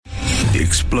The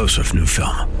explosive new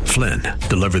film, Flynn,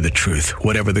 deliver the truth,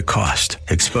 whatever the cost,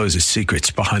 exposes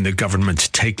secrets behind the government's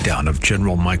takedown of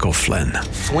General Michael Flynn.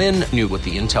 Flynn knew what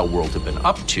the intel world had been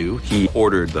up to. He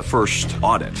ordered the first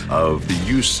audit of the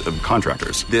use of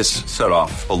contractors. This set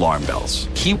off alarm bells.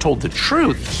 He told the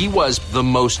truth. He was the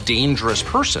most dangerous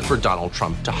person for Donald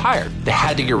Trump to hire. They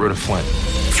had to get rid of Flynn.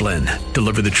 Flynn,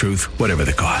 deliver the truth, whatever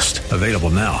the cost. Available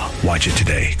now. Watch it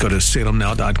today. Go to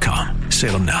salemnow.com.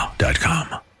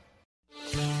 salemnow.com.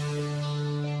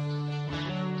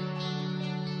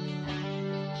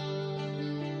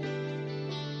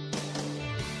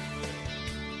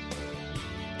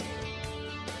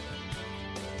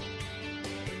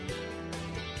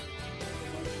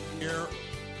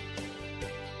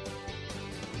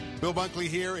 Bill Bunkley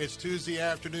here. It's Tuesday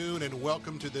afternoon, and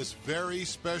welcome to this very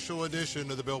special edition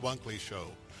of the Bill Bunkley Show.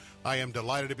 I am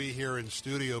delighted to be here in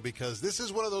studio because this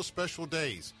is one of those special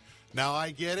days. Now, I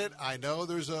get it. I know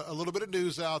there's a little bit of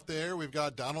news out there. We've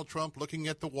got Donald Trump looking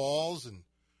at the walls, and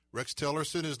Rex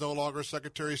Tillerson is no longer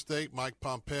Secretary of State. Mike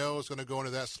Pompeo is going to go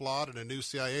into that slot, and a new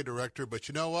CIA director. But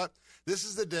you know what? This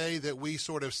is the day that we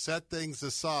sort of set things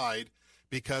aside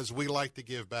because we like to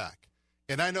give back.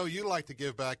 And I know you like to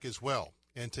give back as well.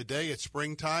 And today it's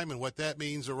springtime, and what that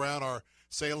means around our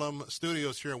Salem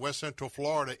studios here in West Central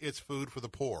Florida, it's food for the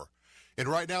poor. And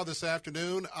right now this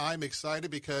afternoon, I'm excited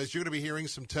because you're going to be hearing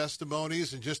some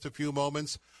testimonies in just a few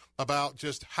moments about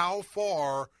just how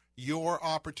far your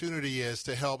opportunity is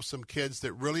to help some kids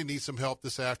that really need some help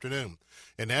this afternoon.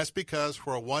 And that's because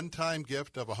for a one-time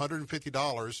gift of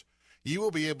 $150, you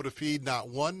will be able to feed not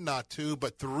one, not two,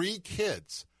 but three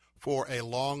kids for a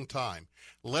long time.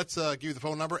 Let's give you the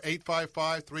phone number,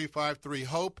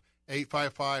 855-353-HOPE,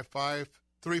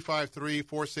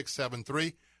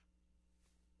 855-353-4673.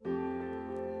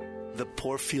 The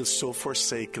poor feel so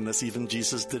forsaken, as even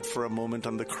Jesus did for a moment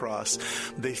on the cross.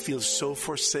 They feel so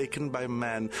forsaken by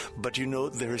man, but you know,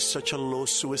 there is such a low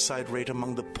suicide rate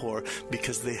among the poor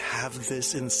because they have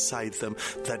this inside them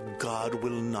that God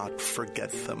will not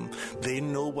forget them. They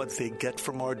know what they get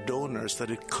from our donors, that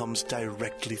it comes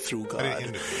directly through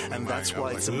God. And that's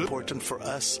why it's important for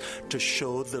us to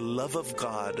show the love of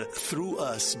God through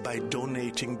us by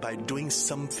donating, by doing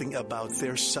something about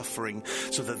their suffering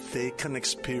so that they can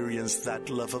experience that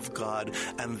love of God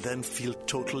and then feel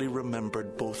totally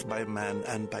remembered both by man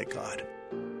and by God.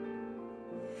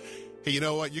 Hey, you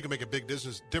know what? You can make a big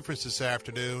difference this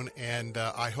afternoon, and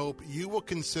I hope you will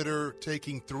consider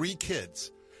taking three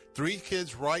kids. Three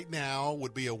kids right now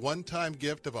would be a one-time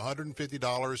gift of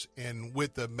 $150, and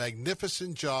with the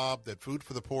magnificent job that Food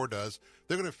for the Poor does,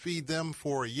 they're going to feed them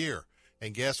for a year.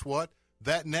 And guess what?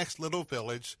 That next little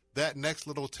village, that next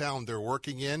little town they're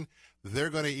working in, they're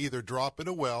going to either drop in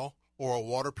a well or a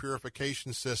water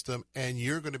purification system, and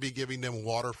you're going to be giving them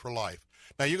water for life.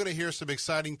 Now, you're going to hear some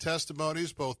exciting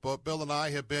testimonies. Both Bill and I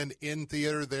have been in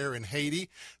theater there in Haiti.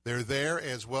 They're there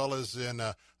as well as in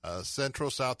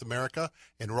Central South America.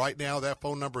 And right now, that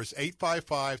phone number is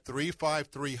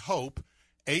 855-353-HOPE,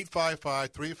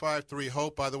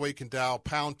 855-353-HOPE. By the way, you can dial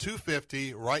pound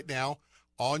 250 right now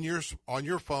on your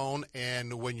phone,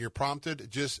 and when you're prompted,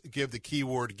 just give the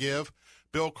keyword GIVE.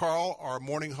 Bill Carl, our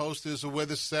morning host, is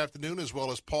with us this afternoon, as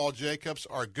well as Paul Jacobs,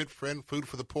 our good friend, Food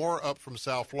for the Poor, up from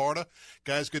South Florida.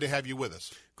 Guys, good to have you with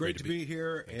us. Great to be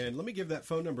here. And let me give that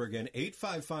phone number again,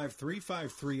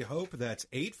 855-353-HOPE. That's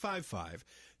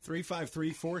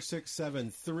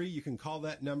 855-353-4673. You can call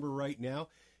that number right now.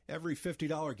 Every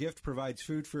 $50 gift provides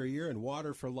food for a year and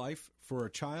water for life for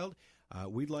a child.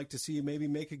 We'd like to see you maybe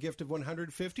make a gift of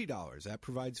 $150. That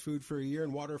provides food for a year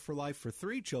and water for life for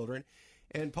three children.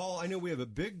 And, Paul, I know we have a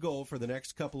big goal for the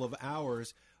next couple of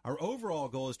hours. Our overall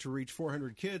goal is to reach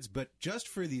 400 kids, but just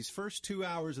for these first 2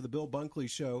 hours of the Bill Bunkley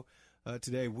Show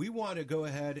today, we want to go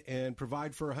ahead and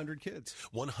provide for 100 kids.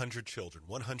 100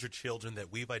 children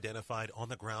that we've identified on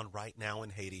the ground right now in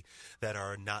Haiti that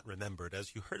are not remembered.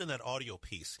 As you heard in that audio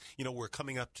piece, you know, we're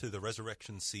coming up to the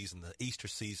resurrection season, the Easter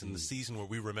season, the season where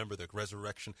we remember the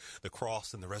resurrection, the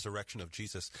cross, and the resurrection of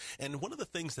Jesus. And one of the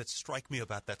things that strike me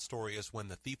about that story is when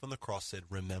the thief on the cross said,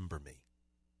 "Remember me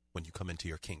when you come into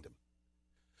your kingdom."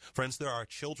 Friends, there are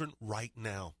children right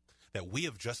now that we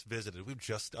have just visited.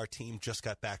 Our team just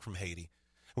got back from Haiti.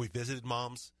 We visited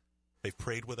moms. They've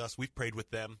prayed with us. We've prayed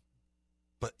with them.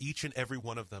 But each and every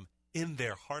one of them, in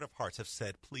their heart of hearts, have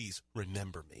said, "Please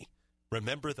remember me.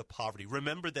 Remember the poverty.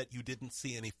 Remember that you didn't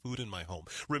see any food in my home.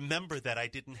 Remember that I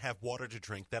didn't have water to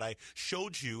drink, that I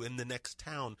showed you in the next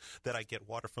town that I get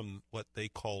water from what they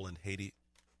call in Haiti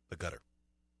the gutter."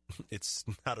 It's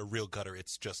not a real gutter.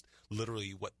 It's just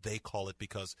literally what they call it,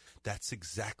 because that's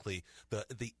exactly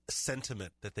the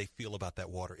sentiment that they feel about that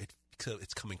water. It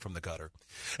it's coming from the gutter.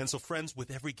 And so, friends,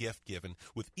 with every gift given,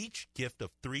 with each gift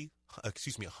of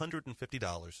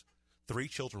 $150, 3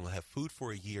 children will have food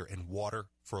for a year and water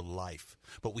for life.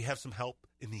 But we have some help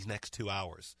in these next 2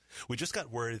 hours. We just got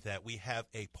word that we have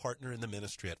a partner in the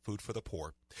ministry at Food for the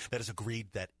Poor that has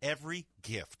agreed that every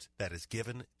gift that is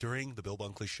given during the Bill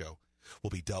Bunkley Show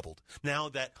will be doubled. Now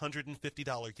that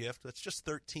 $150 gift, that's just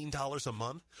 $13 a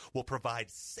month, will provide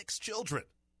 6 children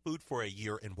food for a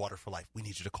year and water for life. We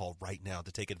need you to call right now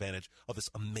to take advantage of this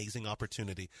amazing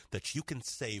opportunity that you can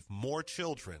save more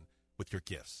children with your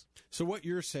gifts. So what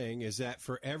you're saying is that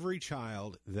for every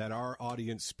child that our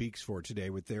audience speaks for today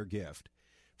with their gift,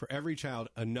 for every child,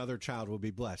 another child will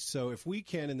be blessed. So if we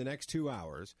can, in the next 2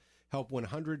 hours, help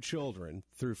 100 children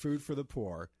through Food for the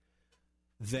Poor,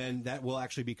 then that will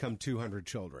actually become 200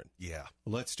 children. Yeah.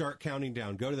 Let's start counting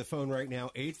down. Go to the phone right now,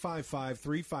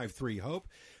 855-353-HOPE.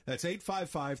 That's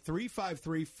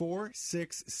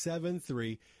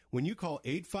 855-353-4673. When you call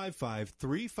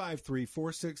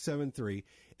 855-353-4673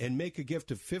 and make a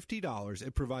gift of $50,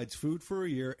 it provides food for a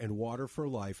year and water for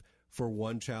life for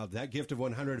one child. That gift of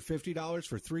 $150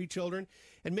 for 3 children.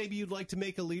 And maybe you'd like to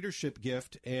make a leadership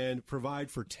gift and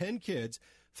provide for 10 kids.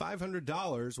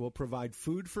 $500 will provide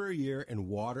food for a year and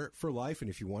water for life. And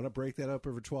if you want to break that up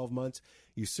over 12 months,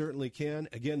 you certainly can.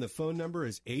 Again, the phone number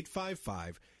is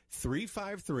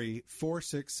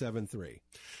 855-353-4673.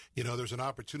 You know, there's an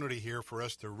opportunity here for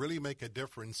us to really make a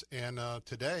difference. And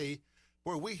today,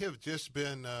 boy, we have just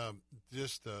been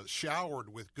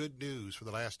showered with good news for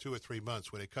the last 2 or 3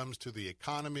 months when it comes to the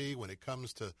economy, when it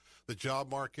comes to the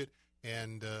job market.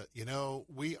 And, you know,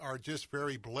 we are just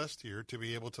very blessed here to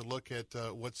be able to look at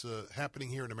what's happening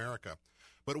here in America.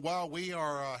 But while we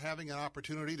are having an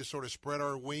opportunity to sort of spread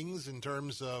our wings in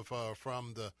terms of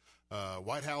from the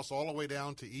White House all the way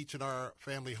down to each of our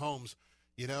family homes,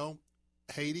 you know,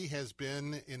 Haiti has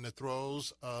been in the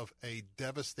throes of a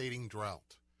devastating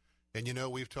drought. And, you know,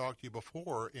 we've talked to you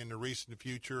before in the recent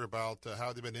future about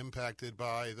how they've been impacted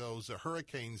by those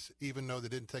hurricanes, even though they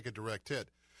didn't take a direct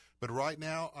hit. But right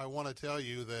now, I want to tell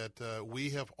you that we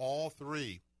have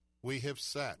we have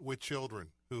sat with children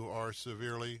who are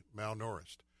severely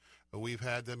malnourished. We've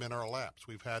had them in our laps.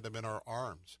 We've had them in our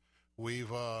arms.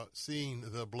 We've seen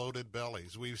the bloated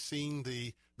bellies. We've seen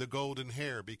the golden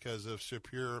hair because of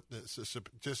severe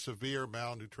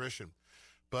malnutrition.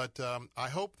 But I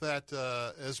hope that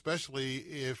especially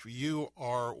if you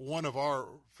are one of our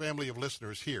family of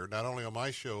listeners here, not only on my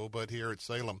show, but here at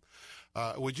Salem,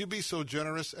 would you be so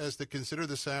generous as to consider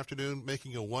this afternoon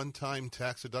making a one-time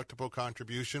tax-deductible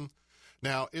contribution?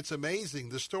 Now, it's amazing.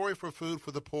 The story for Food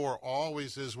for the Poor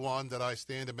always is one that I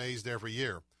stand amazed every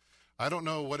year. I don't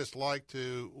know what it's like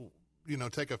to, you know,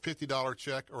 take a $50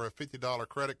 check or a $50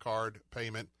 credit card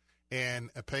payment and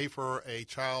pay for a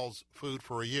child's food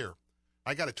for a year.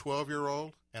 I got a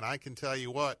 12-year-old, and I can tell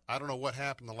you what, I don't know what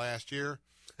happened the last year,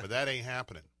 but that ain't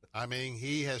happening. I mean,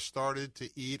 he has started to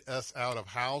eat us out of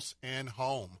house and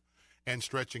home and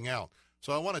stretching out.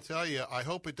 So I want to tell you, I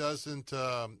hope it doesn't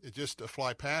just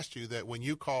fly past you that when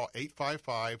you call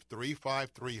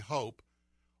 855-353-HOPE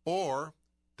or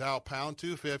dial pound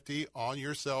 250 on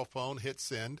your cell phone, hit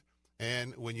send,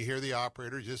 and when you hear the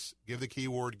operator, just give the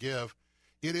keyword give.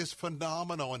 It is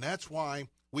phenomenal, and that's why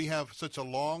we have such a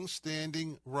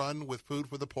long-standing run with Food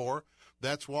for the Poor.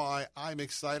 That's why I'm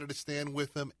excited to stand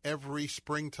with them every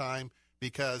springtime,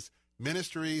 because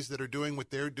ministries that are doing what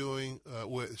they're doing,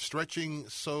 with stretching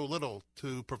so little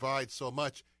to provide so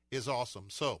much, is awesome.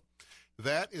 So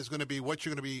that is going to be what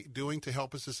you're going to be doing to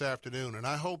help us this afternoon. And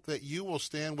I hope that you will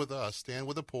stand with us, stand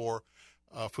with the poor,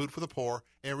 Food for the Poor.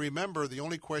 And remember, the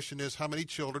only question is, how many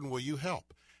children will you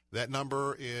help? That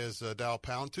number is dial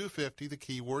pound 250, the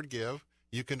keyword give.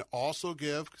 You can also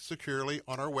give securely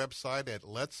on our website at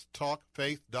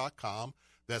letstalkfaith.com.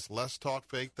 That's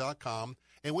letstalkfaith.com.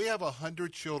 And we have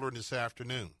 100 children this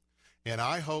afternoon. And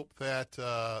I hope that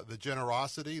the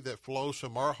generosity that flows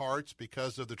from our hearts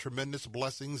because of the tremendous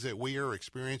blessings that we are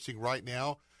experiencing right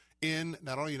now in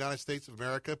not only the United States of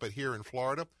America, but here in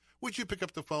Florida, would you pick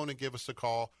up the phone and give us a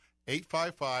call?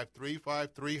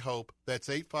 855-353-HOPE. That's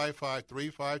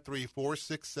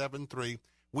 855-353-4673.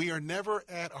 We are never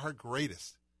at our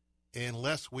greatest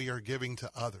unless we are giving to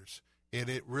others. And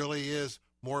it really is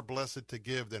more blessed to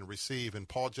give than receive. And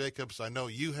Paul Jacobs, I know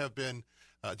you have been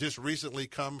just recently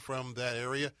come from that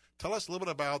area. Tell us a little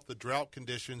bit about the drought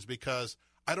conditions, because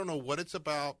I don't know what it's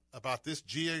about this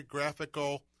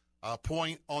geographical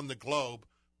point on the globe,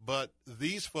 but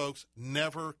these folks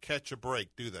never catch a break,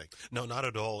 do they? No, not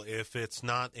at all. If it's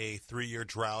not a 3-year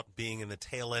drought, being in the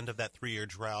tail end of that 3-year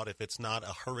drought, if it's not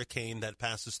a hurricane that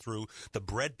passes through the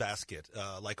breadbasket,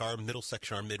 like our middle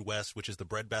section, our Midwest, which is the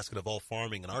breadbasket of all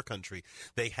farming in our country,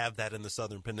 they have that in the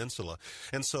Southern Peninsula.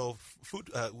 And so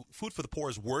Food for the Poor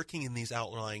is working in these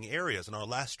outlying areas. In our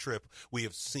last trip, we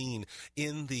have seen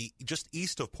in the just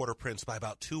east of Port-au-Prince by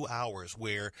about 2 hours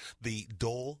where the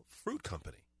Dole Fruit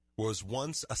Company was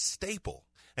once a staple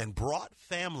and brought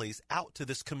families out to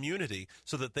this community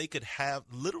so that they could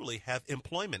literally have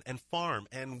employment and farm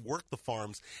and work the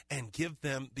farms and give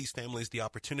these families the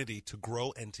opportunity to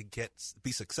grow and to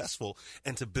be successful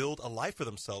and to build a life for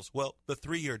themselves. Well, the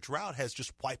 3-year drought has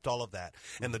just wiped all of that,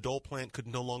 and the Dole plant could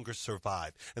no longer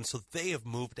survive. And so they have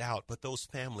moved out, but those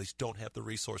families don't have the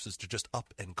resources to just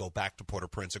up and go back to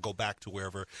Port-au-Prince or go back to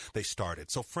wherever they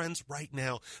started. So friends, right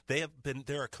now, there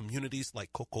are communities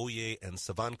like Cocoye and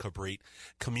Savan Cabrit,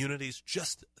 communities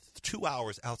just 2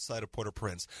 hours outside of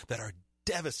Port-au-Prince that are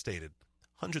devastated,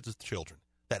 hundreds of children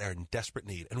that are in desperate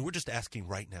need. And we're just asking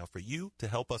right now for you to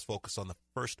help us focus on the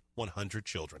first 100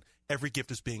 children. Every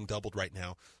gift is being doubled right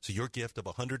now. So your gift of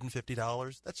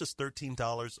 $150, that's just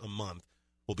 $13 a month,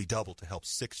 will be doubled to help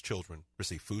 6 children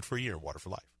receive food for a year and water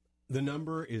for life. The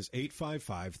number is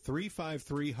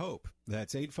 855-353-HOPE.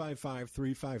 That's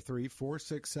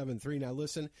 855-353-4673. Now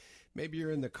listen, maybe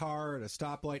you're in the car at a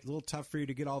stoplight, a little tough for you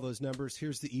to get all those numbers.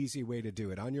 Here's the easy way to do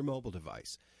it. On your mobile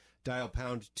device, dial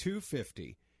pound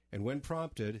 250, and when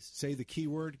prompted, say the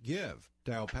keyword give.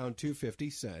 Dial pound 250,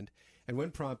 send, and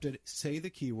when prompted, say the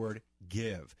keyword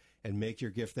give, and make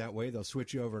your gift that way. They'll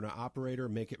switch you over to an operator,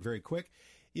 make it very quick.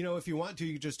 You know, if you want to,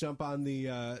 you just jump on the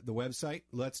website,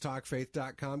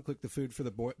 letstalkfaith.com, click the Food for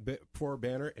the Poor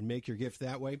banner, and make your gift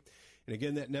that way. And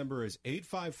again, that number is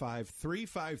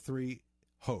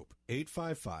 855-353-HOPE,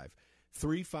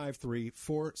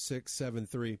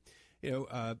 855-353-4673. You know,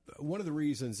 one of the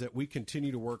reasons that we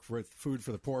continue to work with Food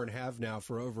for the Poor and have now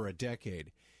for over a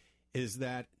decade is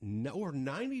that over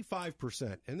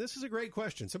 95%, and this is a great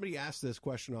question. Somebody asked this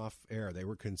question off air. They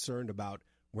were concerned about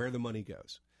where the money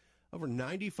goes. Over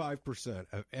 95%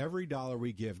 of every dollar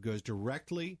we give goes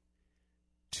directly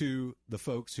to the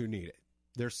folks who need it.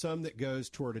 There's some that goes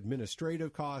toward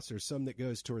administrative costs. There's some that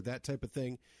goes toward that type of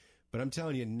thing. But I'm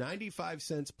telling you, 95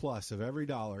 cents plus of every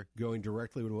dollar going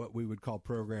directly to what we would call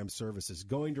program services,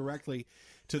 going directly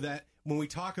to that. When we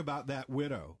talk about that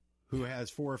widow who has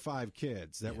 4 or 5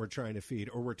 kids that we're trying to feed,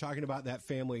 or we're talking about that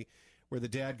family where the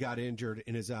dad got injured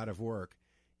and is out of work,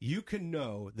 you can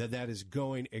know that that is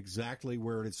going exactly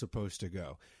where it's supposed to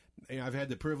go. I've had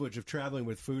the privilege of traveling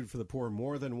with Food for the Poor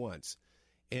more than once,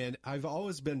 and I've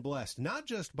always been blessed, not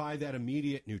just by that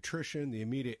immediate nutrition, the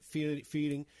immediate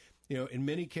feeding, you know, in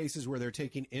many cases where they're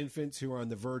taking infants who are on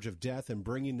the verge of death and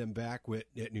bringing them back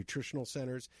at nutritional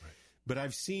centers. Right. But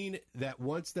I've seen that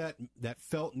once that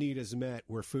felt need is met,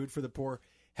 where Food for the Poor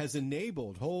has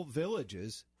enabled whole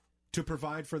villages to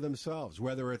provide for themselves,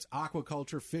 whether it's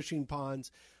aquaculture, fishing ponds,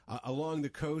 along the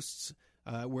coasts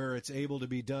where it's able to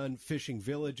be done, fishing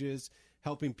villages,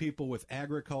 helping people with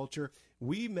agriculture.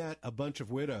 We met a bunch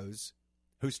of widows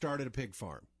who started a pig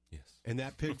farm. Yes. And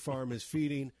that pig farm is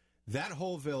feeding that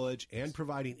whole village and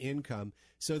providing income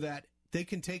so that they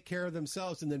can take care of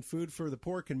themselves, and then Food for the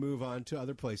Poor can move on to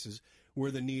other places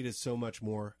where the need is so much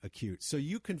more acute. So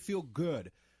you can feel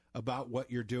good about what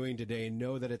you're doing today and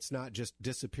know that it's not just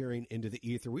disappearing into the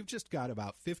ether. We've just got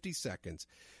about 50 seconds.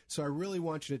 So I really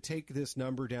want you to take this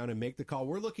number down and make the call.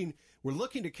 We're looking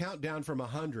to count down from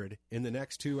 100 in the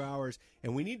next 2 hours,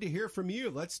 and we need to hear from you.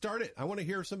 Let's start it. I want to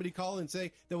hear somebody call and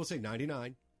say, then we'll say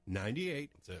 99,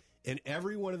 98. That's it. And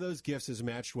every one of those gifts is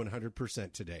matched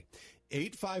 100% today.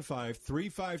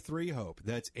 855-353-HOPE.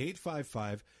 That's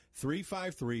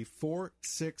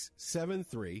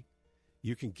 855-353-4673.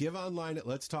 You can give online at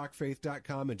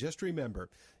letstalkfaith.com. And just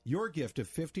remember, your gift of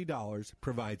 $50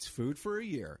 provides food for a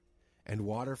year and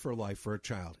water for life for a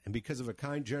child. And because of a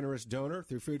kind, generous donor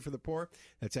through Food for the Poor,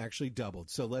 that's actually doubled.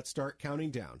 So let's start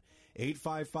counting down.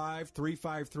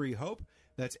 855-353-HOPE.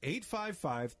 That's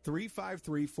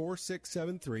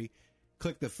 855-353-4673.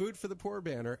 Click the Food for the Poor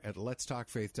banner at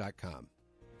letstalkfaith.com.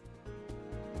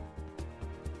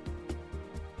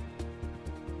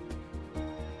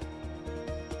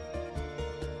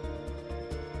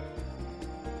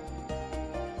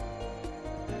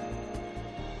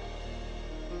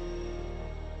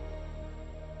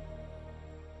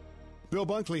 Bill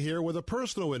Bunkley here with a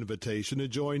personal invitation to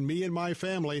join me and my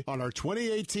family on our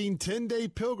 2018 10-day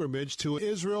pilgrimage to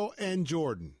Israel and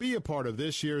Jordan. Be a part of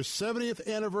this year's 70th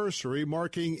anniversary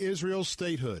marking Israel's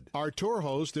statehood. Our tour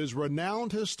host is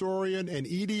renowned historian and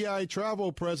EDI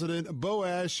travel president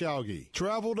Boaz Shalgi.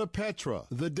 Travel to Petra,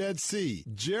 the Dead Sea,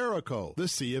 Jericho, the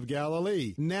Sea of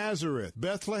Galilee, Nazareth,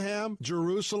 Bethlehem,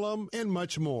 Jerusalem, and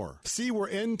much more. See where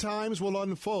end times will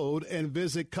unfold and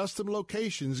visit custom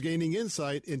locations, gaining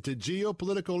insight into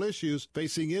geopolitical issues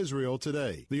facing Israel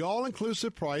today. The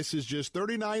all-inclusive price is just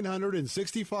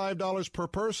 $3,965 per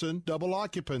person, double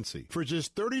occupancy. For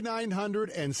just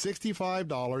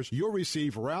 $3,965, you'll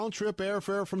receive round-trip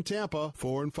airfare from Tampa,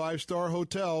 4- and 5-star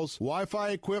hotels,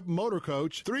 Wi-Fi-equipped motor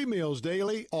coach, 3 meals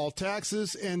daily, all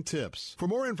taxes and tips. For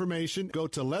more information, go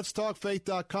to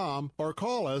letstalkfaith.com or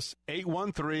call us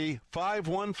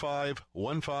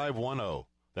 813-515-1510.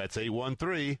 That's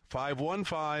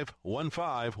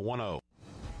 813-515-1510.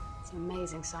 It's an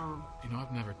amazing song. You know,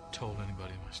 I've never told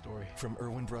anybody my story. From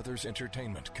Irwin Brothers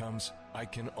Entertainment comes I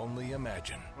Can Only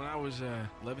Imagine. When I was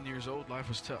 11 years old, life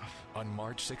was tough. On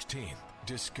March 16th,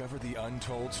 discover the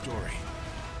untold story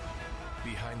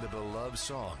behind the beloved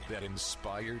song that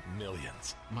inspired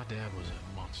millions. My dad was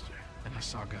a monster, and I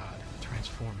saw God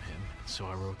transform him, so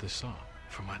I wrote this song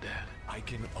for my dad. I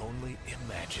Can Only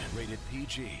Imagine. Rated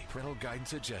PG. Parental guidance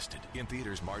suggested. In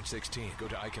theaters March 16th. Go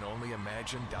to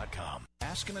ICanOnlyImagine.com.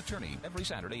 Ask an Attorney every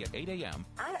Saturday at 8 a.m.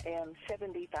 I am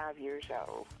 75 years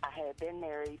old. I have been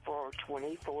married for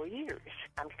 24 years.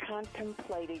 I'm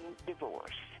contemplating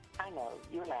divorce. I know,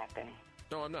 you're laughing.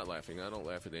 No, I'm not laughing. I don't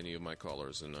laugh at any of my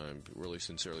callers, and I really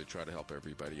sincerely try to help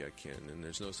everybody I can. And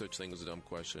there's no such thing as a dumb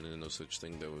question, and no such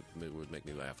thing that would make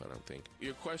me laugh, I don't think.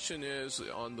 Your question is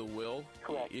on the will.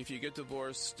 Correct. If you get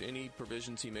divorced, any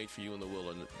provisions he made for you in the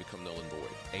will become null and void.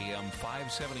 AM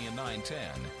 570 and 910,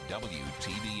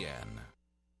 WTBN.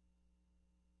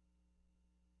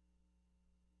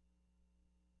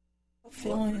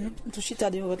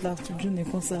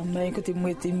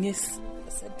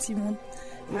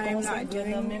 I'm not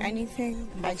doing anything.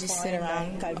 I just sit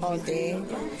around all day.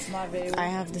 I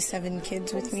have the 7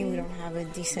 kids with me. We don't have a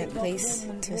decent place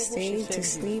to stay, to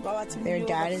sleep. Their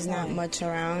dad is not much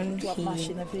around.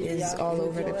 He is all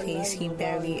over the place. He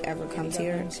barely ever comes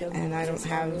here. And I don't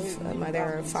have a mother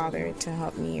or a father to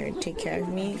help me or take care of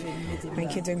me. My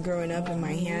kids are growing up in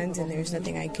my hands, and there's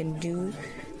nothing I can do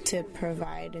to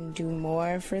provide and do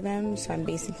more for them. So I'm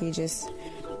basically just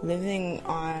living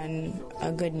on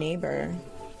a good neighbor.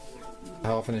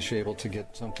 How often is she able to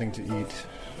get something to eat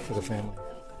for the family?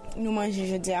 Nous mangeons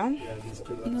jeudi.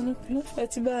 Non, nous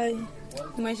faisons bail.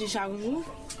 Nous mangeons chaque jour.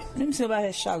 Nous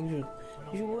faisons chaque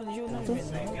jour.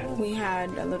 We had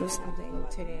a little something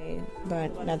today,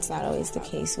 but that's not always the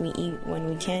case. We eat when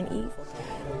we can eat,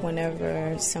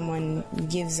 whenever someone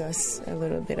gives us a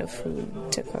little bit of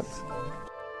food to cook.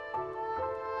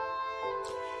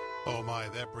 Oh, my,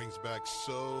 that brings back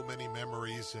so many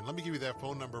memories. And let me give you that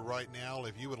phone number right now.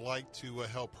 If you would like to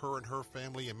help her and her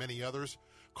family and many others,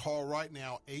 call right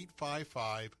now,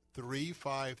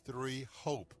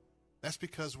 855-353-HOPE. That's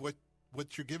because what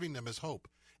you're giving them is hope.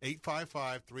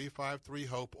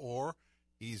 855-353-HOPE, or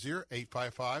easier,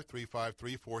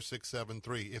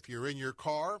 855-353-4673. If you're in your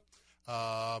car,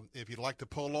 if you'd like to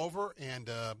pull over, and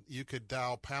you could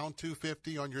dial pound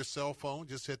 250 on your cell phone,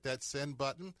 just hit that send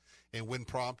button. And when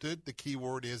prompted, the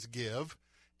keyword is give.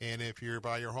 And if you're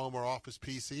by your home or office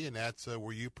PC, and that's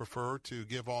where you prefer to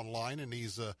give online in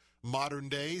these modern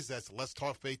days, that's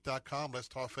letstalkfaith.com,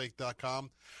 letstalkfaith.com.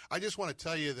 I just want to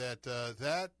tell you that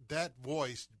that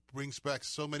voice brings back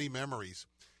so many memories.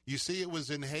 You see, it was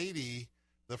in Haiti.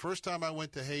 The first time I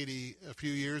went to Haiti a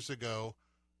few years ago,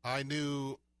 I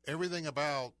knew everything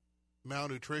about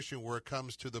malnutrition where it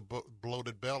comes to the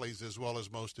bloated bellies, as well as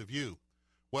most of you.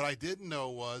 What I didn't know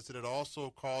was that it also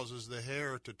causes the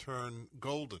hair to turn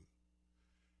golden.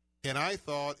 And I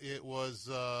thought it was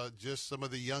just some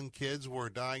of the young kids were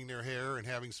dyeing their hair and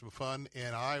having some fun.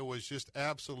 And I was just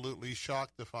absolutely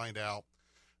shocked to find out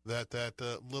that that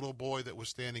little boy that was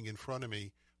standing in front of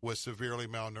me was severely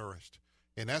malnourished.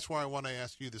 And that's why I want to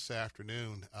ask you this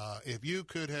afternoon, if you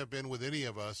could have been with any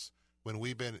of us when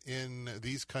we've been in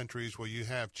these countries where you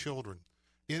have children,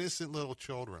 innocent little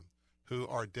children, who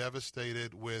are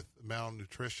devastated with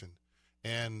malnutrition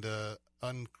and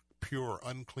impure,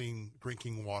 unclean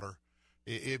drinking water.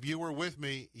 If you were with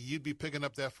me, you'd be picking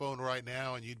up that phone right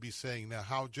now and you'd be saying, now,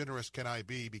 how generous can I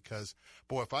be? Because,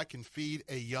 boy, if I can feed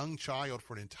a young child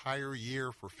for an entire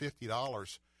year for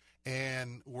 $50,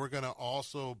 and we're going to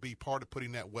also be part of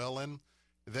putting that well in,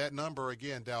 that number,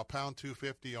 again, dial pound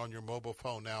 250 on your mobile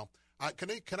phone. Now,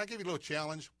 can I give you a little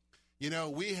challenge? You know,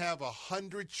 we have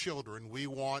 100 children we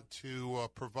want to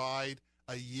provide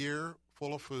a year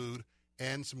full of food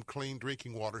and some clean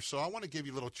drinking water. So I want to give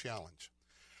you a little challenge.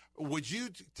 Would you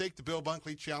take the Bill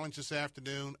Bunkley Challenge this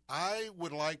afternoon? I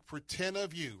would like for 10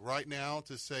 of you right now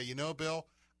to say, you know, Bill,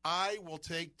 I will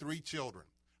take 3 children.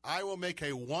 I will make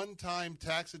a one-time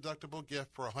tax-deductible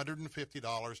gift for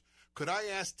 $150. Could I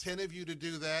ask 10 of you to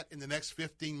do that in the next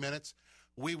 15 minutes?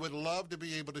 We would love to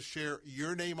be able to share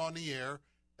your name on the air,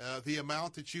 the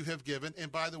amount that you have given.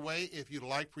 And by the way, if you'd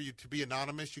like for you to be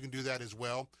anonymous, you can do that as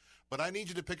well. But I need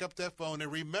you to pick up that phone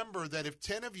and remember that if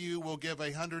 10 of you will give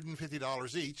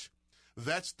 $150 each,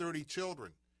 that's 30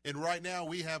 children. And right now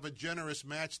we have a generous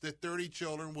match that 30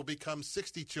 children will become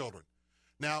 60 children.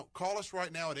 Now, call us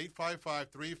right now at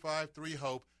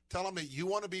 855-353-HOPE. Tell them that you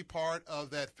want to be part of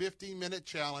that 15-minute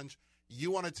challenge. You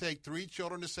want to take 3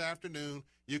 children this afternoon.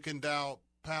 You can dial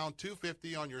pound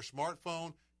 250 on your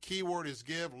smartphone. Keyword is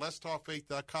give,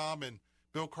 letstalkfaith.com. And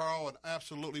Bill Carl, an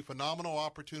absolutely phenomenal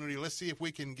opportunity. Let's see if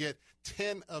we can get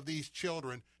 10 of these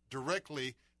children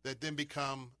directly that then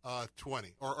become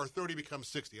 20, or 30 becomes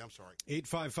 60, I'm sorry.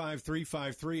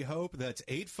 855-353-HOPE. That's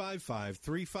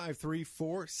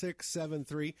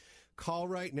 855-353-4673. Call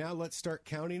right now. Let's start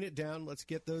counting it down. Let's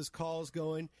get those calls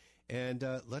going, and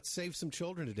let's save some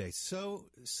children today. So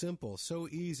simple, so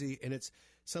easy, and it's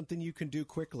something you can do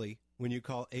quickly when you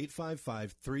call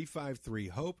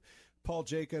 855-353-HOPE. Paul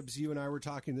Jacobs, you and I were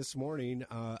talking this morning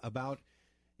about,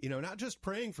 you know, not just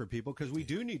praying for people, because we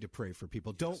do need to pray for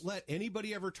people. Yes. Don't let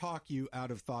anybody ever talk you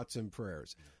out of thoughts and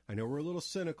prayers. I know we're a little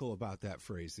cynical about that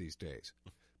phrase these days,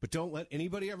 but don't let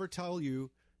anybody ever tell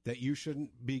you that you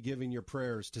shouldn't be giving your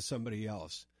prayers to somebody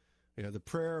else. You know, the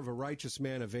prayer of a righteous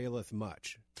man availeth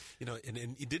much. You know,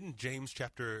 and didn't James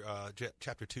chapter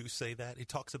 2 say that? He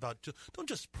talks about don't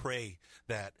just pray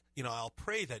that, you know, I'll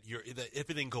pray that that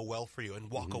everything go well for you and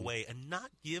walk away and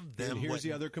not give them. And here's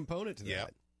the other component to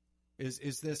that.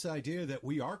 Is this idea that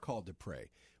we are called to pray.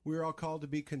 We are all called to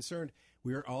be concerned.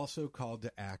 We are also called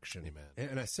to action. Amen.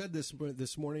 And I said this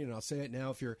morning, and I'll say it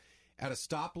now. If you're at a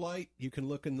stoplight, you can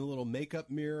look in the little makeup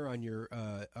mirror on your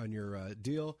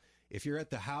deal. If you're at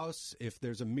the house, if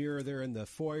there's a mirror there in the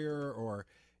foyer, or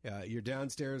you're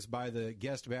downstairs by the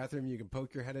guest bathroom, you can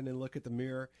poke your head in and look at the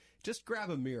mirror. Just grab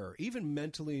a mirror, even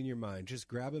mentally in your mind. Just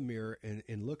grab a mirror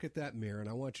and look at that mirror, and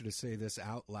I want you to say this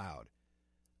out loud.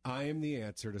 I am the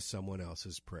answer to someone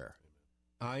else's prayer.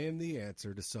 I am the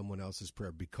answer to someone else's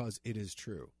prayer, because it is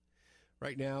true.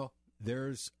 Right now,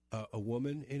 there's a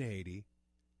woman in Haiti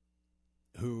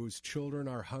whose children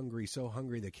are hungry, so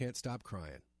hungry they can't stop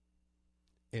crying.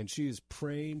 And she is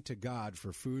praying to God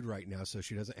for food right now so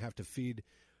she doesn't have to feed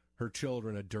her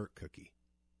children a dirt cookie.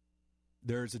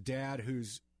 There's a dad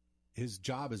his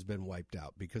job has been wiped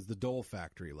out because the Dole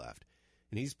factory left.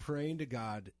 And he's praying to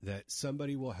God that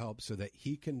somebody will help so that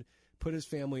he can put his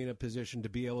family in a position to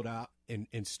be able to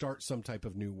and start some type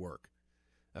of new work.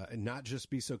 And not just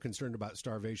be so concerned about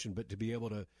starvation, but to be able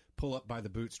to pull up by the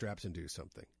bootstraps and do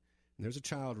something. And there's a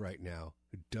child right now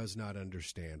who does not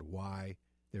understand why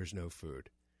there's no food.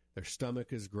 Their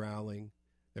stomach is growling.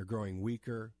 They're growing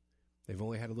weaker. They've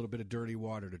only had a little bit of dirty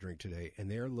water to drink today.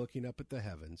 And they're looking up at the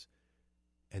heavens,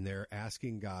 and they're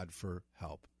asking God for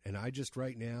help. And I just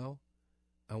right now,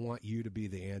 I want you to be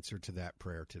the answer to that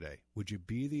prayer today. Would you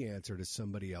be the answer to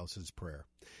somebody else's prayer?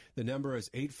 The number is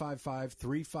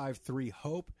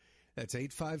 855-353-HOPE. That's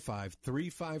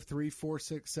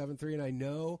 855-353-4673. And I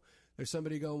know there's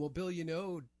somebody going, well, Bill, you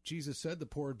know, Jesus said the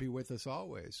poor would be with us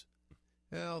always.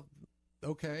 Well,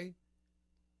 okay.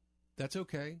 That's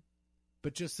okay.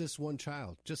 But just this one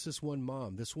child, just this one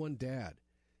mom, this one dad,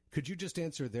 could you just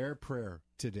answer their prayer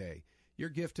today? Your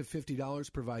gift of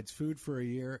 $50 provides food for a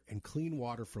year and clean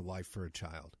water for life for a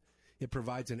child. It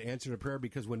provides an answer to prayer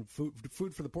because when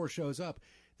Food for the Poor shows up,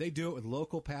 they do it with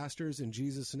local pastors in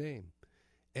Jesus' name.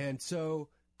 And so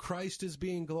Christ is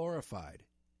being glorified.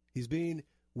 He's being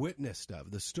witnessed of.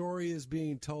 The story is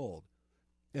being told.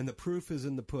 And the proof is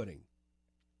in the pudding.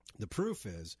 The proof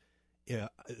is, the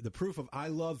proof of I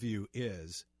love you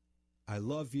is, I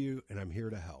love you and I'm here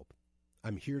to help.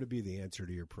 I'm here to be the answer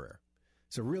to your prayer.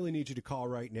 So really need you to call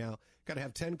right now. Got to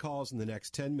have 10 calls in the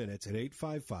next 10 minutes at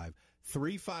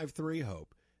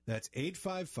 855-353-HOPE. That's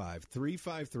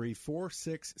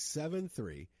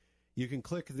 855-353-4673. You can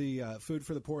click the Food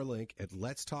for the Poor link at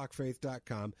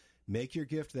letstalkfaith.com. Make your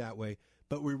gift that way.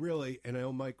 But we really, and I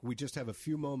know, Mike, we just have a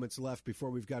few moments left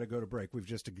before we've got to go to break. We've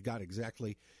just got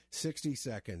exactly 60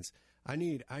 seconds. I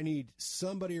need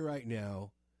somebody right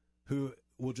now who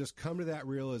will just come to that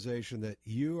realization that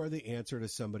you are the answer to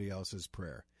somebody else's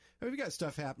prayer. I mean, we've got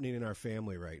stuff happening in our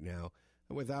family right now.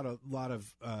 without a lot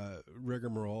of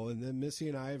rigmarole. And then Missy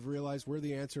and I have realized we're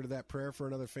the answer to that prayer for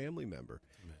another family member.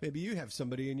 Maybe you have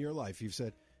somebody in your life you've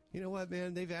said, you know what,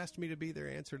 man, they've asked me to be their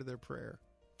answer to their prayer.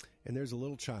 And there's a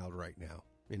little child right now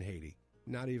in Haiti,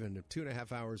 not even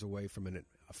 2.5 hours away from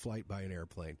a flight by an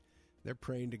airplane. They're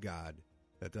praying to God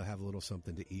that they'll have a little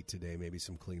something to eat today, maybe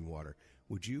some clean water.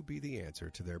 Would you be the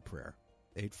answer to their prayer?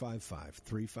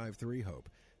 855-353-HOPE.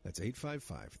 That's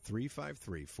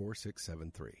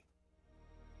 855-353-4673.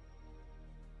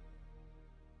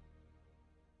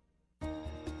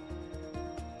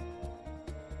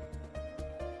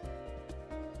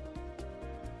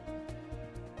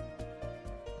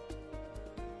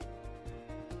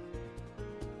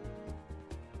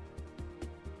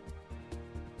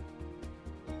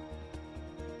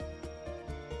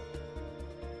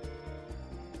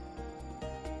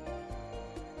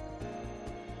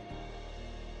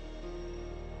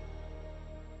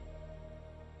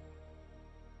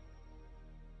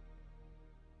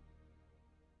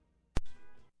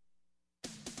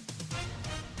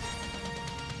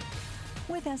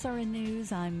 With SRN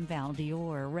News, I'm Val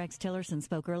Dior. Rex Tillerson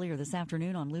spoke earlier this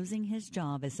afternoon on losing his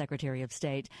job as Secretary of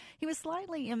State. He was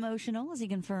slightly emotional as he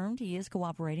confirmed he is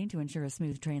cooperating to ensure a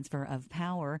smooth transfer of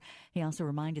power. He also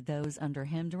reminded those under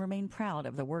him to remain proud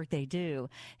of the work they do.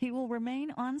 He will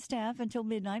remain on staff until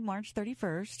midnight, March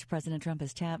 31st. President Trump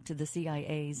has tapped the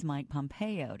CIA's Mike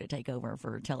Pompeo to take over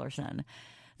for Tillerson.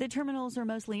 The terminals are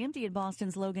mostly empty at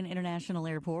Boston's Logan International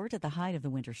Airport at the height of the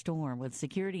winter storm, with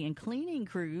security and cleaning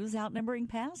crews outnumbering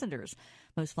passengers.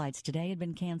 Most flights today had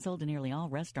been canceled and nearly all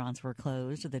restaurants were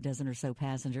closed. The dozen or so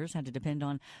passengers had to depend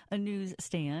on a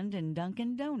newsstand and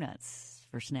Dunkin' Donuts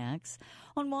for snacks.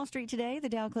 On Wall Street today, the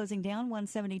Dow closing down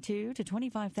 172 to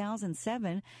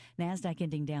 25,007. NASDAQ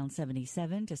ending down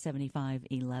 77 to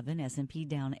 7511. S&P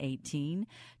down 18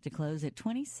 to close at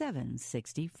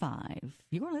 2765.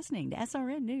 You're listening to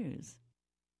SRN News.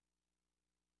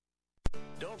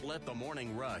 Don't let the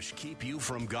morning rush keep you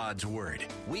from God's Word.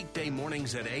 Weekday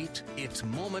mornings at 8, it's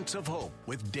Moments of Hope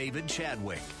with David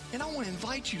Chadwick. And I want to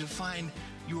invite you to find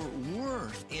your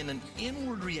worth in an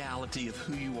inward reality of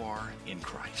who you are in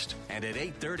Christ. And at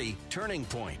 8:30, Turning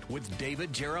Point with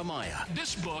David Jeremiah.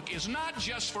 This book is not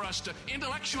just for us to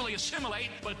intellectually assimilate,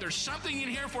 but there's something in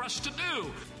here for us to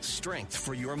do. Strength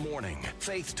for your morning.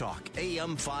 Faith Talk,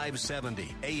 AM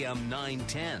 570, AM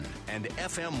 910, and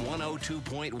FM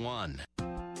 102.1.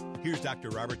 Here's Dr.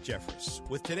 Robert Jeffress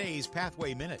with today's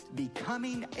Pathway Minute.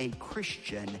 Becoming a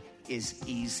Christian is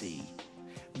easy.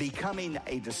 Becoming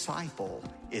a disciple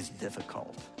is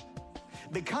difficult.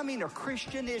 Becoming a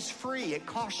Christian is free. It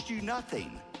costs you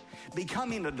nothing.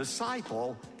 Becoming a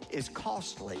disciple is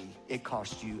costly. It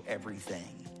costs you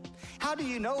everything. How do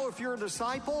you know if you're a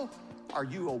disciple? Are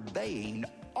you obeying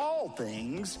all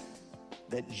things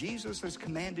that Jesus has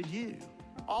commanded you?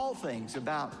 All things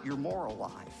about your moral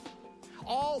life.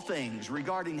 All things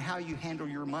regarding how you handle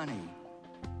your money.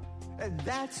 And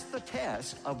that's the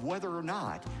test of whether or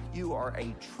not you are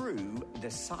a true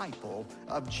disciple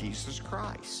of Jesus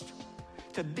Christ.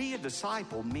 To be a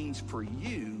disciple means for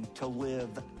you to live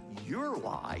your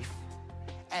life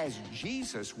as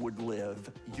Jesus would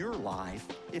live your life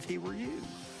if he were you.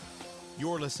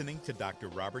 You're listening to Dr.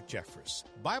 Robert Jeffress,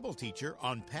 Bible teacher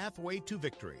on Pathway to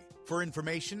Victory. For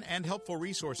information and helpful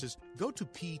resources, go to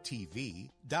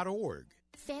ptv.org.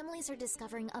 Families are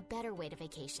discovering a better way to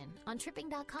vacation on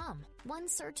Tripping.com. One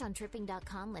search on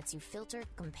Tripping.com lets you filter,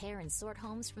 compare, and sort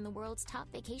homes from the world's top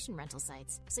vacation rental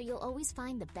sites, so you'll always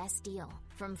find the best deal.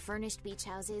 From furnished beach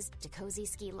houses to cozy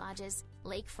ski lodges,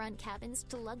 lakefront cabins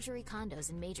to luxury condos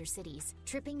in major cities,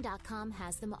 Tripping.com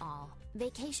has them all.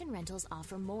 Vacation rentals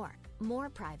offer more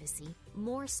privacy,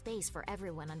 more space for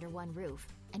everyone under one roof,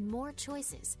 and more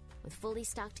choices, with fully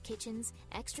stocked kitchens,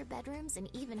 extra bedrooms,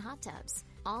 and even hot tubs.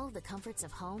 All the comforts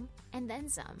of home, and then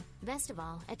some. Best of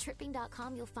all, at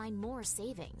Tripping.com you'll find more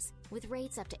savings, with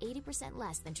rates up to 80%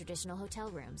 less than traditional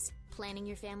hotel rooms. Planning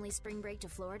your family's spring break to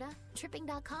Florida?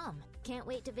 Tripping.com. Can't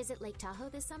wait to visit Lake Tahoe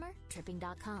this summer?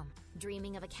 Tripping.com.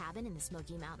 Dreaming of a cabin in the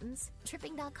Smoky Mountains?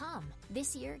 Tripping.com.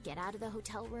 This year, get out of the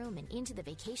hotel room and into the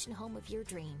vacation home of your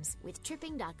dreams with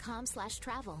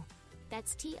Tripping.com/travel.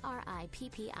 That's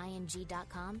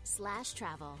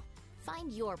TRIPPING.com/travel.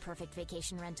 Find your perfect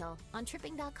vacation rental on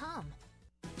Tripping.com.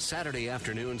 Saturday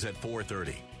afternoons at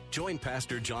 4:30. Join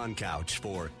Pastor John Couch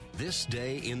for This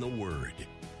Day in the Word.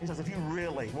 He says, if you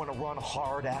really want to run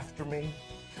hard after me,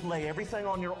 lay everything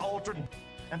on your altar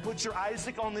and put your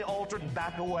Isaac on the altar and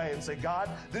back away and say, God,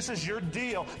 this is your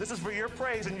deal. This is for your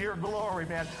praise and your glory,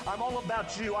 man. I'm all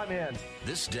about you. I'm in.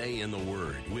 This Day in the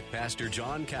Word with Pastor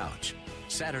John Couch.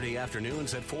 Saturday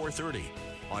afternoons at 4:30.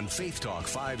 on Faith Talk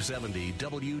 570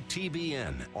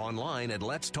 WTBN. Online at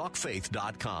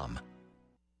letstalkfaith.com.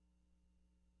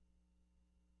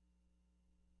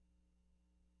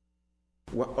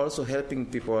 We're also helping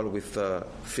people with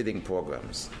feeding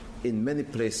programs. In many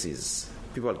places,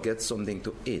 people get something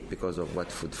to eat because of what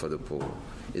Food for the Poor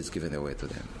is given away to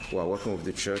them. We're working with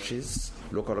the churches,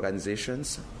 local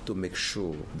organizations, to make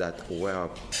sure that where our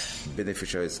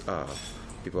beneficiaries are,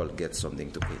 people get something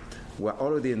to eat. We're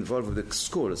already involved with the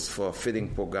schools for feeding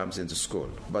programs into school.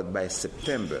 But by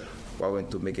September, we're going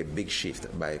to make a big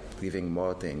shift by giving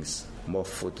more things, more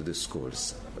food to the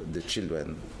schools. The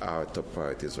children are our top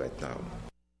priorities right now.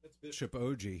 That's Bishop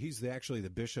Oji. He's actually the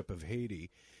Bishop of Haiti,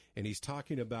 and he's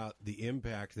talking about the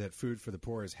impact that Food for the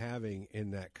Poor is having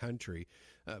in that country.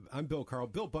 I'm Bill Carl.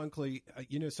 Bill Bunkley,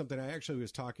 you know something, I actually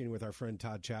was talking with our friend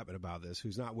Todd Chapman about this,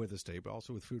 who's not with us today, but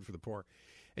also with Food for the Poor.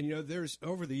 And, you know, there's,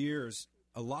 over the years,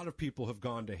 a lot of people have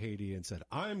gone to Haiti and said,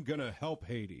 I'm going to help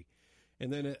Haiti.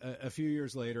 And then a few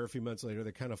years later, a few months later,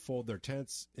 they kind of fold their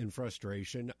tents in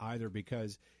frustration, either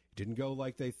because it didn't go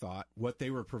like they thought, what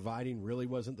they were providing really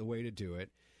wasn't the way to do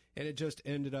it, and it just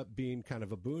ended up being kind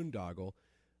of a boondoggle.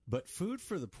 But Food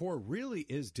for the Poor really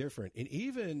is different. And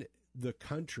even the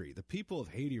country, the people of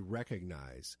Haiti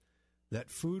recognize that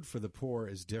Food for the Poor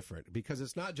is different, because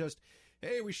it's not just,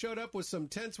 hey, we showed up with some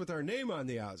tents with our name on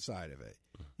the outside of it.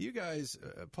 You guys,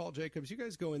 Paul Jacobs, you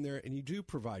guys go in there and you do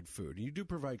provide food, and you do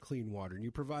provide clean water, and you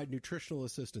provide nutritional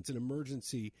assistance and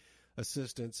emergency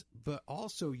assistance, but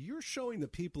also you're showing the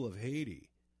people of Haiti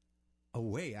a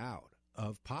way out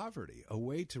of poverty, a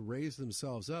way to raise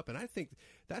themselves up. And I think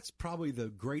that's probably the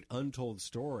great untold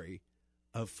story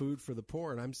of Food for the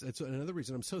Poor. And it's another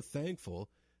reason I'm so thankful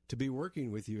to be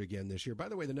working with you again this year. By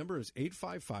the way, the number is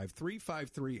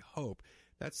 855-353-HOPE.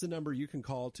 That's the number you can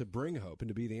call to bring hope and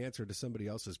to be the answer to somebody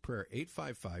else's prayer,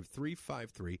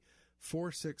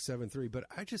 855-353-4673. But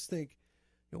I just think,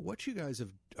 you know, what you guys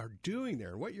are doing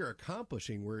there and what you're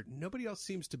accomplishing, where nobody else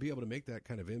seems to be able to make that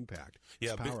kind of impact.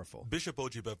 It's powerful. Bishop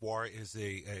Oji Bevoir is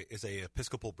a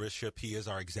Episcopal bishop. He is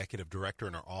our executive director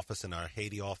in our office, in our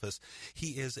Haiti office.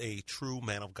 He is a true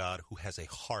man of God who has a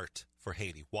heart for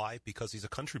Haiti. Why? Because he's a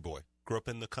country boy. Grew up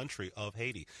in the country of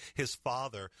Haiti. His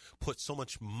father put so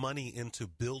much money into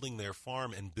building their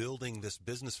farm and building this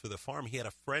business for the farm. He had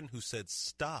a friend who said,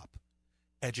 stop.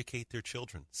 Educate their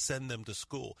children, send them to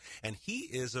school. And he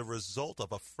is a result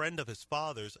of a friend of his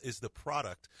father's, is the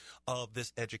product of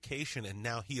this education. And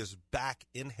now he is back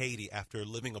in Haiti after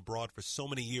living abroad for so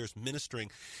many years,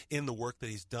 ministering in the work that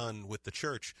he's done with the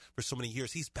church for so many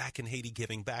years. He's back in Haiti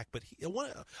giving back. But I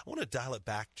want to dial it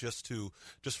back just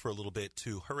for a little bit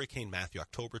to Hurricane Matthew,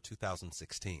 October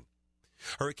 2016.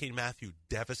 Hurricane Matthew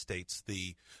devastates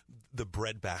the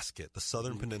breadbasket, the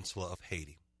southern peninsula of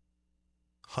Haiti.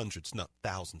 Hundreds, not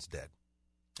thousands dead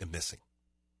and missing.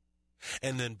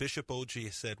 And then Bishop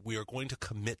Oji said, we are going to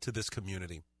commit to this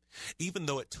community. Even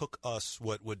though it took us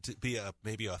what would be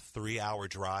maybe a 3-hour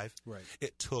drive, right.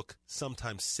 It took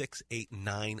sometimes 6, 8,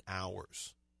 9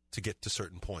 hours to get to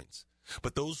certain points.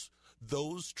 But those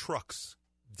trucks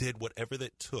did whatever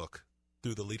it took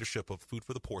through the leadership of Food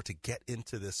for the Poor to get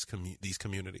into these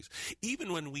communities.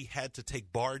 Even when we had to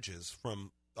take barges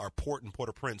from our port in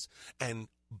Port-au-Prince and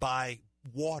buy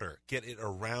water, get it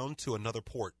around to another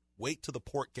port, wait till the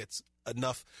port gets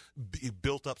enough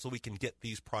built up so we can get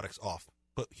these products off.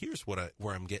 But here's where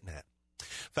I'm getting at.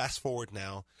 Fast forward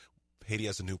now, Haiti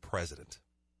has a new president,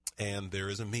 and there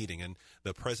is a meeting, and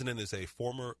the president is a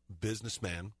former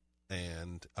businessman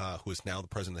and who is now the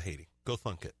president of Haiti. Go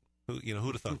thunk it. Who'd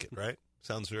have thunk it, right?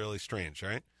 Sounds really strange,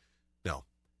 right? No.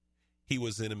 He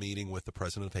was in a meeting with the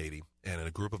president of Haiti and a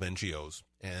group of NGOs,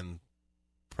 and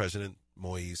President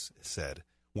Moise said,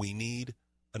 we need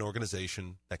an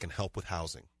organization that can help with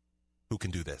housing. Who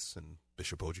can do this? And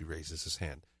Bishop Oji raises his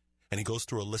hand. And he goes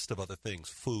through a list of other things,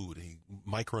 food,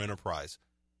 microenterprise.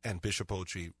 And Bishop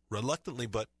Oji, reluctantly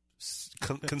but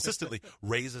consistently,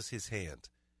 raises his hand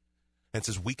and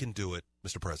says, we can do it,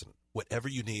 Mr. President. Whatever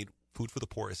you need, Food for the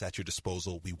Poor is at your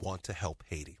disposal. We want to help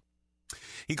Haiti.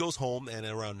 He goes home, and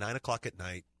around 9 o'clock at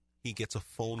night, he gets a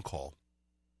phone call.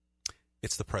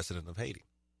 It's the president of Haiti.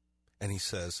 And he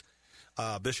says,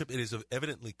 Bishop, it is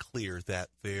evidently clear that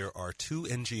there are 2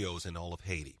 NGOs in all of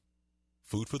Haiti,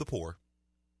 Food for the Poor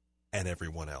and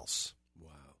everyone else. Wow.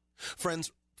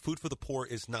 Friends, Food for the Poor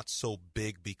is not so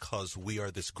big because we are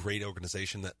this great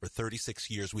organization that for 36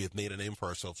 years we have made a name for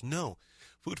ourselves. No,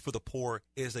 Food for the Poor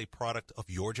is a product of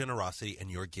your generosity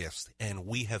and your gifts, and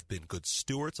we have been good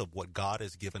stewards of what God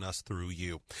has given us through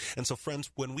you. And so, friends,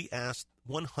 when we asked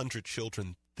 100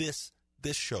 children this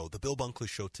this show, the Bill Bunkley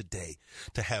Show today,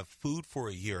 to have Food for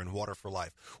a Year and Water for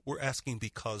Life. We're asking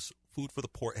because Food for the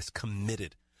Poor is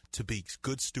committed to be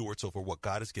good stewards over what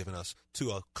God has given us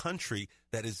to a country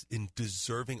that is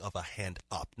deserving of a hand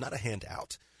up, not a hand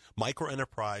out.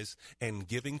 Microenterprise and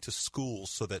giving to schools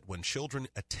so that when children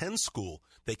attend school,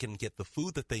 they can get the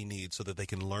food that they need so that they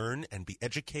can learn and be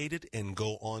educated and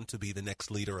go on to be the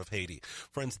next leader of Haiti.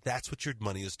 Friends, that's what your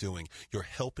money is doing. You're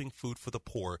helping Food for the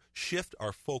Poor shift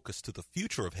our focus to the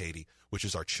future of Haiti, which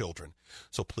is our children.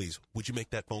 So please, would you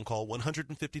make that phone call?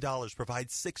 $150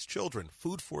 provides 6 children,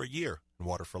 food for a year, and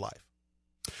water for life.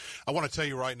 I want to tell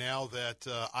you right now that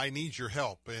I need your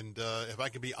help. And if I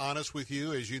can be honest with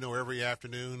you, as you know, every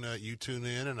afternoon you tune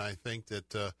in, and I think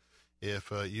that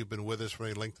if you've been with us for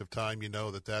any length of time, you know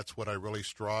that that's what I really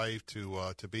strive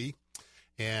to be.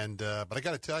 And but I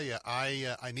got to tell you,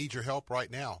 I need your help right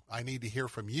now. I need to hear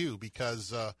from you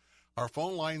because our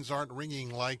phone lines aren't ringing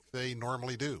like they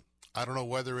normally do. I don't know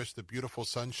whether it's the beautiful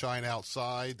sunshine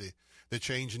outside, the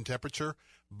change in temperature.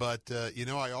 But,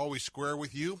 I always square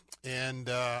with you, and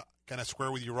can I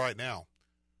square with you right now?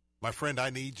 My friend, I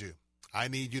need you. I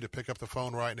need you to pick up the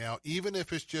phone right now, even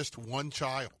if it's just one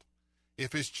child.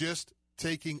 If it's just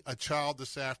taking a child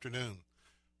this afternoon,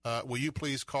 will you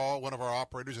please call one of our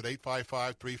operators at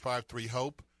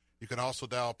 855-353-HOPE? You can also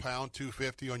dial pound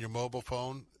 250 on your mobile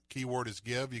phone. Keyword is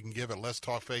give. You can give at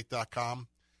letstalkfaith.com.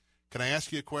 Can I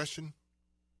ask you a question?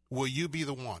 Will you be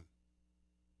the one?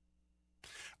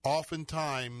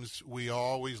 Oftentimes, we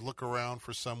always look around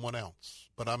for someone else.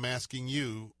 But I'm asking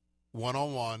you,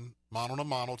 one-on-one,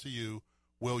 mano-to-mano to you,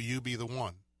 will you be the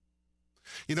one?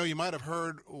 You know, you might have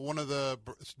heard one of the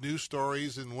news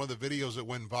stories in one of the videos that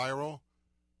went viral.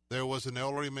 There was an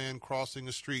elderly man crossing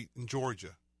a street in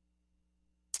Georgia.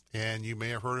 And you may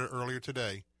have heard it earlier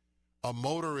today. A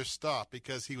motorist stopped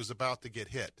because he was about to get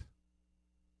hit.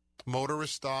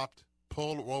 Motorist stopped,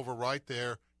 pulled over right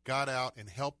there, got out and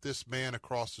helped this man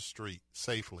across the street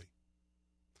safely.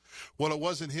 Well, it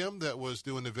wasn't him that was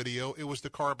doing the video. It was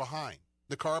the car behind.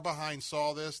 The car behind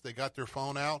saw this. They got their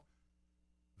phone out.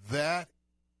 That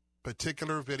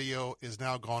particular video is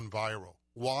now gone viral.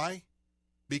 Why?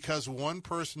 Because one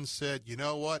person said, you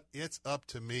know what? It's up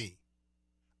to me.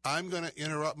 I'm going to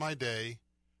interrupt my day.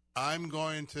 I'm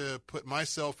going to put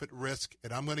myself at risk,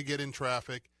 and I'm going to get in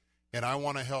traffic. And I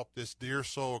want to help this dear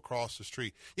soul across the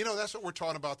street. You know, that's what we're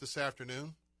talking about this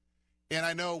afternoon. And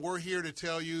I know we're here to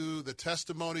tell you the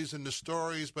testimonies and the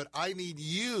stories, but I need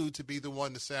you to be the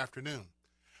one this afternoon.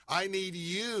 I need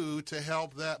you to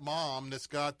help that mom that's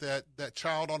got that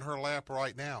child on her lap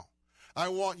right now. I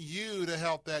want you to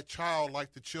help that child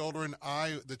like the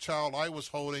child I was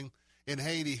holding in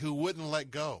Haiti who wouldn't let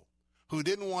go, who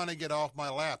didn't want to get off my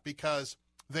lap because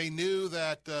they knew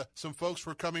that some folks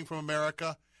were coming from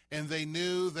America, and they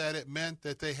knew that it meant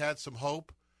that they had some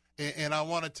hope. And I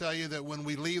want to tell you that when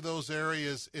we leave those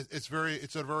areas, it's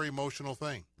a very emotional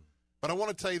thing. But I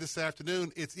want to tell you this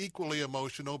afternoon, it's equally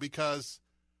emotional because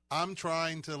I'm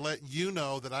trying to let you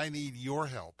know that I need your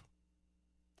help.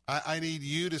 I need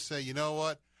you to say, you know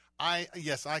what?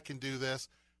 Yes, I can do this.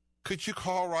 Could you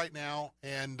call right now?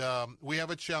 And we have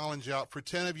a challenge out for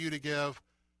 10 of you to give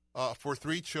for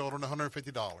 3 children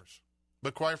 $150.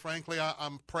 But quite frankly,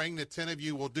 I'm praying that 10 of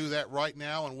you will do that right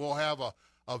now, and we'll have a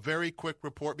very quick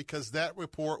report because that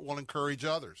report will encourage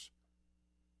others.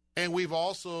 And we've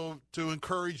also, to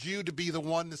encourage you to be the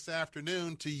one this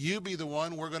afternoon, to you be the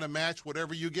one, we're going to match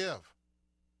whatever you give.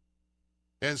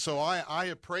 And so I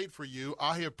have prayed for you.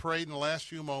 I have prayed in the last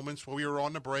few moments while we were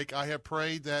on the break. I have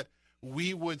prayed that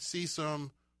we would see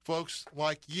some folks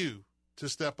like you to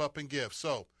step up and give.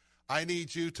 So I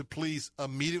need you to please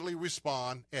immediately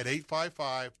respond at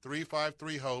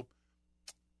 855-353-HOPE,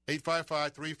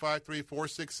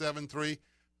 855-353-4673.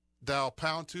 Dial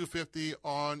pound 250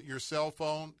 on your cell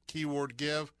phone, keyword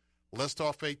give,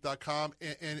 letstalkfaith.com.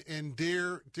 And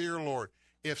dear Lord,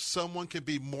 if someone could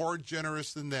be more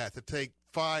generous than that to take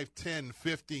 5, 10,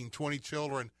 15, 20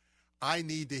 children, I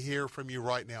need to hear from you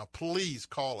right now. Please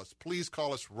call us. Please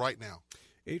call us right now.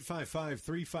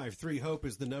 855-353-HOPE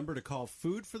is the number to call.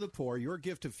 Food for the Poor. Your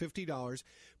gift of $50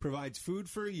 provides food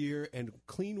for a year and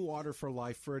clean water for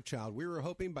life for a child. We were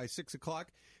hoping by 6 o'clock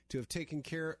to have taken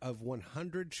care of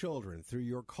 100 children through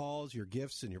your calls, your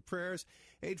gifts, and your prayers.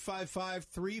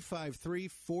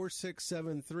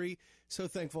 855-353-4673. So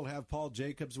thankful to have Paul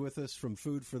Jacobs with us from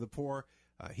Food for the Poor.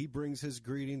 He brings his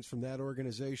greetings from that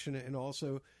organization, and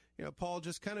also Paul,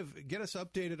 just kind of get us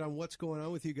updated on what's going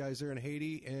on with you guys there in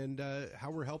Haiti and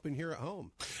how we're helping here at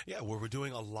home. Yeah, well, we're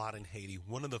doing a lot in Haiti.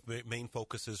 One of the main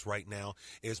focuses right now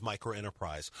is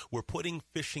microenterprise. We're putting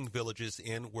fishing villages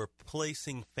in. We're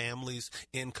placing families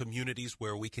in communities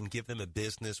where we can give them a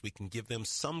business. We can give them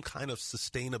some kind of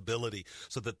sustainability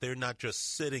so that they're not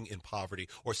just sitting in poverty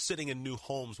or sitting in new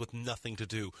homes with nothing to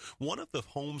do. One of the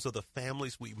homes of the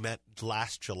families we met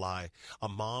last July, a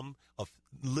mom of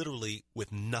literally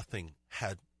with nothing,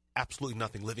 had absolutely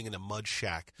nothing, living in a mud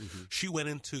shack.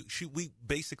 We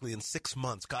basically in 6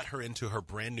 months got her into her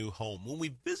brand new home. When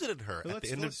we visited her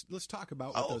let's talk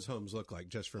about what those homes look like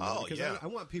just for a minute, because I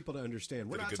want people to understand.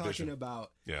 We're not talking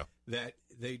about that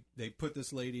they put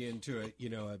this lady into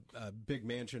a big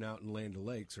mansion out in Land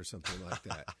O'Lakes or something like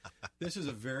that. This is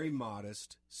a very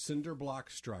modest cinder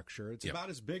block structure. It's about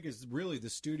as big as really the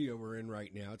studio we're in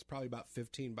right now. It's probably about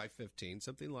 15 by 15,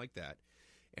 something like that.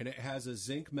 And it has a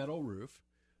zinc metal roof.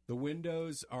 The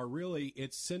windows are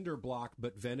it's cinder block,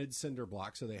 but vented cinder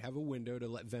block, so they have a window to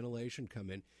let ventilation come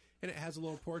in. And it has a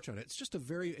little porch on it. It's just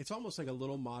it's almost like a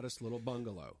little modest little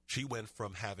bungalow. She went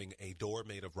from having a door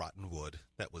made of rotten wood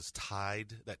that was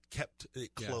tied, that kept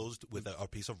it closed with a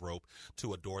piece of rope,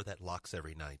 to a door that locks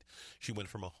every night. She went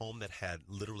from a home that had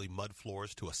literally mud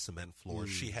floors to a cement floor.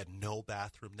 She had no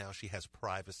bathroom. Now she has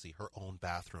privacy, her own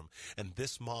bathroom. And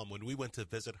this mom, when we went to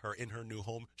visit her in her new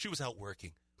home, she was out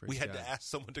working. We had to ask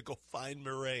someone to go find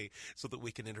Mireille so that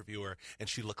we can interview her, and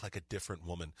she looked like a different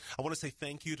woman. I want to say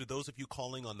thank you to those of you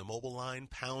calling on the mobile line,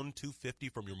 pound 250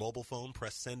 from your mobile phone.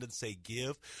 Press send and say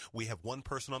give. We have one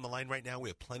person on the line right now. We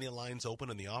have plenty of lines open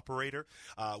and the operator.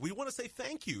 We want to say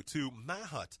thank you to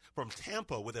Mahut from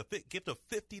Tampa with a gift of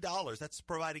 $50. That's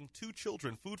providing 2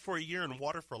 children food for a year and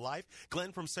water for life.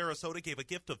 Glenn from Sarasota gave a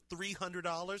gift of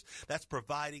 $300. That's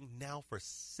providing now for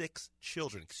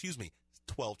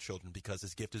 12 children, because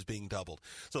his gift is being doubled.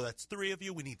 So that's 3 of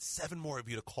you. We need 7 more of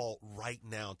you to call right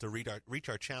now to reach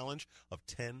our challenge of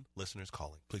 10 listeners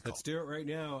calling. Please call. Let's do it right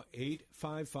now.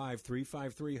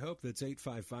 855-353-HOPE. That's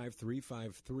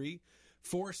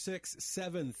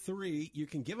 855-353-4673. You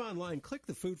can give online. Click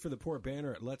the Food for the Poor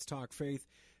banner at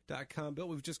letstalkfaith.com. Bill,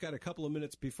 we've just got a couple of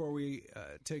minutes before we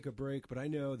take a break, but I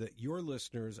know that your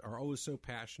listeners are always so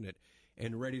passionate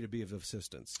and ready to be of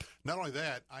assistance. Not only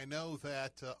that, I know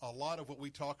that a lot of what we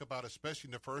talk about, especially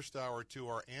in the first hour to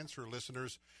our answer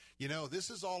listeners, this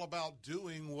is all about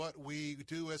doing what we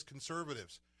do as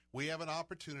conservatives. We have an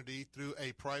opportunity through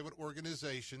a private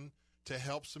organization to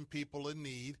help some people in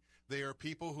need. They are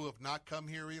people who have not come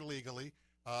here illegally.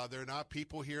 They're not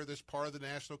people here that's part of the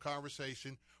national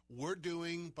conversation. We're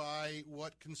doing by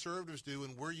what conservatives do,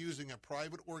 and we're using a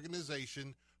private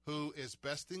organization who is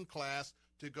best in class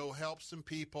to go help some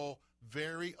people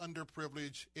very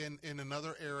underprivileged in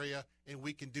another area, and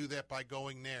we can do that by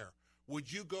going there.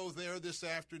 Would you go there this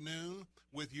afternoon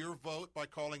with your vote by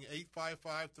calling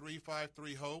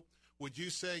 855-353-HOPE? Would you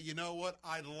say, you know what,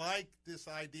 I like this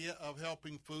idea of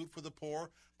helping food for the poor.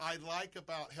 I like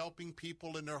about helping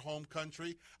people in their home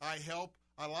country. I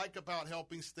like about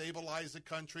helping stabilize the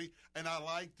country, and I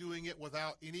like doing it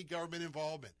without any government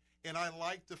involvement. And I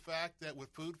like the fact that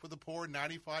with Food for the Poor,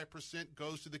 95%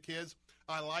 goes to the kids.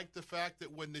 I like the fact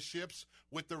that when the ships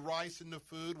with the rice and the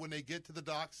food, when they get to the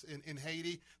docks in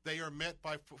Haiti, they are met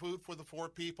by Food for the Poor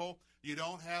people. You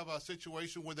don't have a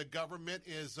situation where the government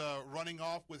is running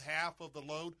off with half of the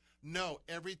load. No,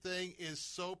 everything is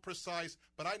so precise,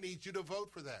 but I need you to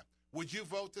vote for that. Would you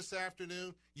vote this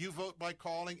afternoon? You vote by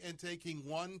calling and taking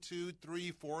 1, 2,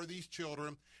 3, 4 of these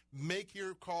children. Make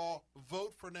your call.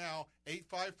 Vote for now,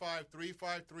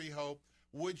 855-353-HOPE.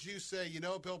 Would you say,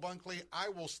 Bill Bunkley, I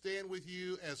will stand with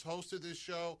you as host of this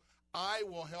show. I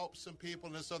will help some people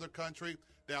in this other country.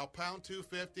 Dial pound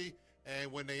 250, and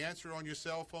when they answer on your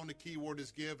cell phone, the keyword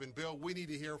is give. And, Bill, we need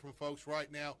to hear from folks right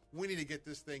now. We need to get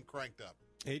this thing cranked up.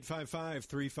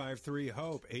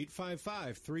 855-353-HOPE,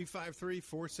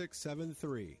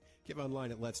 855-353-4673. Give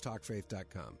online at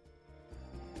letstalkfaith.com.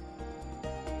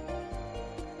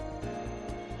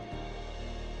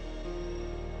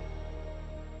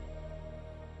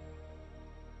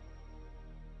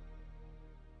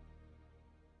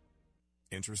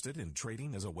 Interested in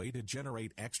trading as a way to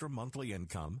generate extra monthly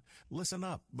income? Listen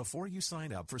up. Before you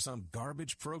sign up for some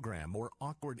garbage program or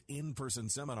awkward in-person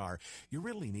seminar, you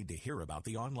really need to hear about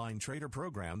the Online Trader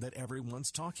program that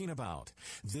everyone's talking about.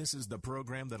 This is the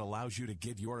program that allows you to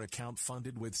get your account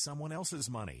funded with someone else's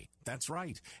money. That's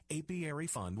right. Apiary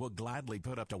Fund will gladly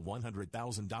put up to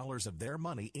 $100,000 of their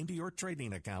money into your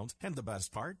trading account. And the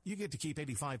best part, you get to keep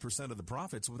 85% of the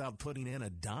profits without putting in a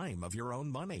dime of your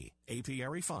own money.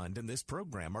 Apiary Fund and this program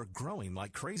program are growing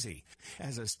like crazy.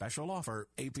 As a special offer,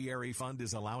 Apiary Fund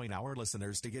is allowing our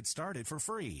listeners to get started for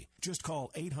free. Just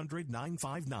call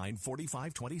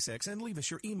 800-959-4526 and leave us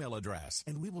your email address,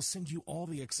 and we will send you all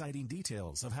the exciting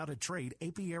details of how to trade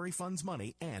Apiary Fund's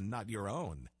money and not your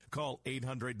own. Call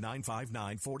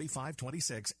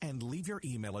 800-959-4526 and leave your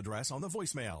email address on the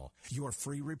voicemail. Your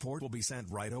free report will be sent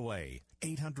right away.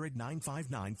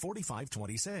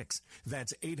 800-959-4526.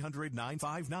 That's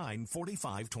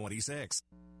 800-959-4526.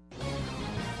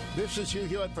 This is Hugh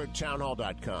Hewitt for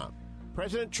townhall.com.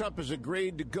 President Trump has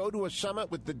agreed to go to a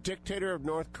summit with the dictator of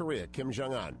North Korea, Kim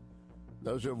Jong-un.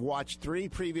 Those who have watched 3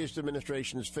 previous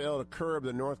administrations fail to curb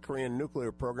the North Korean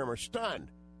nuclear program are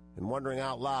stunned and wondering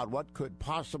out loud what could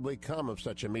possibly come of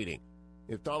such a meeting.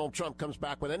 If Donald Trump comes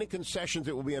back with any concessions,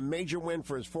 it will be a major win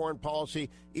for his foreign policy,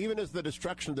 even as the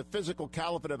destruction of the physical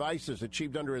caliphate of ISIS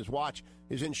achieved under his watch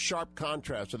is in sharp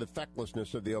contrast to the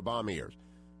fecklessness of the Obama years.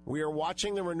 We are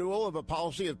watching the renewal of a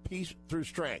policy of peace through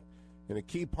strength, and a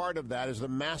key part of that is the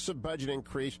massive budget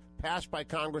increase passed by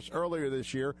Congress earlier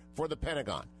this year for the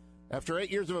Pentagon. After 8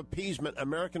 years of appeasement,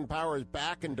 American power is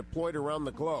back and deployed around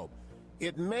the globe.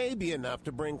 It may be enough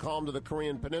to bring calm to the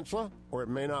Korean Peninsula, or it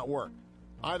may not work.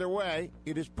 Either way,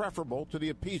 it is preferable to the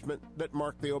appeasement that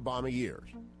marked the Obama years.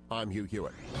 I'm Hugh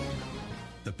Hewitt.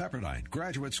 The Pepperdine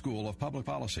Graduate School of Public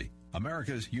Policy,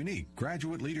 America's unique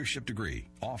graduate leadership degree,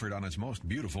 offered on its most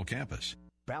beautiful campus.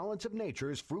 Balance of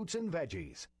Nature's fruits and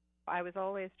veggies. I was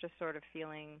always just sort of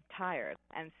feeling tired,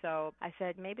 and so I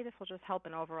said maybe this will just help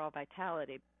in overall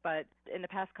vitality. But in the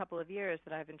past couple of years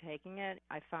that I've been taking it,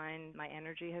 I find my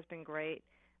energy has been great.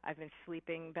 I've been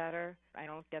sleeping better. I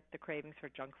don't get the cravings for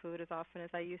junk food as often as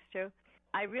I used to.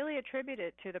 I really attribute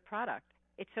it to the product.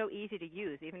 It's so easy to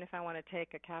use. Even if I want to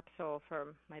take a capsule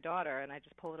for my daughter and I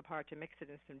just pull it apart to mix it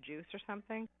in some juice or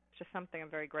something, it's just something I'm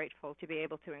very grateful to be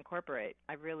able to incorporate.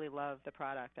 I really love the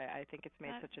product. I think it's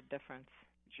made such a difference.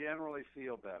 Generally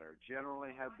feel better,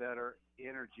 generally have better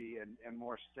energy and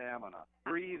more stamina.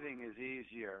 Breathing is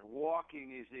easier,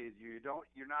 walking is easier.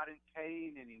 You're not in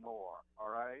pain anymore, all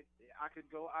right? I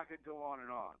could go on and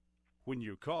on. When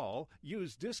you call,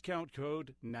 use discount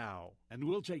code NOW, and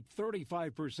we'll take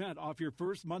 35% off your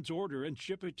first month's order and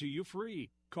ship it to you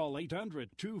free. Call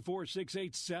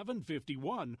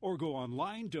 800-246-8751 or go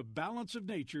online to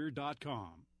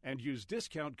balanceofnature.com and use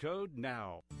discount code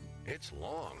NOW. It's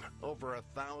long, over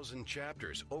 1,000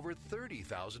 chapters, over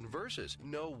 30,000 verses.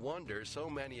 No wonder so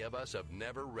many of us have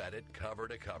never read it cover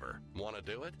to cover. Want to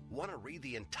do it? Want to read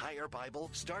the entire Bible?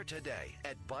 Start today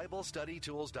at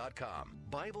BibleStudyTools.com.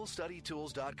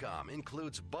 BibleStudyTools.com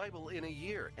includes Bible in a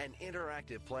Year, an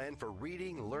interactive plan for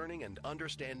reading, learning, and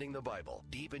understanding the Bible.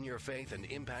 Deepen your faith and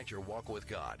impact your walk with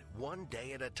God, one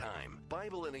day at a time.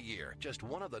 Bible in a Year, just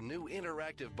one of the new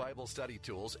interactive Bible study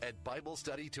tools at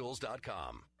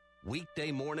BibleStudyTools.com.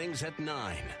 Weekday mornings at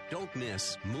 9. Don't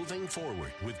miss Moving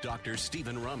Forward with Dr.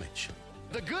 Stephen Rummage.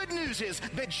 The good news is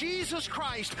that Jesus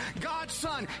Christ, God's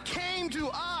Son, came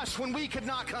to us when we could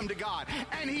not come to God.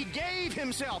 And He gave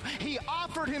Himself. He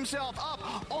offered Himself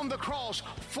up on the cross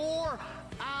for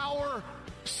our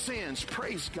sins.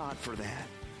 Praise God for that.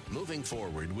 Moving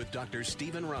Forward with Dr.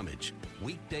 Stephen Rummage.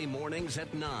 Weekday mornings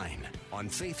at 9 on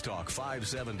Faith Talk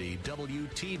 570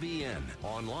 WTBN.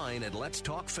 Online at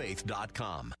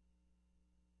letstalkfaith.com.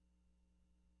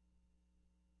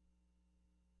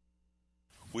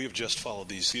 We have just followed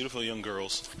these beautiful young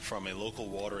girls from a local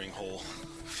watering hole,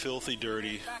 filthy,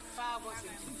 dirty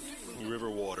river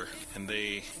water, and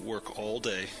they work all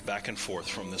day back and forth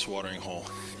from this watering hole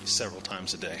several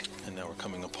times a day, and now we're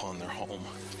coming upon their home.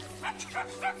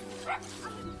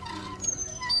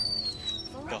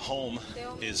 The home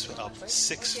is a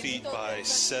 6 feet by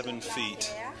 7 feet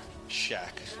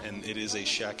shack, and it is a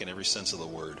shack in every sense of the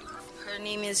word. Her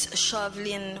name is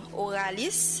Chauveline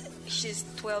Oralis. She's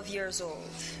 12 years old.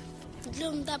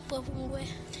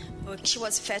 She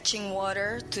was fetching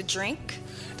water to drink.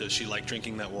 Does she like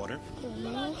drinking that water?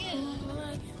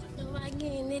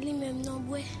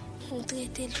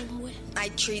 I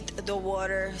treat the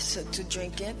water to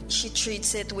drink it. She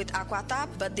treats it with Aquatab,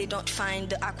 but they don't find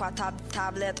the Aquatab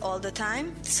tablet all the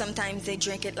time. Sometimes they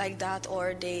drink it like that,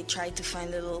 or they try to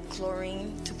find a little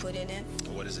chlorine to put in it.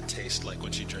 What does it taste like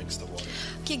when she drinks the water?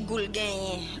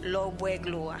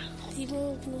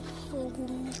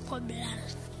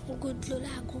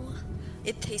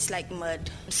 It tastes like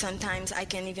mud. Sometimes I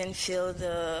can even feel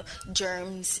the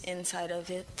germs inside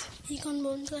of it.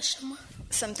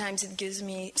 Sometimes it gives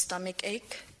me stomach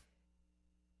ache.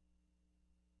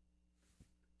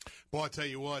 Boy, I tell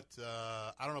you what,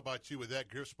 I don't know about you, but that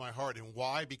grips my heart. And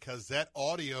why? Because that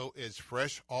audio is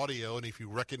fresh audio, and if you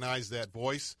recognize that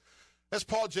voice, That's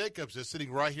Paul Jacobs is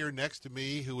sitting right here next to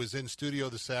me, who is in studio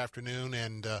this afternoon.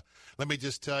 And let me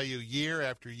just tell you, year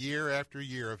after year after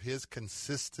year of his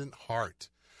consistent heart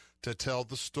to tell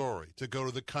the story, to go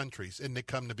to the countries, and to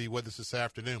come to be with us this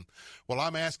afternoon. Well,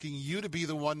 I'm asking you to be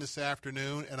the one this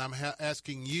afternoon, and I'm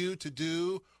asking you to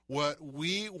do what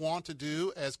we want to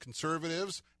do as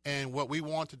conservatives and what we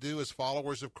want to do as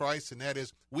followers of Christ, and that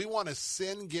is we want to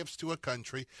send gifts to a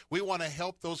country. We want to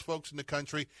help those folks in the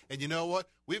country. And you know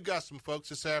what? We've got some folks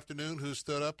this afternoon who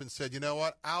stood up and said, you know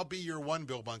what? I'll be your one,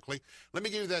 Bill Bunkley. Let me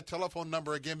give you that telephone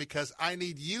number again, because I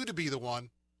need you to be the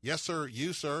one. Yes, sir.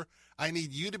 You, sir. I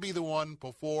need you to be the one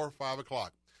before 5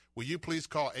 o'clock. Will you please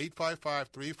call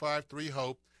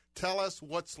 855-353-HOPE? Tell us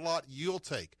what slot you'll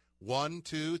take. 1,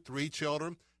 2, 3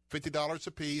 children, $50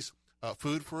 apiece,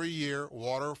 food for a year,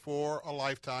 water for a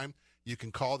lifetime. You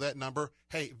can call that number.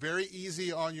 Hey, very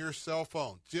easy on your cell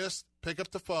phone. Just pick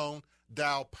up the phone,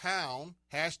 dial pound,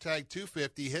 hashtag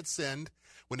 250, hit send.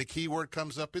 When the keyword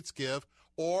comes up, it's give.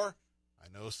 Or I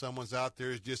know someone's out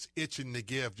there is just itching to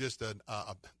give just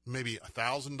maybe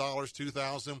 $1,000,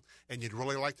 $2,000, and you'd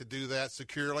really like to do that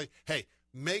securely. Hey,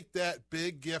 make that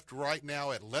big gift right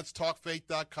now at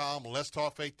letstalkfaith.com,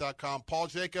 letstalkfaith.com. Paul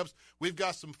Jacobs, we've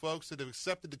got some folks that have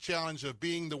accepted the challenge of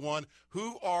being the one.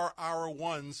 Who are our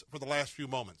ones for the last few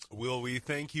moments? Will we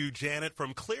thank you, Janet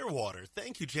from Clearwater?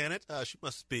 Thank you, Janet. She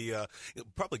must be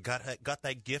probably got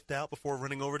that gift out before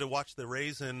running over to watch the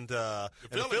Rays and the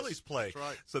Phillies play. That's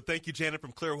right. So thank you, Janet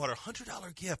from Clearwater.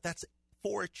 $100 gift. That's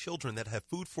 4 children that have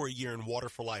food for a year and water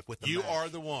for life with the You match. are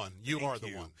the one. You are the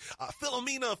one.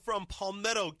 Philomena from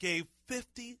Palmetto gave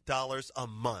 $50 a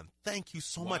month. Thank you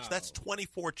so much. That's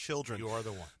 24 children. You are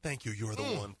the one. Thank you. You're the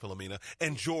one, Philomena.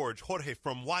 And Jorge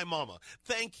from Waimama,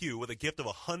 thank you, with a gift of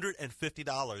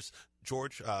 $150.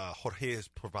 Jorge has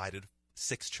provided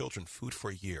 6 children food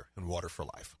for a year and water for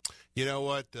life. You know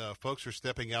what? Folks are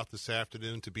stepping out this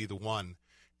afternoon to be the one.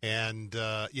 And,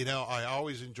 I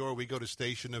always enjoy, we go to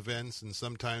station events, and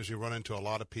sometimes we run into a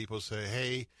lot of people say,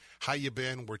 hey, how you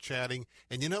been? We're chatting.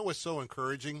 And you know what's so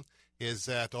encouraging is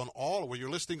that on all, where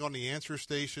you're listening on the Answer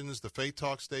stations, the Faith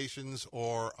Talk stations,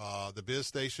 or the Biz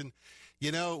station,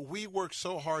 we work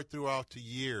so hard throughout the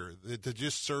year to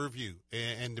just serve you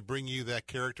and to bring you that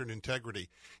character and integrity.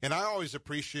 And I always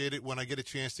appreciate it when I get a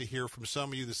chance to hear from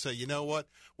some of you that say, you know what,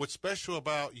 what's special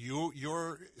about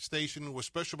your station, what's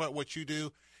special about what you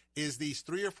do is these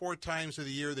 3 or 4 times of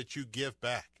the year that you give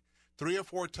back. 3 or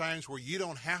 4 times where you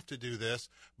don't have to do this,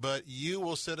 but you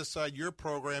will set aside your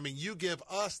programming. You give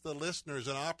us, the listeners,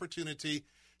 an opportunity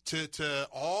to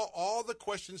all the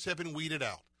questions have been weeded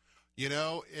out.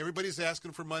 Everybody's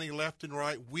asking for money left and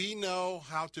right. We know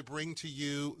how to bring to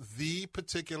you the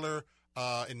particular,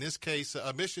 in this case,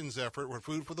 a missions effort, or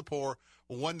Food for the Poor,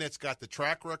 one that's got the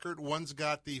track record, one's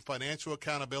got the financial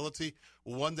accountability,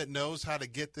 one that knows how to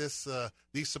get these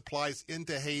supplies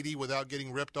into Haiti without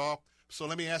getting ripped off. So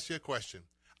let me ask you a question.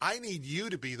 I need you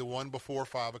to be the one before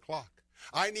 5 o'clock.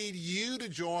 I need you to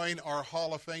join our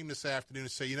Hall of Fame this afternoon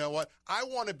and say, you know what? I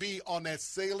want to be on that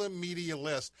Salem media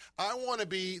list. I want to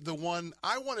be the one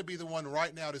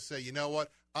right now to say, you know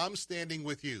what? I'm standing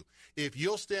with you. If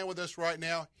you'll stand with us right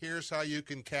now, here's how you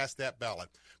can cast that ballot.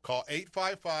 Call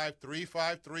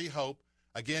 855-353-HOPE.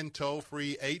 Again, toll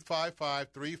free,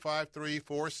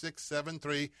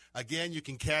 855-353-4673. Again, you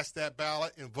can cast that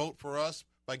ballot and vote for us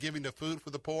by giving to Food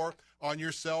for the Poor on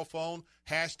your cell phone.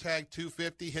 Hashtag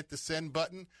 250, hit the send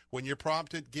button. When you're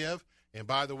prompted, give. And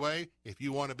by the way, if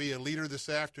you want to be a leader this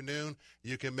afternoon,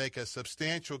 you can make a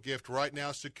substantial gift right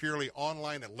now securely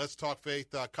online at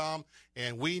letstalkfaith.com.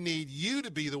 And we need you to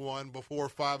be the one before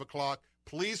 5 o'clock.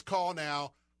 Please call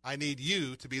now. I need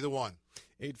you to be the one.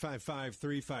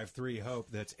 855-353-HOPE.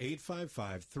 That's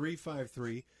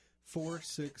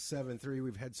 855-353-4673.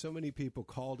 We've had so many people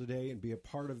call today and be a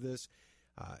part of this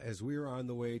as we are on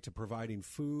the way to providing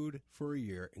food for a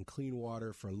year and clean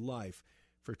water for life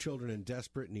for children in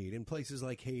desperate need in places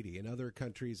like Haiti and other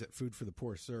countries that Food for the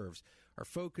Poor serves. Our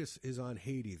focus is on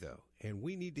Haiti, though, and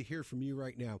we need to hear from you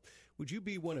right now. Would you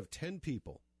be one of 10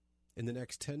 people in the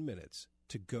next 10 minutes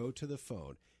to go to the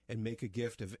phone and make a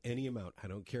gift of any amount? I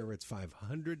don't care if it's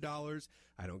 $500.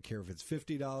 I don't care if it's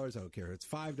 $50. I don't care if it's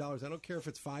 $5. I don't care if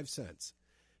it's 5 cents.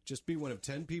 Just be one of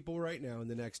 10 people right now in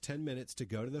the next 10 minutes to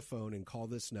go to the phone and call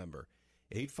this number,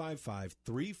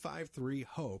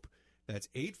 855-353-HOPE. That's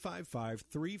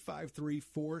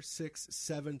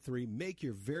 855-353-4673. Make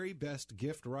your very best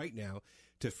gift right now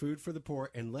to Food for the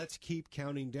Poor, and let's keep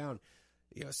counting down.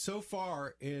 So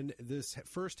far in this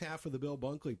first half of the Bill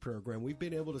Bunkley program, we've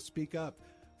been able to speak up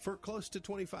for close to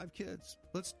 25 kids.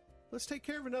 Let's take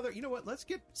care of another. You know what? Let's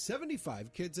get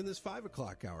 75 kids in this 5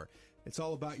 o'clock hour. It's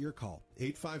all about your call.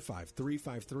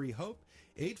 855-353-HOPE,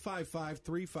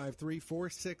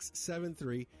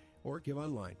 855-353-4673, or give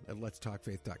online at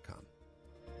letstalkfaith.com.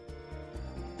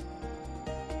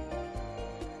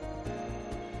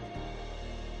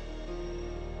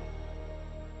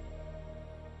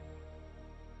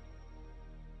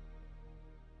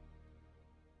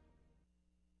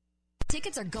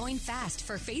 Tickets are going fast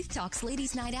for Faith Talks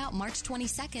Ladies Night Out March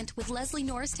 22nd with Leslie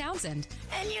Norris Townsend.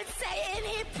 And you'd say, ain't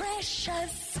he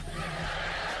precious?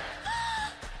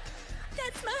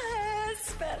 That's my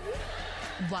husband.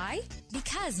 Why?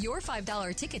 Because your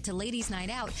 $5 ticket to Ladies Night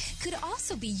Out could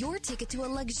also be your ticket to a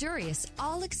luxurious,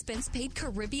 all-expense-paid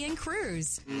Caribbean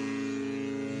cruise.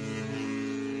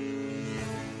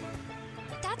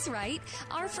 That's right.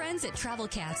 Our friends at Travel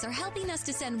Cats are helping us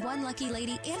to send one lucky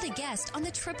lady and a guest on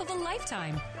the trip of a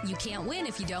lifetime. You can't win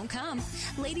if you don't come.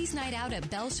 Ladies Night Out at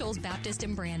Bell Shoals Baptist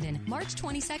in Brandon, March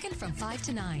 22nd from 5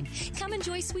 to 9. Come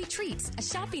enjoy sweet treats, a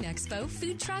shopping expo,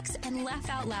 food trucks, and laugh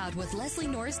out loud with Leslie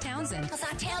Norris Townsend. Because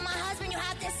I tell my husband you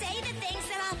have to say the things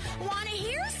that I want to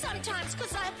hear sometimes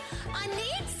because I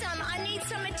need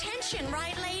some attention,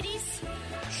 right, ladies?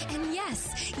 And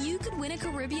yes, you could win a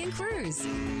Caribbean cruise.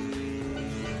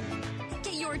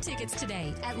 Get your tickets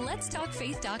today at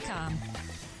letstalkfaith.com.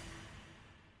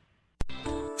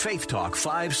 Faith Talk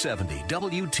 570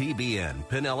 WTBN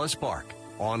Pinellas Park.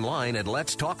 Online at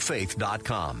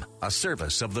letstalkfaith.com, a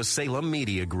service of the Salem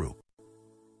Media Group.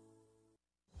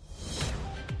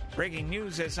 Breaking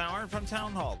news this hour from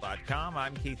townhall.com.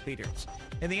 I'm Keith Peters.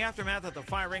 In the aftermath of the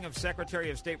firing of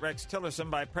Secretary of State Rex Tillerson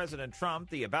by President Trump,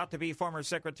 the about-to-be former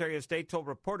Secretary of State told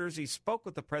reporters he spoke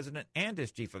with the president and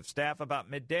his chief of staff about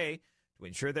midday to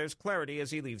ensure there's clarity as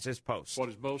he leaves his post. What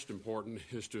is most important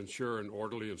is to ensure an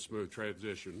orderly and smooth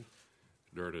transition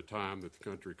during a time that the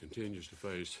country continues to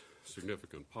face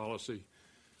significant policy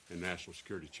and national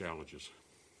security challenges.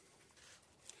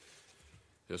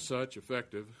 As such,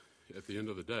 effective at the end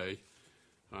of the day,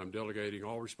 I'm delegating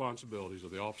all responsibilities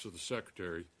of the Office of the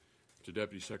Secretary to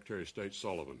Deputy Secretary of State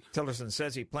Sullivan. Tillerson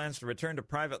says he plans to return to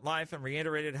private life and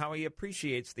reiterated how he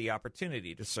appreciates the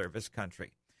opportunity to serve his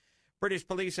country. British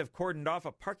police have cordoned off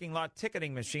a parking lot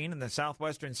ticketing machine in the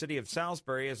southwestern city of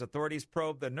Salisbury as authorities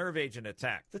probe the nerve agent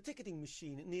attack. The ticketing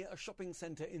machine near a shopping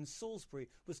centre in Salisbury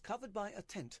was covered by a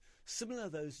tent, similar to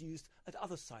those used at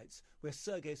other sites, where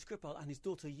Sergei Skripal and his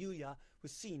daughter Yulia were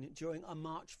seen during a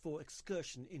March 4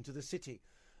 excursion into the city.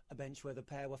 A bench where the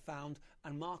pair were found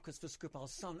and markers for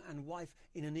Skripal's son and wife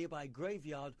in a nearby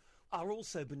graveyard are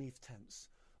also beneath tents.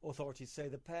 Authorities say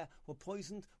the pair were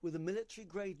poisoned with a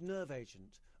military-grade nerve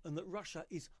agent and that Russia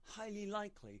is highly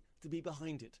likely to be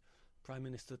behind it. Prime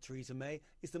Minister Theresa May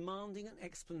is demanding an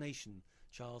explanation.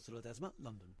 Charles Ledesma,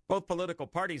 London. Both political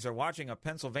parties are watching a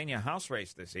Pennsylvania House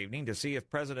race this evening to see if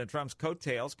President Trump's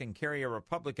coattails can carry a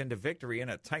Republican to victory in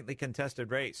a tightly contested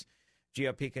race.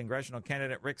 GOP congressional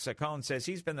candidate Rick Saccone says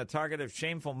he's been the target of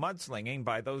shameful mudslinging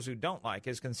by those who don't like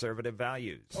his conservative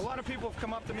values. A lot of people have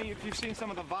come up to me, if you've seen some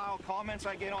of the vile comments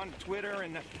I get on Twitter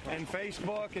and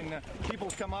Facebook, and people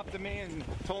have come up to me and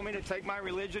told me to take my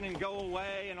religion and go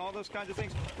away and all those kinds of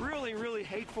things. Really, really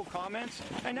hateful comments,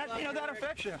 and that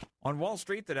affects you. On Wall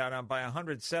Street, the Dow down by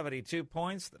 172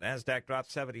 points, the Nasdaq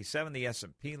dropped 77, the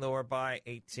S&P lower by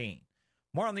 18.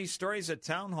 More on these stories at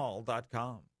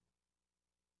townhall.com.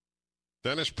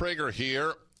 Dennis Prager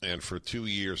here, and for 2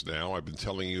 years now, I've been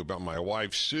telling you about my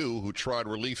wife, Sue, who tried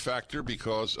Relief Factor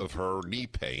because of her knee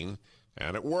pain,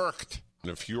 and it worked.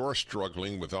 And if you're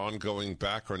struggling with ongoing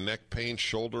back or neck pain,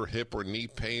 shoulder, hip, or knee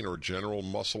pain, or general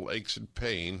muscle aches and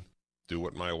pain, do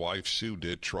what my wife, Sue,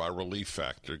 did. Try Relief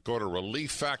Factor. Go to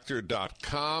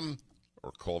ReliefFactor.com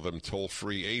or call them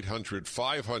toll-free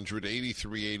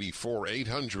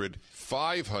 800-500-8384,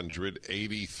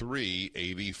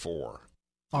 800-500-8384.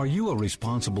 Are you a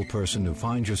responsible person who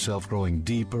finds yourself growing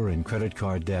deeper in credit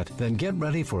card debt? Then get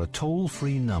ready for a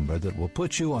toll-free number that will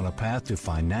put you on a path to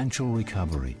financial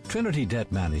recovery. Trinity Debt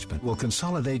Management will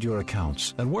consolidate your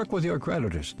accounts and work with your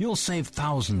creditors. You'll save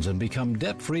thousands and become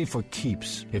debt-free for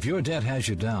keeps. If your debt has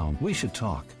you down, we should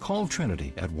talk. Call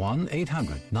Trinity at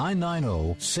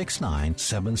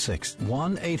 1-800-990-6976.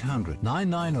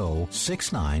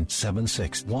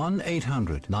 1-800-990-6976.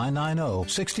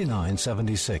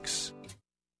 1-800-990-6976.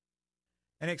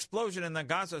 An explosion in the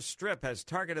Gaza Strip has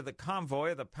targeted the convoy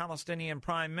of the Palestinian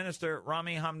Prime Minister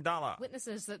Rami Hamdallah.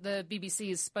 Witnesses that the BBC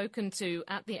has spoken to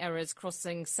at the Erez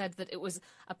crossing said that it was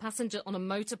a passenger on a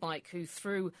motorbike who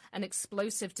threw an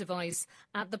explosive device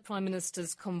at the Prime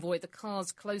Minister's convoy, the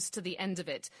cars close to the end of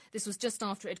it. This was just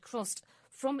after it crossed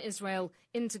from Israel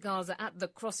into Gaza at the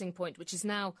crossing point, which is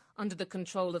now under the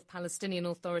control of Palestinian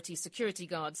Authority security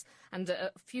guards. And a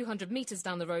few hundred meters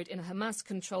down the road in a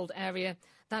Hamas-controlled area,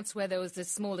 that's where there was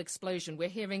this small explosion. We're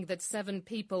hearing that 7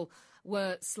 people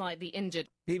were slightly injured.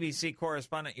 BBC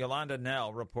correspondent Yolanda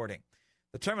Nell reporting.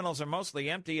 The terminals are mostly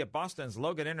empty at Boston's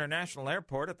Logan International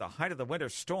Airport at the height of the winter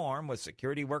storm, with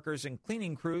security workers and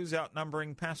cleaning crews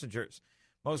outnumbering passengers.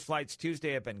 Most flights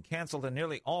Tuesday have been canceled and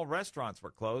nearly all restaurants were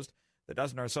closed. The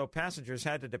dozen or so passengers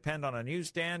had to depend on a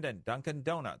newsstand and Dunkin'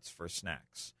 Donuts for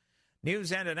snacks.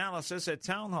 News and analysis at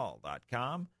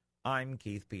townhall.com. I'm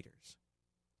Keith Peters.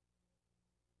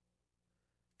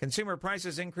 Consumer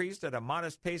prices increased at a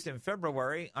modest pace in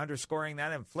February, underscoring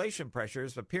that inflation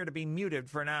pressures appear to be muted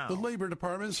for now. The Labor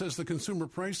Department says the Consumer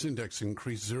Price Index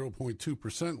increased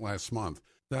 0.2% last month.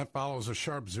 That follows a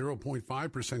sharp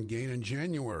 0.5% gain in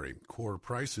January. Core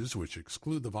prices, which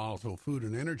exclude the volatile food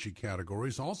and energy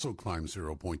categories, also climbed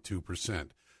 0.2%.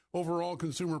 Overall,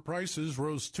 consumer prices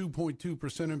rose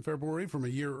 2.2% in February from a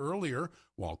year earlier,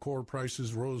 while core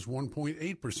prices rose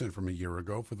 1.8% from a year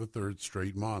ago for the third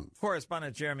straight month.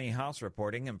 Correspondent Jeremy House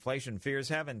reporting inflation fears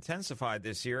have intensified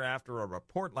this year after a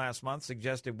report last month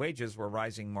suggested wages were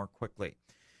rising more quickly.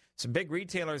 Some big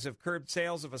retailers have curbed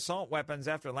sales of assault weapons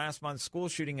after last month's school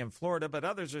shooting in Florida, but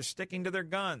others are sticking to their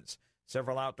guns.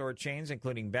 Several outdoor chains,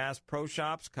 including Bass Pro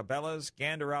Shops, Cabela's,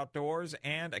 Gander Outdoors,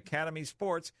 and Academy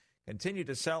Sports, continue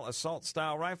to sell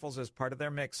assault-style rifles as part of their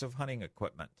mix of hunting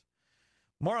equipment.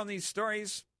 More on these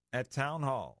stories at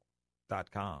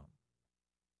townhall.com.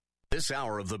 This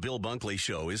hour of the Bill Bunkley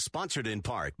Show is sponsored in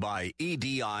part by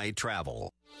EDI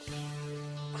Travel.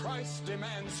 Christ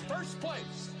demands first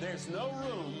place. There's no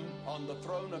room on the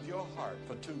throne of your heart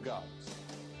for two gods.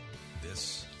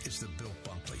 This is the Bill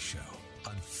Bunkley Show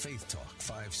on Faith Talk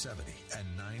 570 and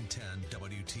 910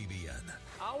 WTBN.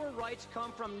 Our rights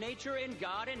come from nature and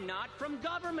God and not from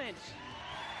government.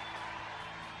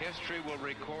 History will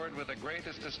record with the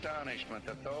greatest astonishment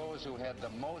that those who had the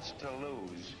most to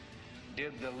lose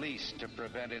did the least to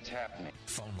prevent its happening.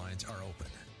 Phone lines are open.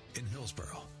 In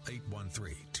Hillsborough,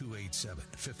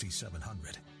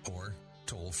 813-287-5700 or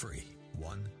toll free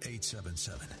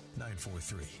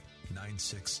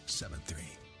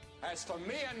 1-877-943-9673. As for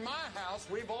me and my house,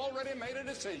 we've already made a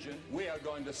decision. We are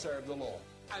going to serve the Lord.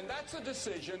 And that's a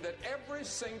decision that every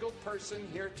single person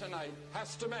here tonight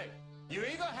has to make. You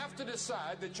either have to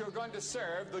decide that you're going to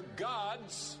serve the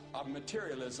gods of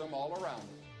materialism all around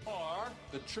you, or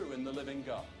the true and the living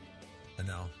God. And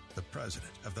now, the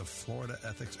president of the Florida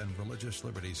Ethics and Religious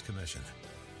Liberties Commission.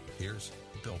 Here's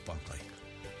Bill Bunkley.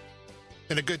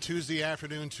 And a good Tuesday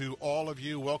afternoon to all of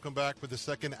you. Welcome back for the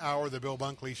second hour of the Bill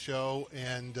Bunkley Show.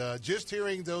 And just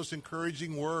hearing those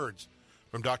encouraging words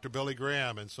from Dr. Billy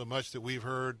Graham and so much that we've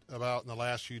heard about in the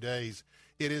last few days,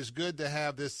 it is good to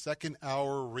have this second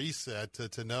hour reset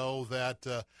to know that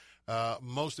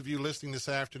most of you listening this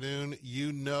afternoon,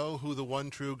 you know who the one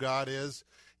true God is.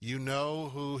 You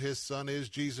know who his son is,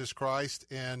 Jesus Christ,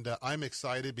 and I'm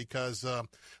excited because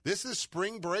this is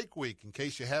spring break week, in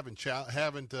case you haven't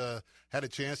had a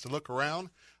chance to look around.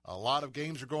 A lot of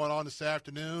games are going on this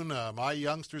afternoon. My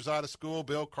youngster's out of school,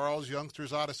 Bill Carl's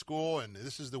youngster's out of school, and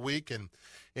this is the week. And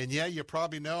yeah, you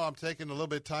probably know I'm taking a little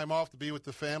bit of time off to be with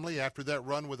the family after that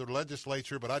run with the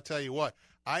legislature, but I tell you what,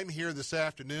 I'm here this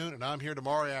afternoon, and I'm here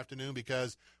tomorrow afternoon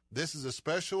because this is a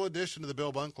special edition of the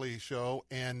Bill Bunkley Show,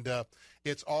 and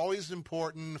it's always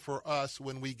important for us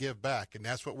when we give back, and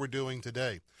that's what we're doing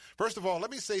today. First of all,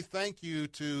 let me say thank you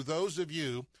to those of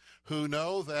you who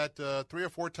know that 3 or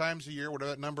 4 times a year,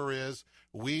 whatever that number is,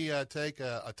 we take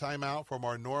a time out from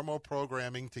our normal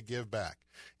programming to give back.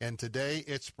 And today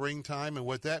it's springtime, and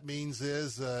what that means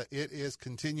is it is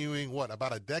continuing,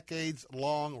 about a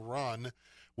decades-long run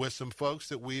with some folks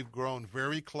that we've grown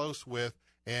very close with,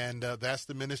 and that's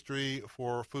the Ministry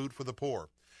for Food for the Poor.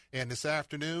 And this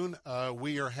afternoon,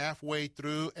 we are halfway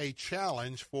through a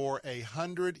challenge for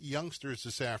 100 youngsters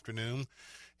this afternoon.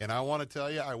 And I want to tell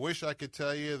you, I wish I could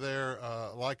tell you they're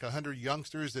like 100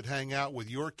 youngsters that hang out with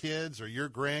your kids or your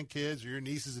grandkids or your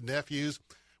nieces and nephews.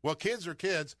 Well, kids are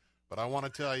kids, but I want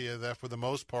to tell you that for the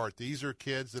most part, these are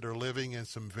kids that are living in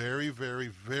some very, very,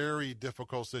 very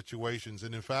difficult situations.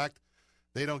 And in fact,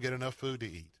 they don't get enough food to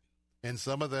eat. And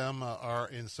some of them are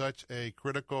in such a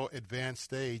critical advanced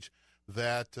stage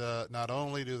that not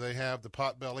only do they have the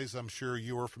pot bellies I'm sure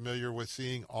you are familiar with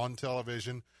seeing on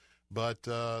television, but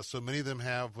so many of them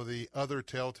have the other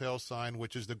telltale sign,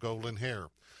 which is the golden hair.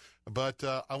 But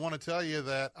I want to tell you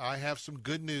that I have some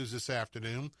good news this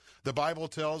afternoon. The Bible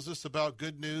tells us about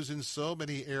good news in so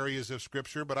many areas of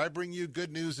Scripture, but I bring you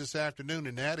good news this afternoon,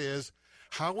 and that is,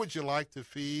 how would you like to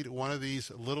feed one of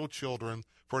these little children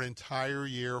for an entire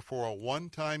year for a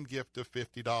one-time gift of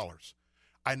 $50?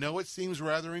 I know it seems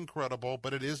rather incredible,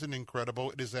 but it isn't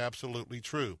incredible. It is absolutely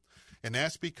true. And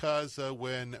that's because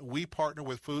when we partner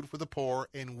with Food for the Poor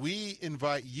and we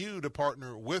invite you to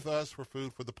partner with us for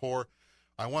Food for the Poor,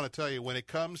 I want to tell you, when it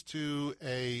comes to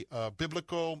a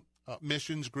biblical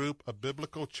missions group, a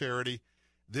biblical charity,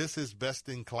 this is best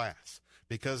in class.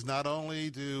 Because not only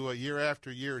do year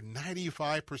after year,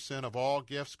 95% of all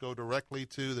gifts go directly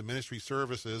to the ministry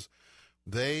services,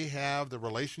 they have the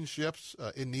relationships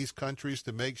in these countries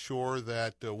to make sure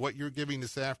that what you're giving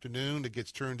this afternoon that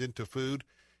gets turned into food,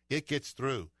 it gets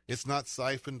through. It's not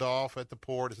siphoned off at the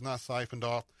port. It's not siphoned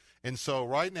off. And so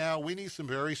right now we need some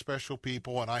very special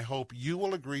people, and I hope you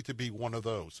will agree to be one of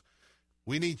those.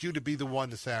 We need you to be the one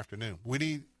this afternoon. We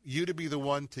need you to be the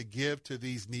one to give to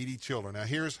these needy children. Now,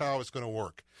 here's how it's going to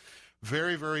work.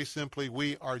 Very, very simply,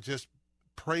 we are just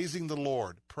praising the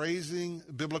Lord, praising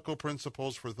biblical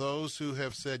principles for those who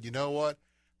have said, you know what?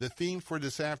 The theme for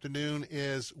this afternoon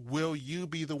is, will you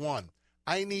be the one?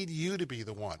 I need you to be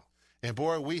the one. And,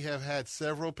 boy, we have had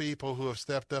several people who have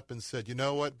stepped up and said, you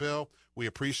know what, Bill? We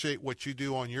appreciate what you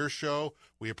do on your show.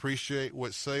 We appreciate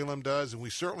what Salem does, and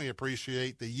we certainly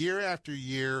appreciate the year after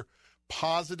year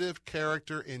positive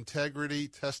character, integrity,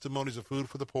 testimonies of Food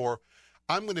for the Poor.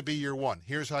 I'm going to be your one.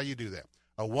 Here's how you do that.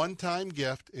 A one-time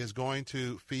gift is going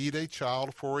to feed a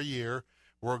child for a year.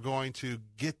 We're going to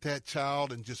get that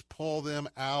child and just pull them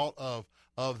out of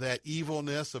that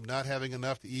evilness of not having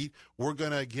enough to eat. We're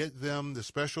going to get them the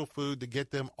special food to get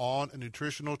them on a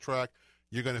nutritional track.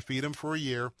 You're going to feed them for a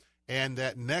year. And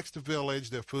that next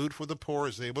village that Food for the Poor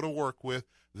is able to work with,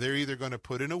 they're either going to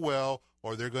put in a well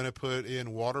or they're going to put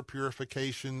in water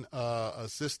purification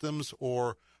systems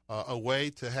or a way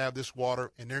to have this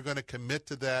water. And they're going to commit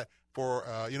to that for,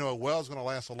 a well is going to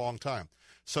last a long time.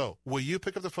 So will you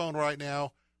pick up the phone right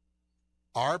now?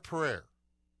 Our prayer,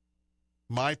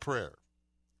 my prayer,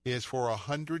 is for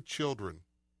 100 children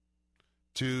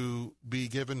to be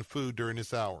given food during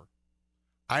this hour.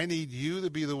 I need you to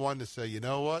be the one to say, you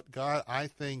know what, God, I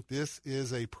think this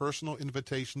is a personal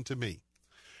invitation to me.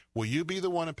 Will you be the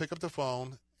one to pick up the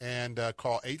phone and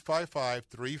call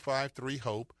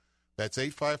 855-353-HOPE? That's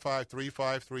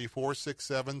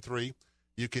 855-353-4673.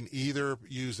 You can either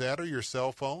use that or your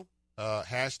cell phone,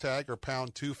 hashtag or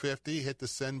pound 250, hit the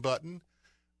send button.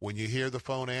 When you hear the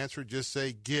phone answer, just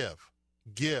say give.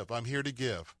 Give. I'm here to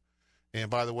give. And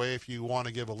by the way, if you want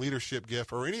to give a leadership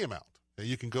gift or any amount,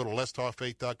 you can go to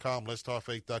letstalkfaith.com,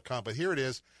 letstalkfaith.com. But here it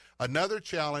is, another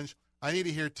challenge. I need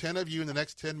to hear 10 of you in the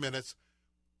next 10 minutes.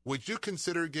 Would you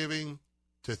consider giving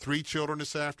to 3 children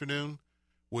this afternoon?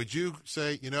 Would you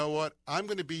say, you know what, I'm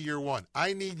going to be your one.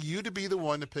 I need you to be the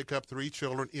one to pick up 3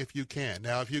 children if you can.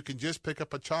 Now, if you can just pick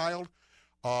up a child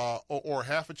or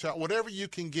half a child, whatever you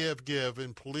can give.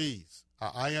 And please,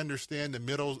 I understand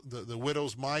the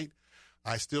widow's mite.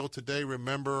 I still today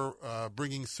remember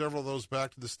bringing several of those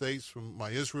back to the States from my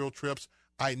Israel trips.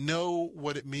 I know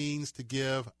what it means to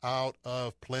give out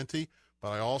of plenty, but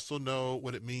I also know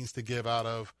what it means to give out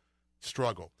of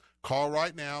struggle. Call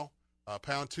right now,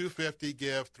 pound 250,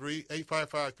 give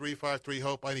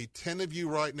 855-353-HOPE. I need 10 of you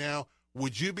right now.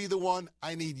 Would you be the one?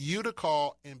 I need you to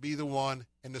call and be the one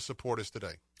and to support us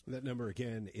today. That number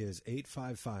again is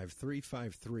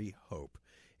 855-353-HOPE,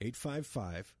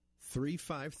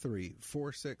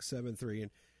 855-353-4673. And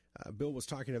Bill was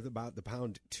talking about the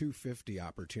pound 250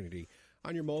 opportunity.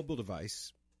 On your mobile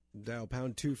device, dial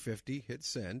pound 250, hit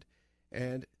send,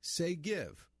 and say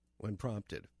give when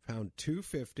prompted. Pound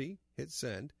 250, hit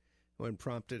send. When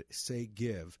prompted, say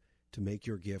give to make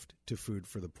your gift to Food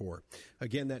for the Poor.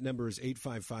 Again, that number is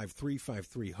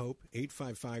 855-353-HOPE,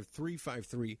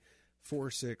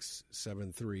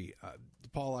 855-353-4673.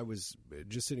 Paul, I was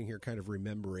just sitting here kind of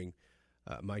remembering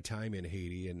my time in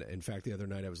Haiti. And in fact, the other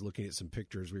night I was looking at some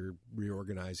pictures. We were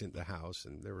reorganizing the house,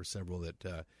 and there were several that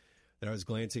I was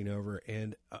glancing over.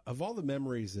 And of all the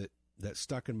memories that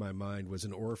stuck in my mind was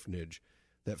an orphanage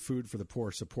that Food for the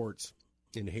Poor supports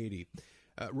in Haiti.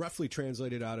 Roughly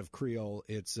translated out of Creole,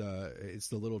 it's the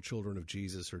Little Children of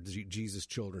Jesus, or Jesus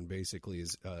Children, basically,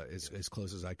 is as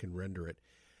close as I can render it.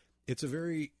 It's a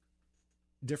very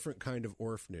different kind of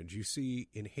orphanage. You see,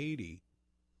 in Haiti,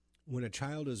 when a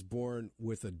child is born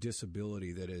with a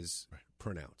disability that is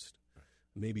pronounced,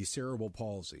 maybe cerebral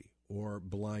palsy or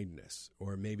blindness,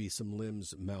 or maybe some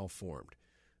limbs malformed,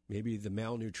 maybe the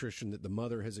malnutrition that the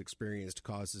mother has experienced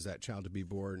causes that child to be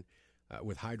born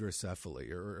with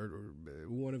hydrocephaly or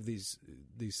one of these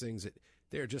things that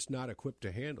they're just not equipped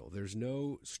to handle. There's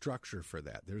no structure for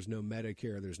that. There's no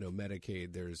Medicare. There's no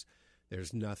Medicaid.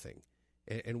 There's nothing.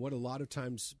 And what a lot of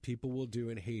times people will do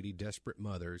in Haiti, desperate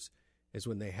mothers, is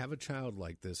when they have a child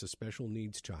like this, a special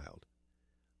needs child,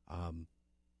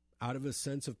 out of a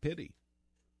sense of pity,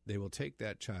 they will take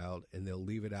that child and they'll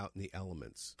leave it out in the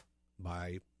elements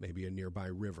by maybe a nearby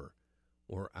river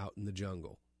or out in the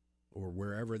jungle or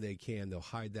wherever they can. They'll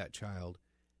hide that child,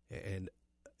 and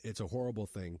it's a horrible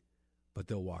thing, but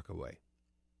they'll walk away.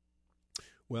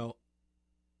 Well,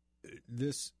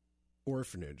 this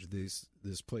orphanage,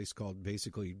 this place called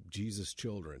basically Jesus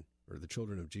Children, or the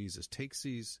Children of Jesus, takes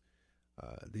these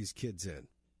kids in,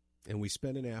 and we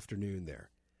spend an afternoon there.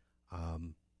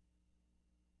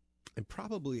 And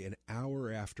probably an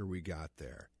hour after we got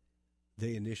there,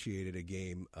 they initiated a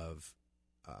game of,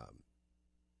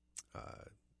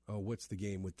 what's the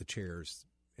game with the chairs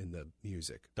and the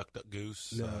music? Duck, Duck,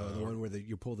 Goose? No, the one where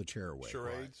you pull the chair away.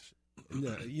 Charades?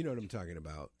 No, you know what I'm talking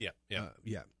about. Yeah.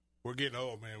 Yeah. We're getting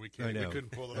old, man. We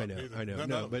couldn't pull it up either. I know.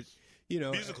 No, but,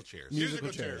 musical chairs.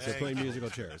 Musical chairs. They're playing musical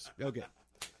chairs. Okay.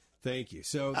 Thank you.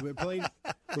 So we're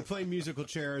playing musical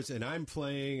chairs, and I'm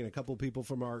playing, and a couple people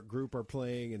from our group are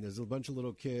playing, and there's a bunch of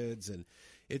little kids, and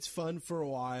it's fun for a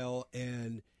while,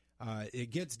 and it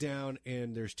gets down,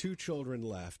 and there's 2 children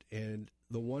left, and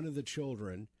the one of the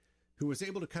children who was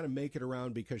able to kind of make it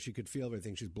around because she could feel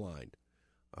everything, she's blind,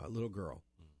 little girl.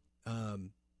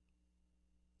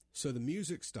 So the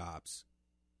music stops.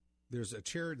 There's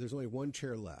only one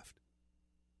chair left,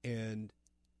 and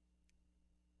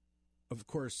of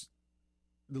course,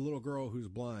 the little girl who's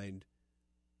blind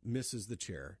misses the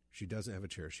chair. She doesn't have a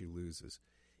chair. She loses.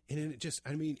 And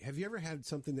then have you ever had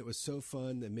something that was so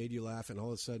fun that made you laugh and all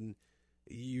of a sudden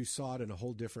you saw it in a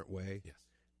whole different way? Yes.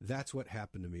 That's what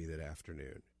happened to me that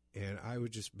afternoon. And I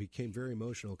became very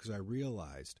emotional because I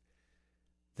realized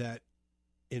that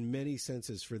in many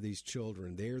senses for these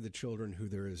children, they are the children who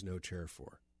there is no chair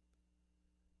for.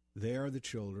 They are the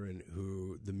children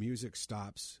who the music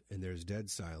stops and there's dead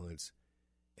silence,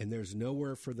 and there's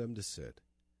nowhere for them to sit.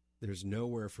 There's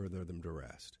nowhere for them to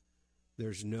rest.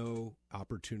 There's no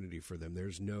opportunity for them.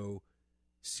 There's no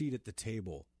seat at the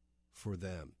table for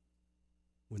them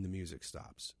when the music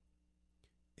stops.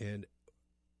 And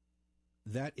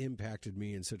that impacted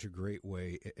me in such a great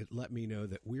way. It let me know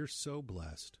that we're so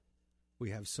blessed.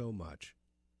 We have so much.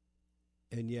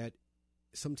 And yet,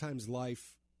 sometimes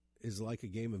life is like a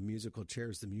game of musical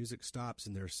chairs. The music stops,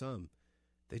 and there's some,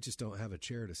 they just don't have a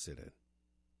chair to sit in.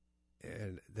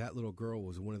 And that little girl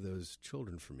was one of those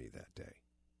children for me that day.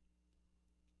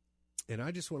 And I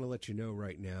just want to let you know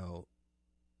right now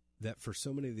that for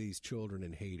so many of these children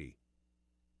in Haiti,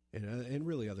 and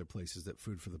really other places that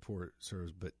Food for the Poor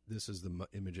serves, but this is the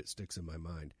image that sticks in my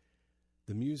mind,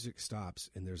 the music stops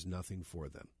and there's nothing for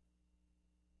them.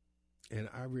 And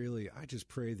I just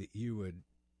pray that you would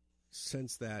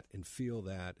sense that and feel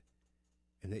that,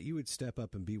 and that you would step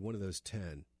up and be one of those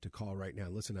 10 to call right now.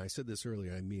 Listen, I said this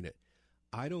earlier, I mean it.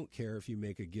 I don't care if you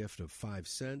make a gift of 5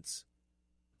 cents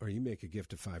or you make a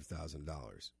gift of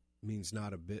 $5,000. It means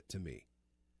not a bit to me.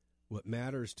 What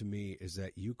matters to me is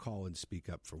that you call and speak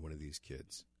up for one of these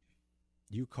kids.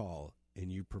 You call and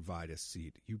you provide a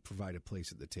seat. You provide a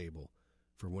place at the table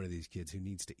for one of these kids who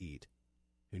needs to eat,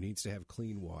 who needs to have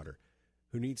clean water,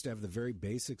 who needs to have the very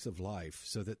basics of life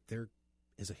so that there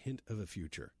is a hint of a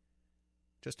future.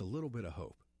 Just a little bit of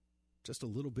hope, just a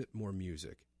little bit more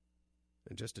music,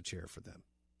 and just a chair for them.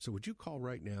 So would you call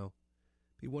right now?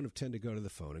 Be one of 10 to go to the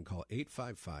phone and call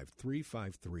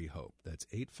 855-353-HOPE. That's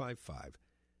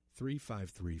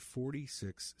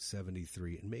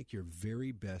 855-353-4673 and make your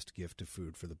very best gift to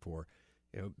Food for the Poor.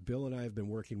 You know, Bill and I have been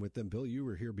working with them. Bill, you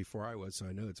were here before I was, so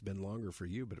I know it's been longer for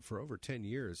you, but for over 10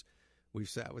 years, we've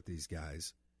sat with these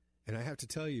guys. And I have to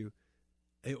tell you,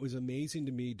 it was amazing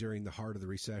to me during the heart of the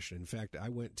recession. In fact, I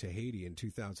went to Haiti in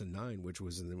 2009, which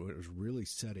was when it was really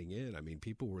setting in. I mean,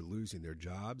 people were losing their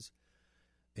jobs,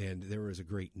 and there was a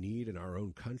great need in our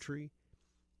own country.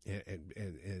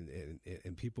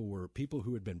 And people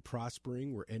who had been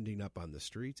prospering were ending up on the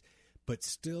streets, but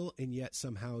still and yet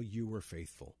somehow you were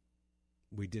faithful.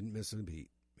 We didn't miss a beat,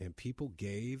 and people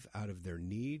gave out of their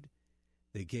need.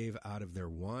 They gave out of their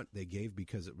want. They gave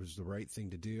because it was the right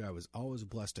thing to do. I was always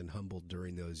blessed and humbled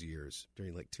during those years,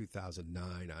 during like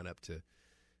 2009 on up to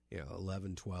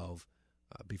 11, 12,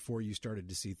 before you started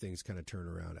to see things kind of turn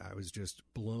around. I was just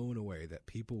blown away that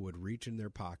people would reach in their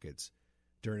pockets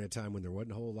during a time when there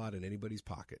wasn't a whole lot in anybody's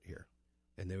pocket here,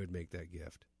 and they would make that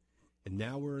gift. And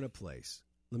now we're in a place.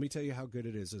 Let me tell you how good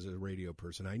it is as a radio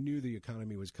person. I knew the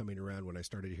economy was coming around when I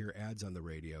started to hear ads on the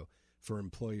radio for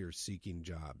employers seeking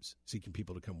jobs, seeking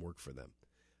people to come work for them.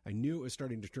 I knew it was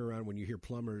starting to turn around when you hear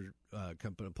plumbing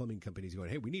companies going,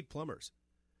 "Hey, we need plumbers."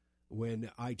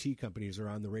 When IT companies are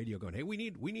on the radio going, "Hey, we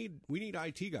need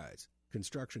IT guys."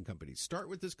 Construction companies, start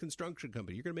with this construction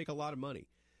company. You're going to make a lot of money.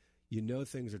 You know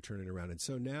things are turning around, and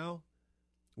so now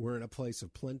we're in a place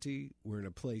of plenty. We're in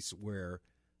a place where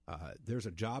there's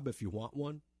a job if you want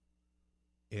one,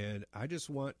 and I just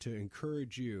want to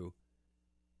encourage you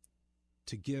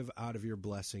to give out of your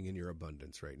blessing and your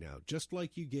abundance right now. Just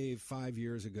like you gave 5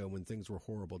 years ago when things were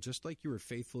horrible, just like you were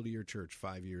faithful to your church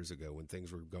 5 years ago when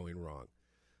things were going wrong.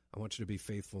 I want you to be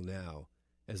faithful now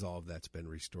as all of that's been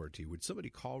restored to you. Would somebody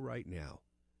call right now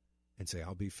and say,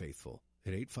 "I'll be faithful"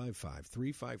 at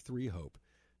 855-353-HOPE.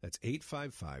 That's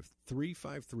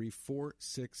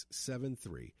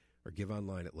 855-353-4673, or give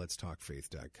online at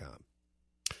letstalkfaith.com.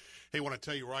 Hey, I want to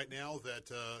tell you right now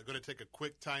that I'm going to take a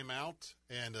quick time out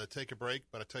and take a break.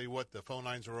 But I tell you what, the phone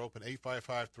lines are open,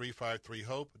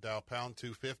 855-353-HOPE. Dial pound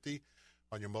 250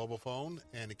 on your mobile phone,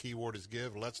 and the keyword is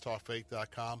give,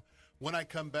 letstalkfaith.com. When I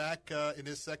come back in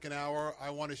this second hour,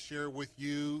 I want to share with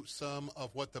you some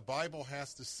of what the Bible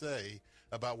has to say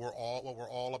about what we're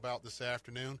all about this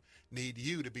afternoon. Need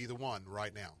you to be the one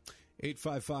right now.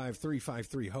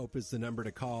 855-353-HOPE is the number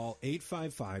to call,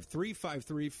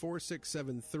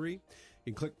 855-353-4673. You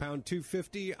can click pound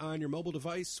 250 on your mobile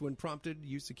device. When prompted,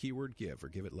 use the keyword give or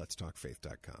give it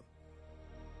letstalkfaith.com.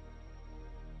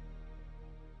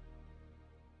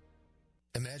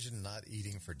 Imagine not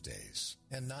eating for days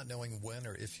and not knowing when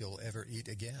or if you'll ever eat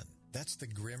again. That's the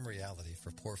grim reality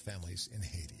for poor families in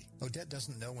Haiti. Odette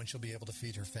doesn't know when she'll be able to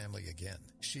feed her family again.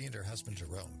 She and her husband,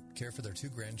 Jerome, care for their 2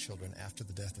 grandchildren after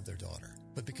the death of their daughter.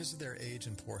 But because of their age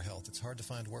and poor health, it's hard to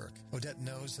find work. Odette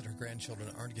knows that her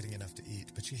grandchildren aren't getting enough to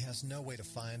eat, but she has no way to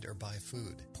find or buy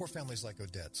food. Poor families like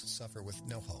Odette's suffer with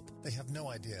no hope. They have no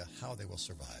idea how they will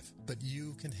survive. But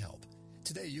you can help.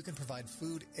 Today, you can provide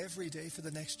food every day for the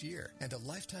next year and a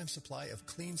lifetime supply of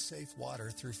clean, safe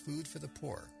water through Food for the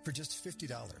Poor. For just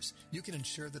 $50, you can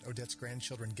ensure that Odette's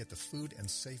grandchildren get the food and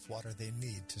safe water they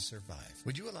need to survive.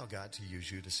 Would you allow God to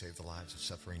use you to save the lives of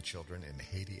suffering children in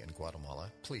Haiti and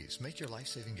Guatemala? Please make your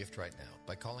life-saving gift right now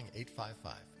by calling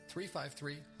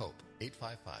 855-353-HOPE,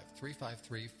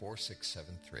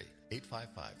 855-353-4673.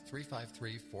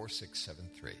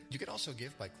 855-353-4673. You can also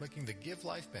give by clicking the Give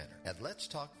Life banner at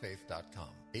letstalkfaith.com.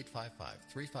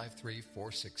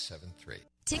 855-353-4673.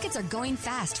 Tickets are going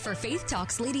fast for Faith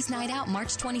Talks Ladies Night Out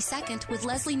March 22nd with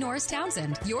Leslie Norris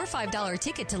Townsend. Your $5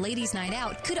 ticket to Ladies Night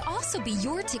Out could also be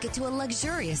your ticket to a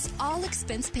luxurious,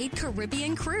 all-expense-paid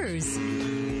Caribbean cruise.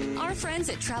 Our friends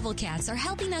at Travel Cats are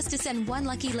helping us to send one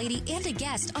lucky lady and a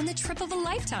guest on the trip of a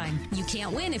lifetime. You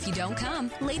can't win if you don't come.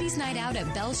 Ladies Night Out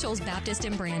at Bell Shoals Baptist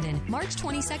in Brandon, March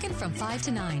 22nd from 5 to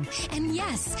 9. And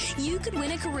yes, you could win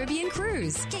a Caribbean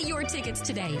cruise. Get your tickets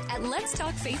today at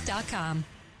letstalkfaith.com.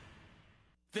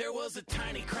 There was a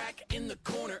tiny crack in the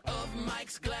corner of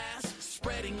Mike's glass,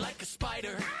 spreading like a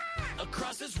spider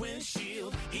across his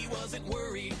windshield. He wasn't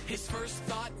worried. His first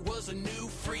thought was a new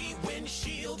free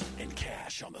windshield and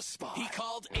cash on the spot. He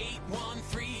called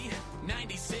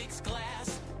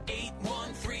 813-96-GLASS,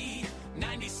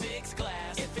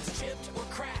 813-96-GLASS. If it's chipped or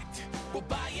cracked, we'll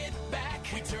buy it back.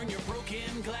 We turn your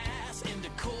broken glass into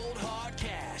cold, hard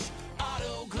cash.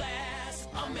 Auto Glass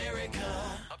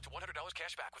America. Up to $100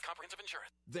 cash back with comprehensive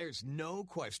insurance. There's no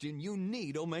question you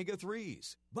need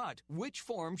omega-3s. But which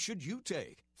form should you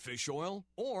take? Fish oil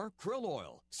or krill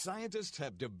oil? Scientists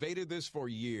have debated this for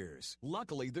years.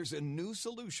 Luckily, there's a new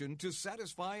solution to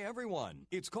satisfy everyone.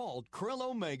 It's called Krill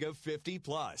Omega 50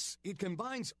 Plus. It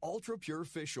combines ultra-pure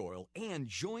fish oil and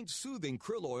joint-soothing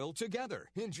krill oil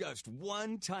together in just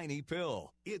one tiny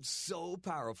pill. It's so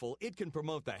powerful, it can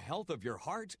promote the health of your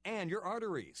heart and your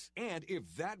arteries. And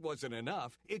if that wasn't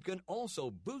enough, it can also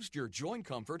boost your joint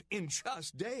comfort in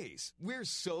just days. We're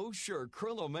so sure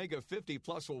Krill Omega 50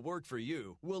 Plus will work for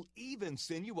you. We'll even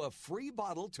send you a free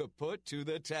bottle to put to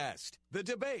the test. The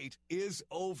debate is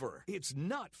over. It's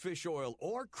not fish oil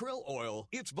or krill oil.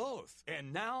 It's both.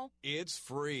 And now it's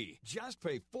free. Just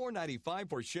pay $4.95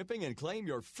 for shipping and claim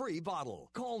your free bottle.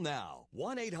 Call now.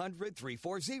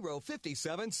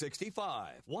 1-800-340-5765.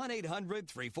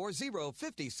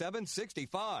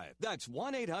 1-800-340-5765. That's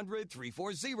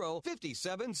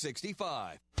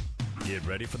 1-800-340-5765. Get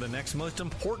ready for the next most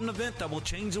important event that will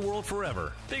change the world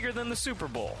forever. Bigger than the Super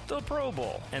Bowl, the Pro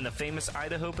Bowl, and the famous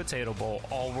Idaho Potato Bowl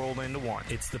all rolled into one.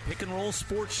 It's the Pick and Roll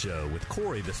Sports Show with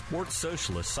Corey, the sports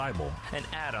socialist Seibel, and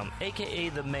Adam, a.k.a.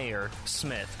 the Mayor,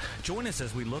 Smith. Join us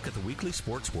as we look at the weekly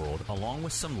sports world along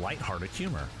with some lighthearted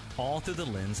humor, all through the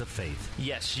lens of faith.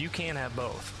 Yes, you can have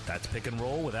both. That's Pick and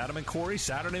Roll with Adam and Corey,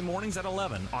 Saturday mornings at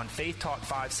 11 on Faith Talk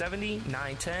 570,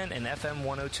 910, and FM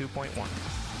 102.1.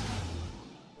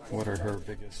 What are her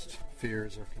biggest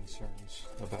fears or concerns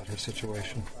about her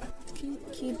situation? Ki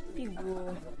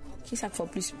sa fò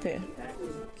plus peur.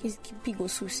 Ki go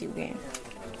souci ou gen.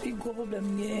 Pi gros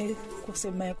problème gen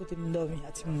konse man kote m dormi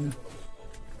ati moun.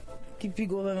 Ki pi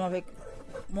gros problème avec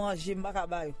moi j'aime pas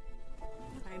bayo.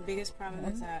 My biggest problem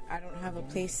is that I don't have a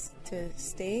place to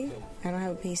stay. I don't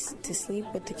have a place to sleep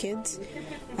with the kids,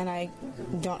 and I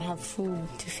don't have food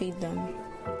to feed them.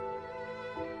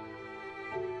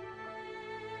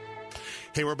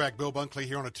 Hey, we're back. Bill Bunkley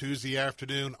here on a Tuesday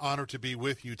afternoon. Honored to be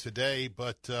with you today,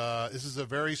 but this is a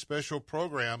very special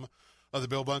program of the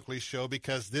Bill Bunkley Show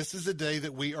because this is the day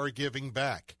that we are giving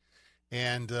back.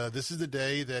 And this is the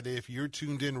day that if you're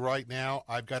tuned in right now,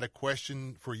 I've got a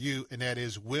question for you, and that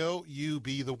is, will you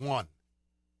be the one?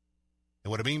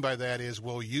 And what I mean by that is,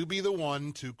 will you be the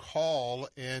one to call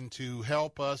and to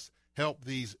help us help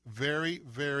these very,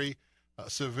 very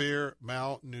severe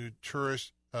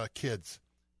malnourished kids?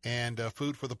 And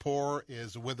Food for the Poor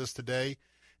is with us today.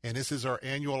 And this is our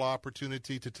annual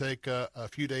opportunity to take a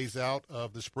few days out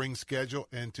of the spring schedule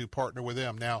and to partner with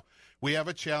them. Now, we have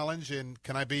a challenge, and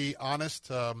can I be honest?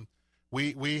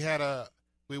 We had a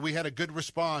good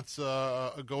response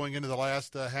going into the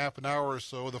last half an hour or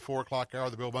so of the 4 o'clock hour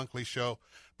of the Bill Bunkley Show,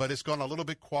 but it's gone a little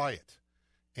bit quiet.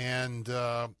 And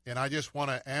I just want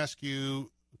to ask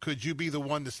you, could you be the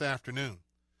one this afternoon?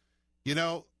 You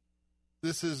know,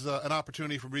 this is an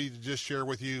opportunity for me to just share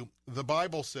with you. The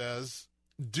Bible says,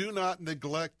 do not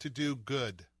neglect to do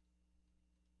good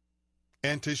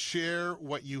and to share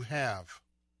what you have,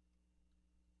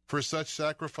 for such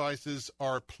sacrifices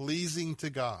are pleasing to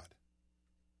God.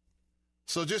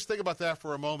 So just think about that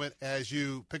for a moment as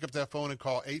you pick up that phone and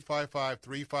call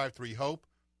 855-353-HOPE,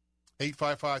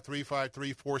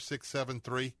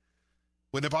 855-353-4673.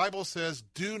 When the Bible says,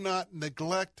 do not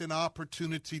neglect an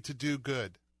opportunity to do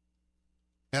good.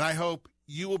 And I hope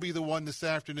you will be the one this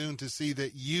afternoon to see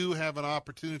that you have an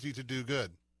opportunity to do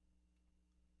good.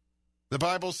 The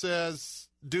Bible says,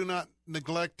 do not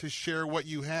neglect to share what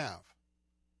you have.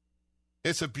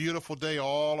 It's a beautiful day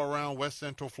all around West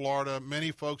Central Florida.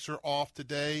 Many folks are off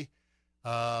today.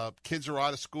 Kids are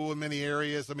out of school in many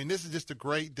areas. I mean, this is just a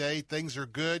great day. Things are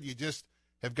good. You just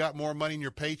have got more money in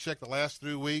your paycheck the last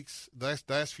few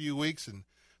weeks, and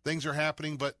things are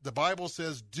happening. But the Bible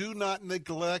says, do not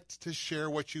neglect to share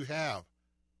what you have.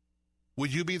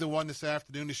 Would you be the one this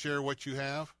afternoon to share what you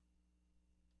have?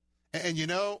 And you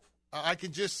know, I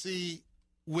can just see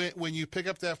when you pick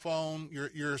up that phone,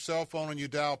 your cell phone, and you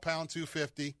dial pound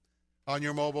 250 on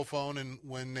your mobile phone, and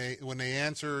when they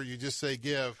answer, you just say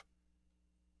give.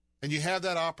 And you have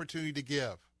that opportunity to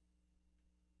give.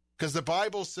 Because the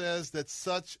Bible says that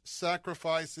such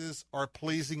sacrifices are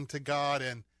pleasing to God,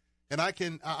 and I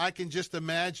can just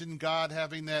imagine God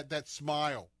having that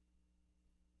smile.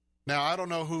 Now, I don't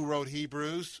know who wrote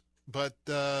Hebrews, but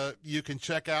you can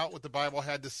check out what the Bible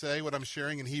had to say, what I'm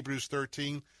sharing in Hebrews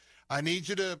 13. I need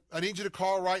you to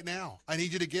call right now. I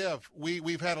need you to give.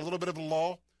 We've had a little bit of a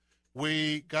lull.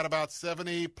 We got about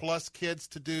 70 plus kids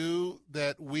to do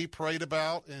that we prayed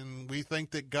about, and we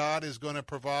think that God is going to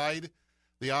provide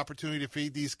the opportunity to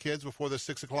feed these kids before the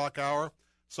 6 o'clock hour.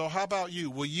 So how about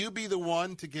you? Will you be the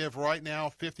one to give right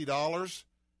now $50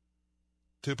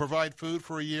 to provide food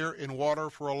for a year and water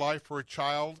for a life for a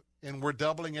child? And we're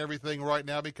doubling everything right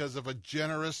now because of a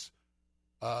generous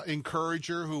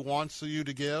encourager who wants you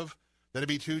to give. That'd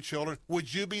be 2 children.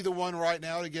 Would you be the one right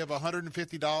now to give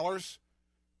 $150?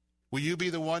 Will you be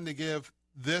the one to give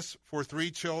this for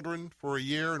 3 children for a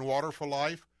year and water for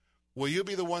life? Will you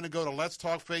be the one to go to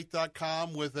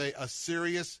letstalkfaith.com with a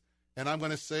serious, and I'm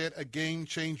going to say it, a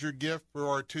game-changer gift for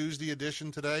our Tuesday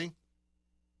edition today?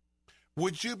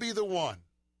 Would you be the one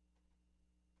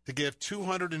to give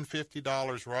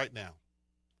 $250 right now?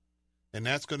 And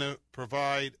that's going to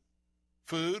provide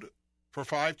food for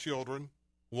 5 children,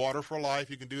 water for life.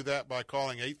 You can do that by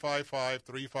calling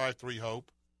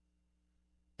 855-353-HOPE.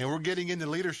 And we're getting into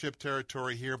leadership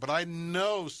territory here, but I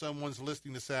know someone's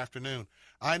listening this afternoon.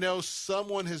 I know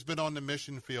someone has been on the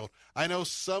mission field. I know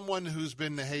someone who's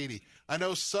been to Haiti. I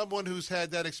know someone who's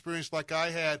had that experience like I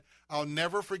had. I'll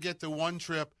never forget the one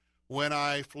trip when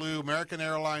I flew American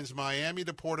Airlines Miami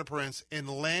to Port-au-Prince, and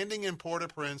landing in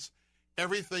Port-au-Prince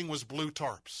everything was blue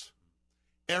tarps.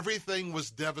 Everything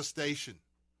was devastation.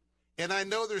 And I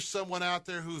know there's someone out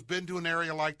there who's been to an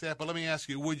area like that, but let me ask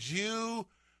you, would you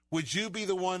be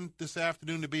the one this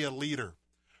afternoon to be a leader?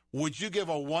 Would you give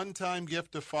a one-time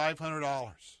gift of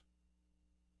 $500?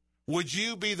 Would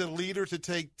you be the leader to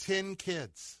take 10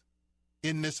 kids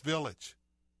in this village?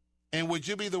 And would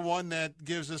you be the one that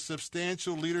gives a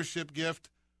substantial leadership gift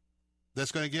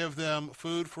that's going to give them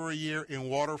food for a year and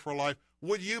water for life?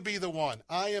 Would you be the one?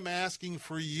 I am asking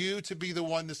for you to be the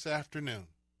one this afternoon.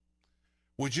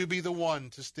 Would you be the one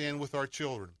to stand with our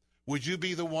children? Would you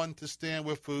be the one to stand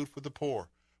with food for the poor?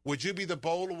 Would you be the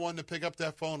bold one to pick up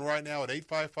that phone right now at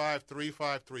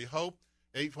 855-353-HOPE,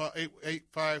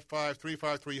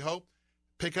 855-353-HOPE?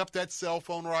 Pick up that cell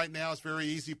phone right now. It's very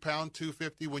easy, pound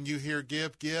 250. When you hear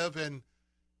give. And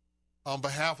on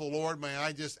behalf of the Lord, may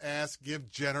I just ask, give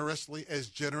generously, as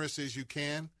generous as you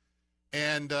can.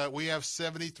 And we have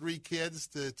 73 kids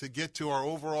to get to our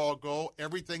overall goal.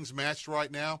 Everything's matched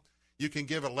right now. You can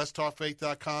give at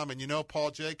letstalkfaith.com. And you know,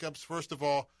 Paul Jacobs, first of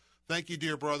all, thank you,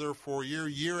 dear brother, for your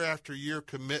year-after-year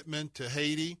commitment to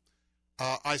Haiti.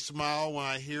 I smile when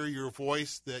I hear your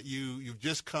voice that you've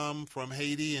just come from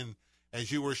Haiti, and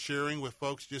as you were sharing with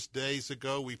folks just days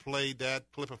ago, we played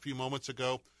that clip a few moments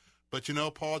ago. But you know,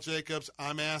 Paul Jacobs,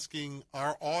 I'm asking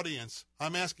our audience,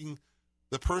 I'm asking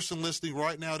the person listening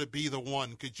right now to be the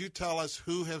one. Could you tell us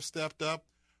who have stepped up,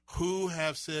 who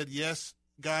have said, yes,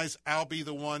 guys, I'll be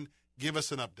the one? Give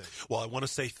us an update. Well, I want to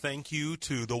say thank you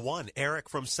to the one, Eric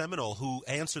from Seminole, who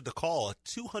answered the call, a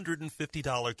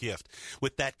 $250 gift.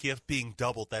 With that gift being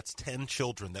doubled, that's 10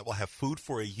 children that will have food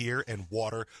for a year and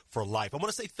water for life. I want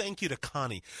to say thank you to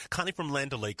Connie. Connie from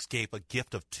Land O'Lakes gave a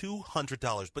gift of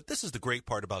 $200. But this is the great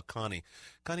part about Connie.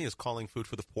 Connie is calling Food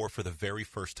for the Poor for the very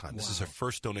first time. This is her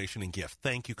first donation and gift.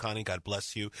 Thank you, Connie. God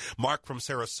bless you. Mark from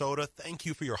Sarasota, thank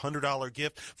you for your $100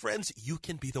 gift. Friends, you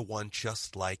can be the one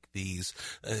just like these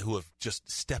who have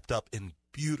just stepped up in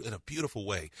a beautiful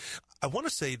way. I want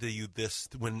to say to you this,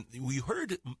 when we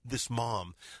heard this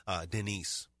mom,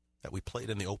 Denise, that we played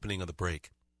in the opening of the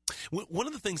break, one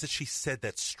of the things that she said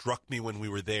that struck me when we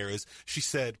were there is she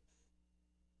said,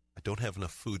 I don't have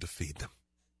enough food to feed them.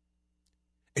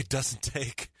 It doesn't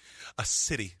take a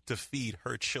city to feed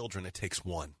her children. It takes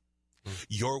one.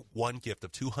 Your one gift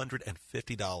of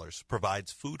 $250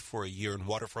 provides food for a year and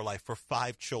water for life for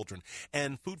 5 children.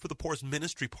 And Food for the Poor's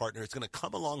ministry partner is going to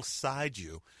come alongside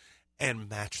you and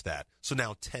match that. So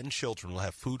now 10 children will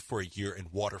have food for a year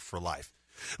and water for life.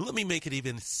 Let me make it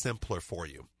even simpler for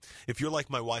you. If you're like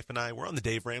my wife and I, we're on the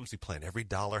Dave Ramsey plan. Every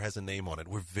dollar has a name on it.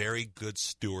 We're very good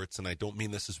stewards, and I don't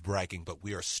mean this as bragging, but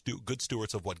we are good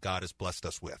stewards of what God has blessed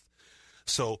us with.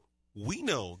 So we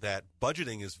know that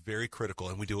budgeting is very critical,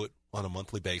 and we do it on a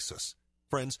monthly basis.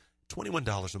 Friends,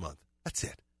 $21 a month. That's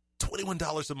it.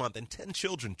 $21 a month, and 10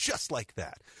 children just like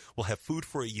that will have food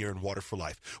for a year and water for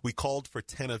life. We called for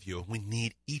 10 of you, and we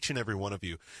need each and every one of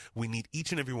you. We need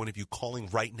each and every one of you calling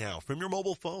right now from your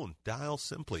mobile phone. Dial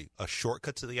simply a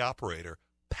shortcut to the operator,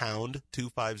 pound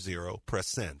 250, press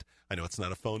send. I know it's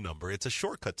not a phone number. It's a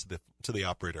shortcut to the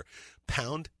operator.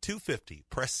 Pound 250,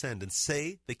 press send, and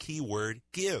say the keyword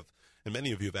give. And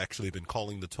many of you have actually been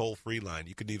calling the toll-free line.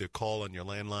 You can either call on your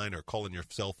landline or call on your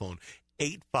cell phone,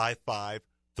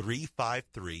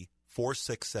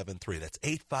 855-353-4673. That's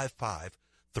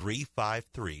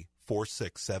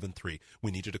 855-353-4673. We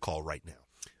need you to call right now.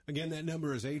 Again, that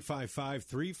number is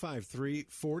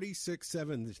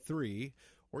 855-353-4673.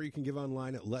 Or you can give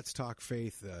online at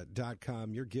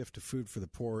letstalkfaith.com. Your gift of Food for the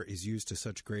Poor is used to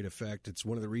such great effect. It's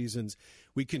one of the reasons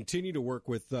we continue to work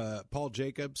with Paul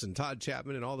Jacobs and Todd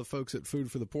Chapman and all the folks at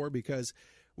Food for the Poor, because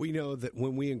we know that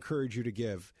when we encourage you to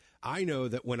give, I know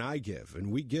that when I give,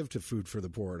 and we give to Food for the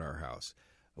Poor at our house,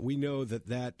 we know that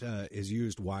that is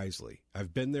used wisely.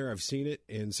 I've been there. I've seen it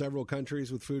in several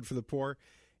countries with Food for the Poor.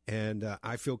 And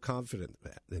I feel confident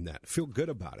in that. Feel good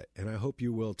about it. And I hope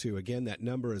you will, too. Again, that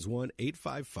number is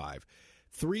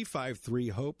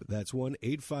 1-855-353-HOPE. That's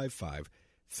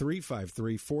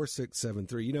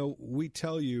 1-855-353-4673. You know, we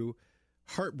tell you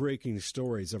heartbreaking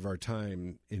stories of our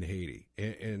time in Haiti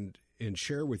and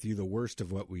share with you the worst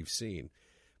of what we've seen.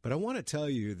 But I want to tell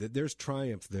you that there's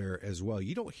triumph there as well.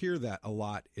 You don't hear that a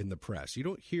lot in the press. You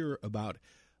don't hear about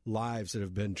lives that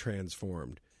have been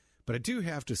transformed. But I do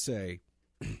have to say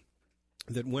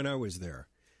that when I was there,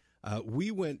 we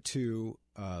went to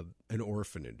an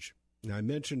orphanage. Now, I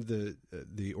mentioned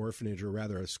the orphanage, or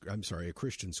rather, a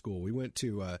Christian school. We went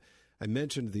to, I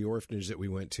mentioned the orphanage that we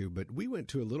went to, but we went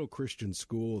to a little Christian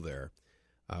school there,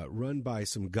 run by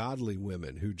some godly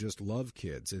women who just love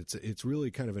kids. It's really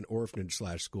kind of an orphanage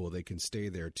 / school. They can stay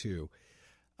there, too.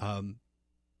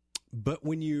 But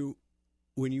when you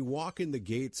walk in the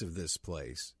gates of this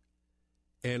place,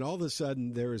 and all of a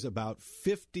sudden there's about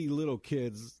 50 little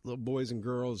kids, little boys and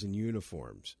girls in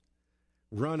uniforms,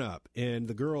 run up, and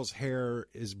the girl's hair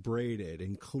is braided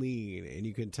and clean, and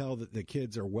you can tell that the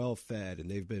kids are well fed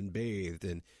and they've been bathed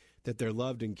and that they're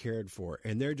loved and cared for,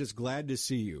 and they're just glad to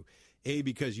see you,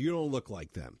 because you don't look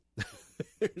like them.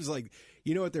 It's like,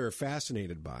 you know what they were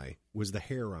fascinated by was the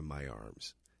hair on my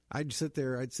arms. I'd sit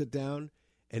down,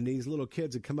 and these little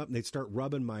kids would come up and they'd start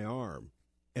rubbing my arm,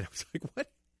 and I was like,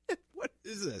 what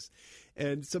is this?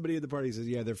 And somebody at the party says,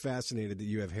 yeah, they're fascinated that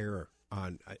you have hair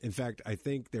on. In fact, I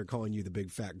think they're calling you the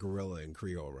big fat gorilla in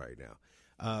Creole right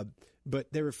now.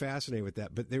 But they were fascinated with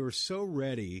that. But they were so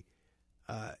ready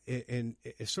and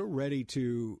so ready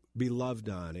to be loved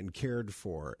on and cared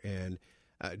for and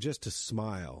just to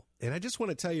smile. And I just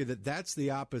want to tell you that that's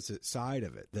the opposite side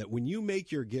of it, that when you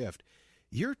make your gift,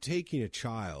 you're taking a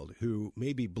child who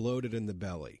may be bloated in the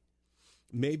belly,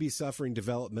 may be suffering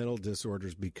developmental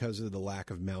disorders because of the lack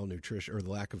of malnutrition or the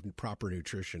lack of proper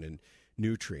nutrition and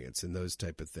nutrients and those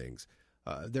type of things.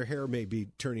 Their hair may be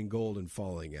turning gold and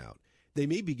falling out. They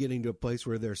may be getting to a place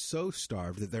where they're so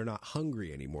starved that they're not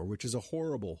hungry anymore, which is a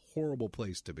horrible, horrible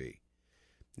place to be.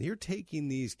 You're taking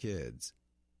these kids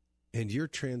and you're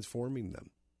transforming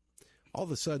them. All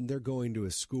of a sudden, they're going to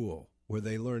a school where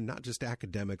they learn not just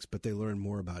academics, but they learn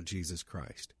more about Jesus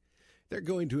Christ. They're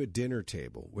going to a dinner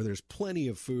table where there's plenty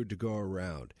of food to go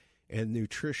around and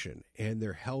nutrition, and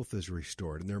their health is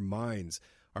restored and their minds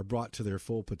are brought to their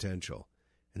full potential.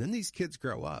 And then these kids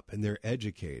grow up and they're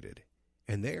educated,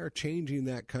 and they are changing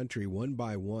that country one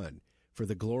by one for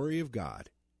the glory of God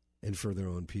and for their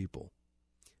own people.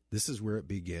 This is where it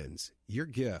begins. Your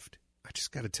gift, I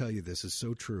just got to tell you, this is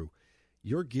so true.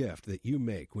 Your gift that you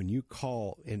make when you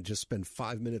call and just spend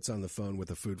 5 minutes on the phone with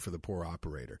a Food for the Poor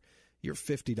operator, your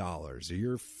 $50 or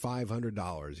your $500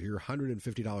 or your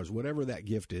 $150, whatever that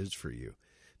gift is for you.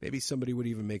 Maybe somebody would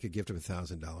even make a gift of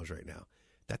 $1,000 right now.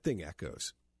 That thing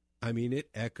echoes. I mean, it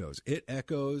echoes. It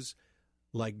echoes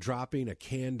like dropping a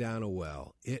can down a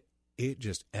well. It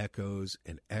just echoes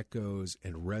and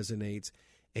resonates,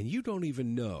 and you don't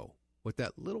even know what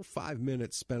that little 5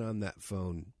 minutes spent on that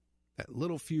phone, that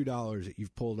little few dollars that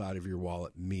you've pulled out of your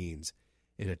wallet means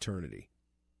in eternity.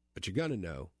 But you're going to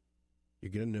know.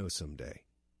 You're going to know someday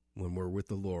when we're with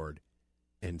the Lord,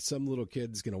 and some little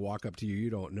kid's going to walk up to you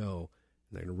don't know,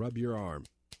 and they're going to rub your arm.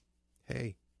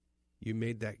 Hey, you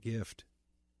made that gift,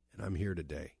 and I'm here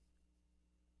today.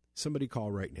 Somebody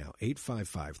call right now,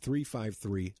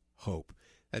 855-353-HOPE.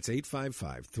 That's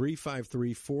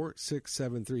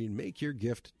 855-353-4673, and make your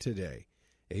gift today.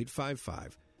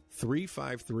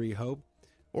 855-353-HOPE.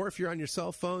 Or if you're on your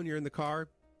cell phone, you're in the car,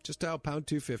 just dial pound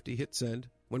 250, hit send.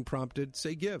 When prompted,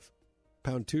 say give.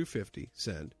 Pound 250,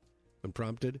 send. When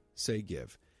prompted, say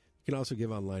give. You can also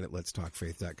give online at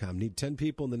letstalkfaith.com. Need 10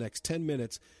 people in the next 10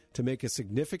 minutes to make a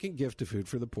significant gift to Food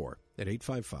for the Poor at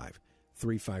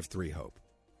 855-353-HOPE.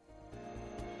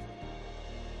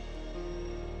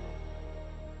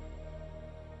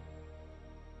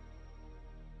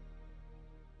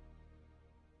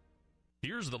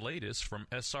 Here's the latest from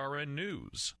SRN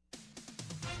News.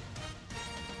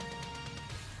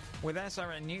 With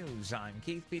SRN News, I'm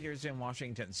Keith Peters in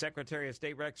Washington. Secretary of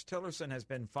State Rex Tillerson has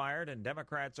been fired, and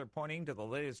Democrats are pointing to the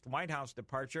latest White House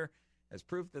departure as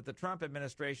proof that the Trump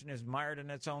administration is mired in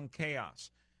its own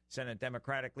chaos. Senate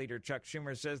Democratic leader Chuck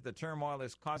Schumer says the turmoil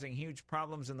is causing huge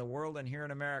problems in the world and here in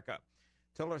America.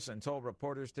 Tillerson told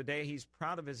reporters today he's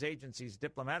proud of his agency's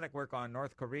diplomatic work on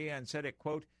North Korea and said it,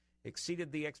 quote,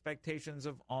 exceeded the expectations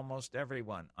of almost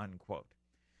everyone, unquote.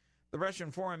 The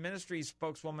Russian Foreign Ministry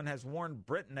spokeswoman has warned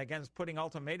Britain against putting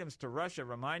ultimatums to Russia,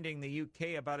 reminding the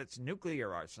UK about its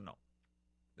nuclear arsenal.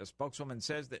 The spokeswoman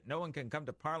says that no one can come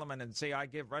to Parliament and say, I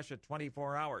give Russia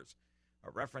 24 hours,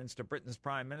 a reference to Britain's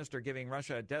Prime Minister giving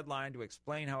Russia a deadline to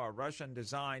explain how a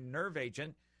Russian-designed nerve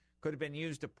agent could have been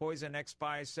used to poison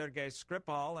ex-spy Sergei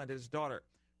Skripal and his daughter.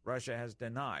 Russia has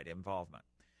denied involvement.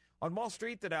 On Wall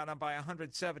Street, the Dow down by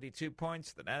 172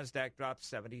 points. The Nasdaq dropped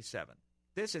 77.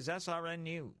 This is SRN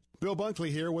News. Bill Bunkley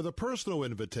here with a personal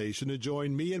invitation to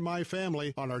join me and my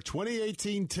family on our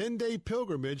 2018 10-day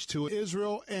pilgrimage to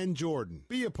Israel and Jordan.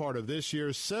 Be a part of this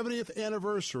year's 70th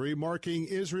anniversary marking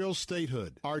Israel's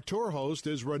statehood. Our tour host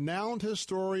is renowned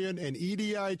historian and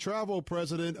EDI travel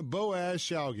president Boaz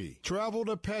Shalgi. Travel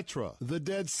to Petra, the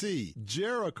Dead Sea,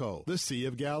 Jericho, the Sea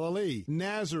of Galilee,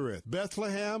 Nazareth,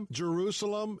 Bethlehem,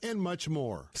 Jerusalem, and much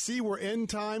more. See where end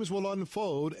times will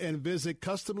unfold and visit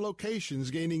custom locations,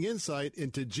 gaining insight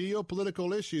into Jesus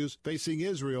geopolitical issues facing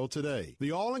Israel today.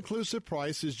 The all-inclusive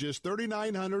price is just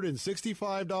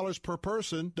 $3,965 per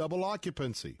person, double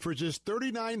occupancy. For just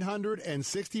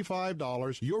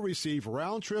 $3,965, you'll receive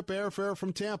round-trip airfare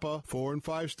from Tampa, 4- and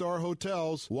 5-star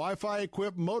hotels,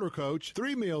 Wi-Fi-equipped motor coach,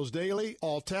 3 meals daily,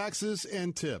 all taxes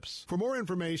and tips. For more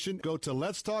information, go to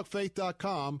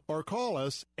letstalkfaith.com or call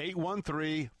us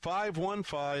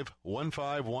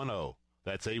 813-515-1510.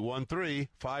 That's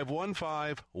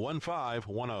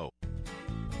 813-515-1510.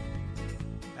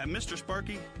 At Mr.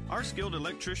 Sparky, our skilled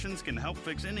electricians can help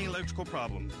fix any electrical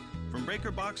problem. From breaker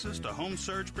boxes to home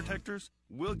surge protectors,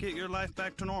 we'll get your life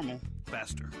back to normal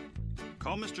faster.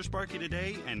 Call Mr. Sparky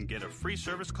today and get a free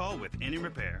service call with any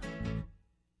repair.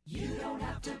 You don't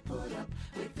have to put up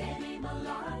with any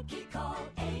malarkey. Call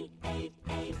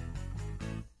 888-8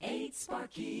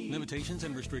 Limitations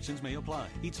and restrictions may apply.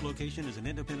 Each location is an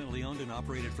independently owned and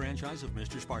operated franchise of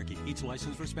Mr. Sparky, each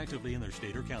licensed respectively in their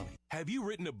state or county. Have you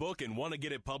written a book and want to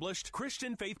get it published?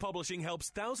 Christian Faith Publishing helps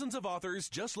thousands of authors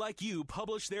just like you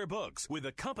publish their books with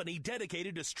a company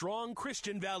dedicated to strong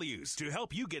Christian values. To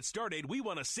help you get started, we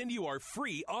want to send you our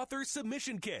free author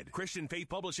submission kit. Christian Faith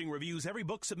Publishing reviews every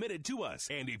book submitted to us,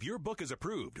 and if your book is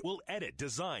approved, we'll edit,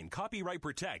 design, copyright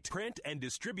protect, print, and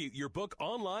distribute your book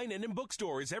online and in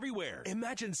bookstores everywhere.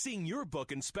 Imagine seeing your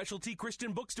book in specialty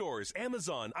Christian bookstores,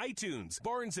 Amazon, iTunes,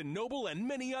 Barnes & Noble, and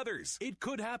many others. It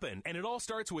could happen, and it all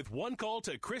starts with one call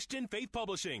to Christian Faith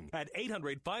Publishing at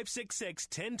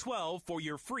 800-566-1012 for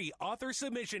your free author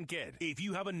submission kit. If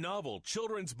you have a novel,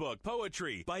 children's book,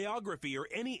 poetry, biography, or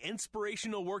any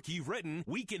inspirational work you've written,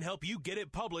 we can help you get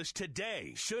it published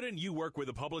today. Shouldn't you work with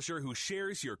a publisher who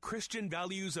shares your Christian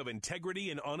values of integrity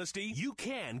and honesty? You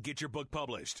can get your book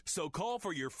published. So call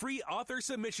for your free author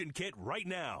submission kit right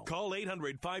now. Call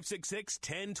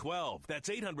 800-566-1012. That's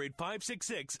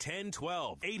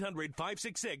 800-566-1012.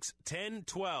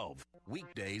 800-566-1012.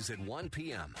 Weekdays at 1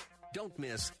 p.m. Don't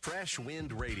miss Fresh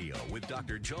Wind Radio with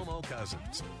Dr. Jomo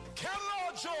Cousins. Count it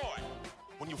all joy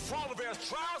when you fall into various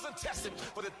trials and testing,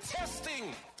 for the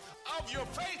testing of your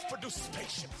faith produces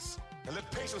patience. And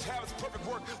let patience have its perfect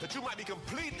work, that you might be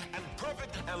complete and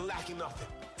perfect and lacking nothing.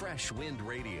 Fresh Wind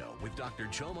Radio with Dr.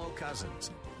 Jomo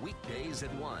Cousins. Weekdays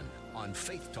at 1 on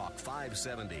Faith Talk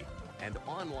 570 and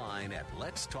online at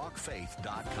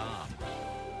letstalkfaith.com.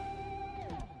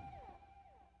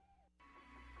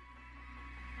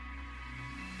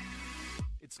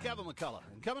 It's Kevin McCullough,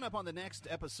 and coming up on the next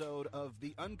episode of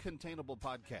the Uncontainable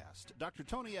Podcast, Dr.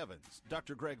 Tony Evans,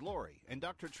 Dr. Greg Laurie, and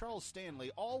Dr. Charles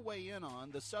Stanley all weigh in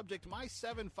on the subject my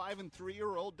 7, 5, and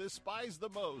 3-year-old despise the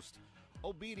most: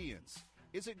 obedience.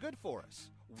 Is it good for us?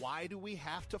 Why do we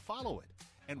have to follow it?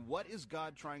 And what is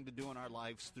God trying to do in our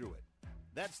lives through it?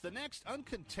 That's the next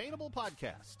Uncontainable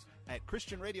Podcast at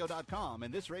ChristianRadio.com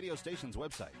and this radio station's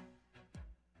website.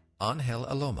 Angel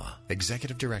Aloma,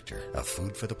 Executive Director of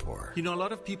Food for the Poor. You know, a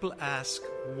lot of people ask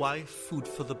why Food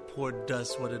for the Poor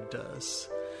does what it does.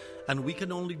 And we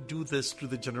can only do this through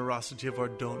the generosity of our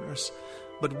donors.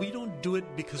 But we don't do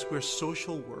it because we're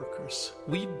social workers.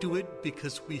 We do it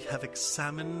because we have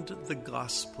examined the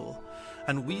gospel.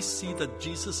 And we see that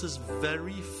Jesus'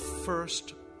 very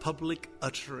first public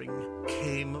uttering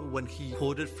came when he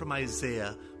quoted from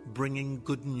Isaiah, bringing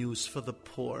good news for the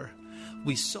poor.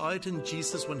 We saw it in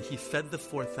Jesus when he fed the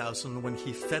 4,000, when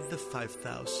he fed the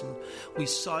 5,000. We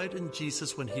saw it in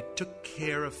Jesus when he took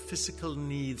care of physical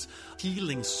needs,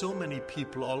 healing so many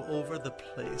people all over the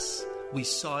place. We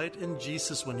saw it in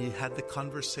Jesus when he had the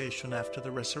conversation after the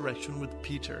resurrection with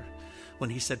Peter, when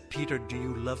he said, "Peter, do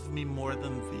you love me more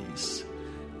than these?"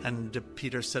 And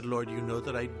Peter said, "Lord, you know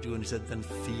that I do." And he said, "Then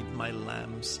feed my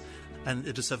lambs." And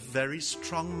it is a very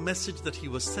strong message that he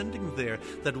was sending there,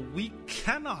 that we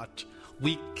cannot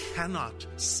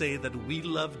say that we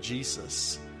love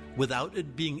Jesus without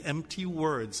it being empty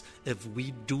words if we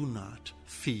do not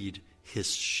feed his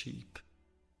sheep.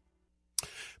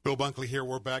 Bill Bunkley here.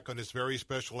 We're back on this very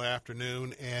special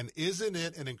afternoon. And isn't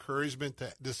it an encouragement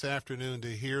this afternoon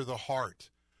to hear the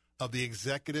heart of the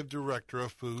Executive Director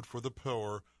of Food for the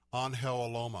Poor, Angel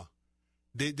Aloma?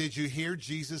 Did you hear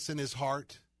Jesus in his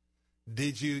heart?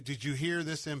 Did you hear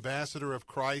this ambassador of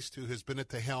Christ who has been at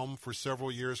the helm for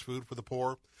several years, Food for the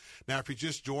Poor? Now, if you're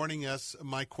just joining us,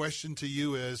 my question to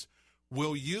you is,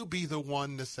 will you be the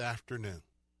one this afternoon?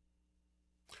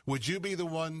 Would you be the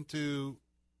one to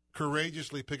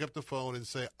courageously pick up the phone and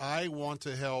say, I want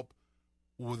to help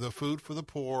with the Food for the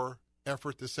Poor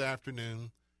effort this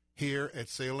afternoon here at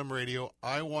Salem Radio?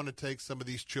 I want to take some of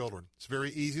these children. It's very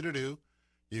easy to do.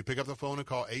 You pick up the phone and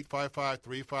call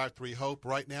 855-353-HOPE.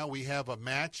 Right now we have a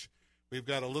match. We've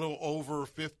got a little over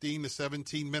 15 to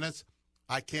 17 minutes.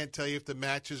 I can't tell you if the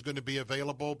match is going to be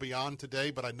available beyond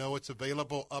today, but I know it's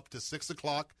available up to 6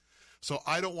 o'clock. So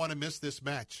I don't want to miss this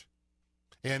match.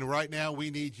 And right now we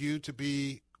need you to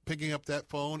be picking up that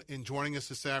phone and joining us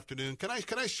this afternoon. Can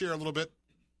I share a little bit?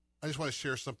 I just want to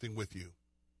share something with you.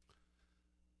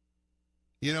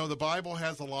 You know, the Bible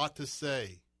has a lot to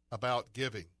say about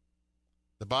giving.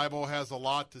 The Bible has a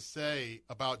lot to say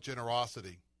about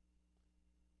generosity.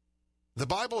 The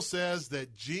Bible says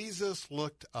that Jesus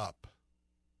looked up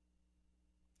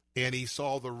and he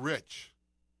saw the rich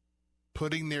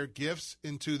putting their gifts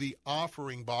into the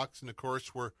offering box. And, of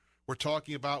course, we're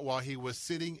talking about while he was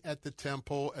sitting at the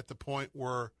temple at the point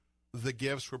where the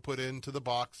gifts were put into the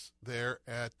box there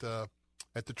at the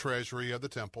treasury of the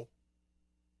temple.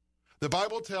 The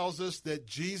Bible tells us that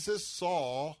Jesus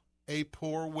saw a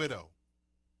poor widow.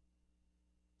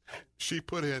 She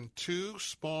put in 2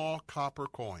 small copper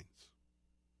coins.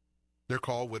 They're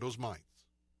called widow's mites.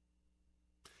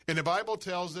 And the Bible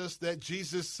tells us that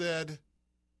Jesus said,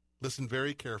 listen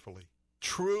very carefully,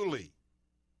 truly,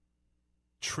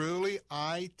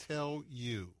 I tell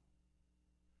you,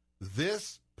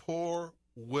 this poor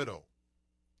widow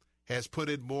has put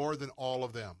in more than all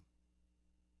of them.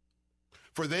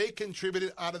 For they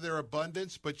contributed out of their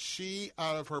abundance, but she,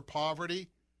 out of her poverty,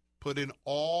 put in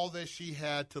all that she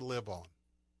had to live on.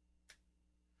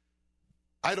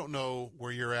 I don't know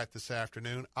where you're at this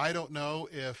afternoon. I don't know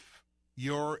if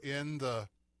you're in the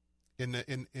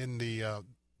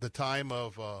time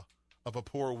of a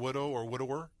poor widow or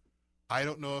widower. I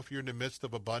don't know if you're in the midst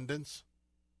of abundance.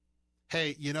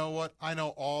 Hey, you know what? I know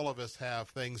all of us have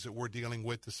things that we're dealing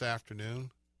with this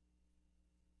afternoon.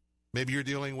 Maybe you're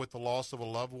dealing with the loss of a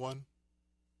loved one.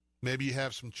 Maybe you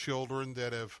have some children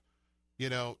that have,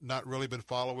 not really been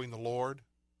following the Lord.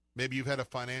 Maybe you've had a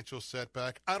financial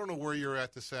setback. I don't know where you're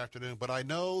at this afternoon, but I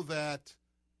know that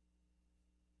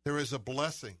there is a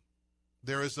blessing.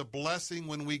 There is a blessing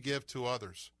when we give to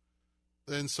others.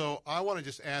 And so I want to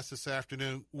just ask this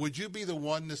afternoon, would you be the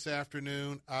one this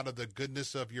afternoon out of the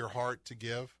goodness of your heart to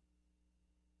give?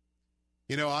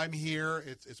 I'm here.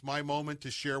 It's my moment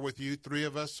to share with you. 3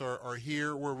 of us are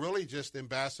here. We're really just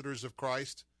ambassadors of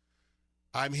Christ.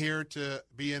 I'm here to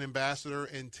be an ambassador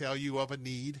and tell you of a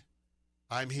need.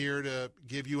 I'm here to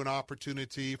give you an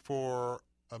opportunity for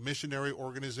a missionary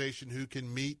organization who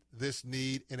can meet this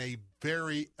need in a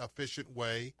very efficient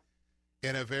way,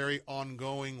 in a very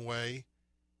ongoing way.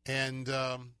 And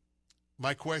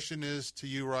my question is to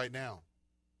you right now.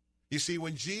 You see,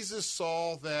 when Jesus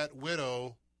saw that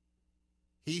widow,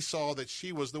 he saw that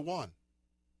she was the one.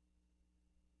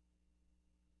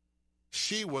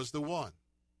 She was the one.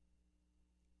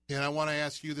 And I want to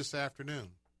ask you this afternoon,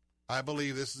 I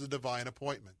believe this is a divine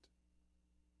appointment.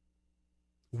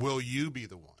 Will you be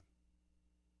the one?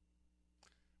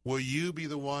 Will you be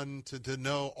the one to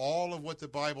know all of what the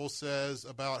Bible says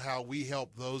about how we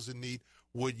help those in need?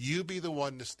 Would you be the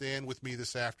one to stand with me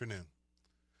this afternoon?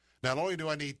 Not only do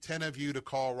I need 10 of you to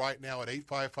call right now at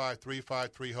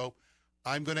 855-353-HOPE,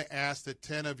 I'm going to ask that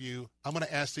 10 of you, I'm going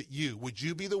to ask that you, would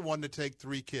you be the one to take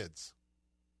 3 kids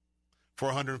for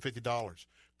 $150?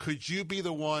 Could you be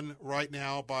the one right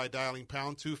now by dialing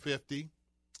pound 250,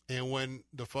 and when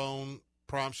the phone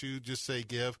prompts you, just say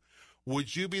give?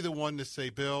 Would you be the one to say,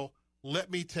 Bill,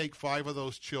 let me take 5 of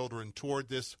those children toward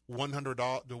this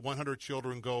the 100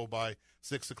 children goal by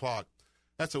 6 o'clock?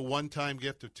 That's a one-time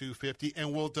gift of $250,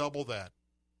 and we'll double that.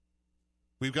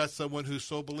 We've got someone who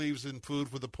so believes in food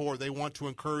for the poor, they want to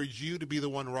encourage you to be the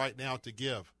one right now to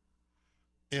give.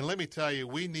 And let me tell you,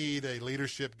 we need a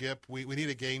leadership gift. We need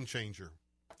a game changer.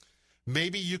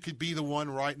 Maybe you could be the one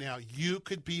right now. You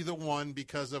could be the one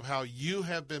because of how you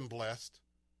have been blessed.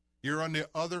 You're on the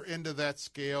other end of that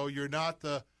scale. You're not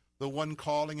the one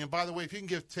calling. And by the way, if you can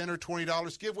give $10 or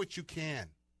 $20, give what you can.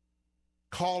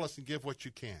 Call us and give what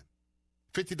you can.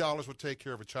 $50 will take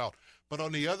care of a child. But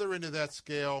on the other end of that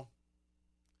scale,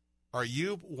 are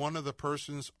you one of the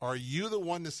persons, are you the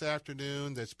one this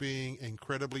afternoon that's being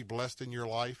incredibly blessed in your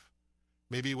life?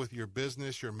 Maybe with your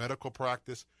business, your medical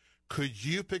practice. Could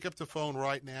you pick up the phone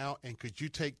right now and could you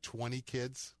take 20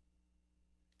 kids?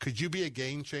 Could you be a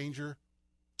game changer?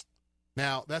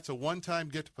 Now, that's a one-time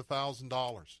gift of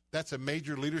 $1,000. That's a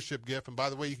major leadership gift. And by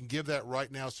the way, you can give that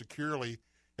right now securely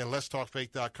at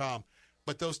letstalkfaith.com.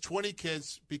 But those 20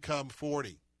 kids become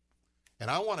 40.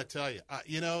 And I want to tell you,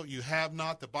 you have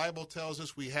not. The Bible tells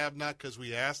us we have not because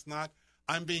we ask not.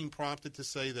 I'm being prompted to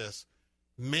say this.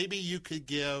 Maybe you could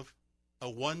give a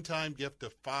one-time gift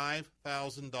of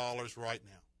 $5,000 right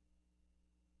now.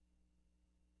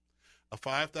 A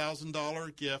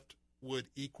 $5,000 gift would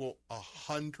equal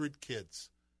 100 kids.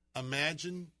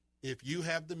 Imagine if you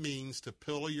have the means to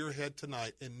pillow your head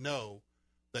tonight and know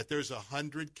that there's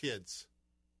 100 kids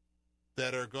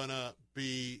that are going to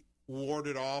be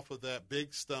warded off of that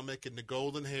big stomach and the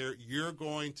golden hair, you're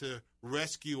going to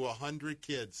rescue 100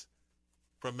 kids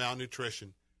from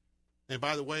malnutrition. And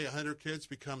by the way, 100 kids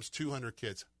becomes 200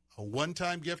 kids. A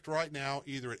one-time gift right now,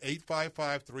 either at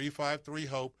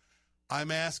 855-353-HOPE.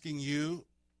 I'm asking you,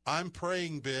 I'm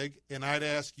praying big, and I'd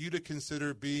ask you to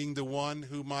consider being the one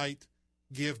who might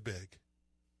give big.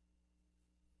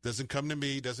 Doesn't come to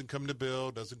me, doesn't come to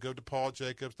Bill, doesn't go to Paul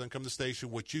Jacobs, doesn't come to the station.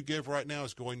 What you give right now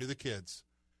is going to the kids.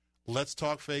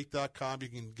 Let'sTalkFaith.com. You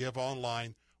can give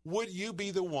online. Would you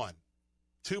be the one?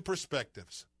 Two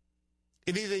perspectives.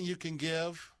 Anything you can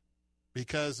give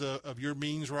because of your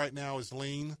means right now is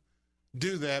lean.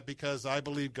 Do that, because I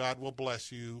believe God will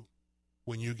bless you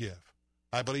when you give.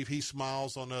 I believe he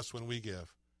smiles on us when we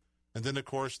give. And then, of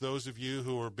course, those of you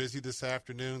who are busy this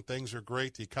afternoon, things are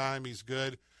great. The economy's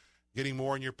good. Getting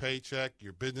more in your paycheck.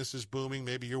 Your business is booming.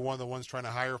 Maybe you're one of the ones trying to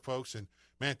hire folks. And,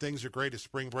 man, things are great at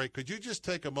spring break. Could you just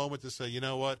take a moment to say, you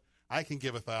know what? I can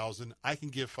give 1,000. I can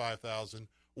give 5,000.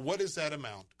 What is that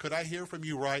amount? Could I hear from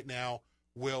you right now?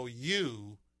 Will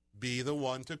you be the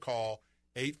one to call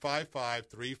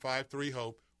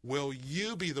 855-353-HOPE? Will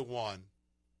you be the one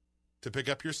to pick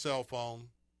up your cell phone,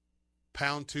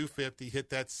 pound 250, hit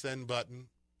that send button,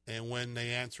 and when they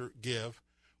answer, give?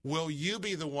 Will you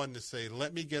be the one to say,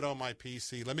 let me get on my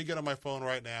PC, let me get on my phone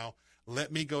right now,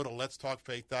 let me go to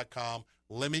letstalkfaith.com,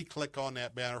 let me click on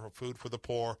that banner for Food for the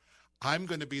Poor. I'm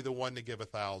going to be the one to give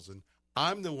 1,000.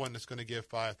 I'm the one that's going to give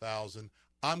 5,000.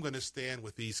 I'm going to stand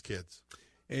with these kids.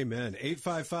 Amen.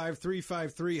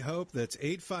 855-353-HOPE. That's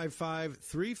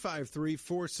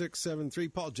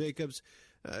 855-353-4673. Paul Jacobs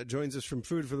joins us from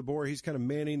Food for the Poor. He's kind of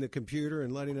manning the computer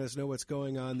and letting us know what's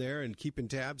going on there and keeping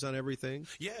tabs on everything.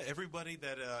 Yeah, everybody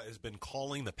that has been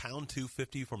calling the pound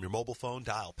 250 from your mobile phone,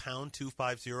 dial pound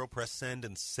 250, press send,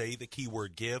 and say the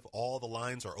keyword give. All the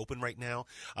lines are open right now.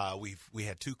 We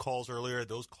had 2 calls earlier.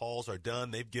 Those calls are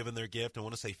done. They've given their gift. I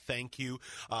want to say thank you.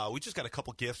 We just got a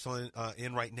couple gifts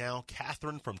in right now.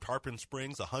 Catherine from Tarpon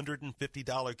Springs,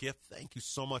 $150 gift. Thank you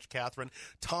so much, Catherine.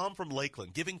 Tom from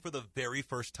Lakeland, giving for the very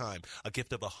first time, a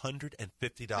gift of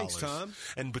 $150. Thanks, Tom.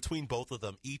 And between both of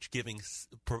them, each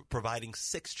providing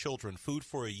 6 children food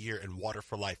for a year and water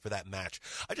for life for that match.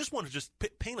 I just want to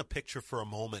paint a picture for a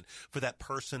moment for that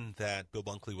person that Bill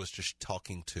Bunkley was just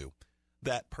talking to.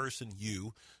 That person,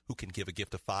 you, who can give a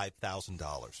gift of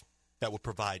 $5,000 that would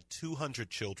provide 200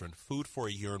 children food for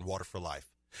a year and water for life.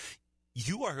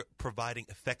 You are providing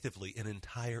effectively an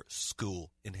entire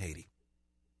school in Haiti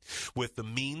with the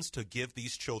means to give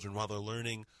these children while they're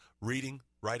learning reading,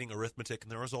 writing, arithmetic,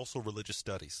 and there is also religious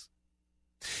studies.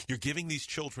 You're giving these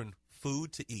children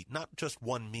food to eat, not just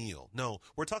one meal. No,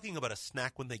 we're talking about a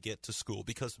snack when they get to school,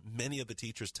 because many of the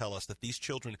teachers tell us that these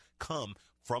children come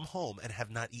from home and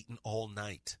have not eaten all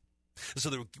night.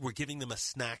 So we're giving them a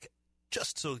snack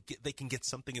just so they can get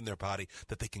something in their body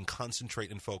that they can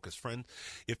concentrate and focus. Friend,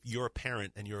 if you're a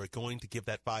parent and you're going to give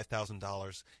that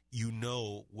 $5,000, you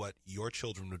know what your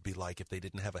children would be like if they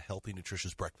didn't have a healthy,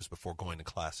 nutritious breakfast before going to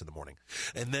class in the morning.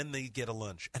 And then they get a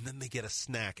lunch, and then they get a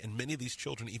snack. And many of these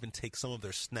children even take some of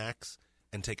their snacks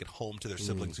and take it home to their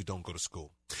siblings who don't go to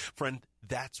school. Friend,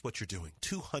 that's what you're doing.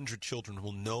 200 children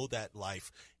will know that life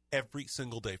every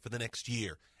single day for the next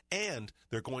year. And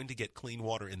they're going to get clean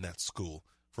water in that school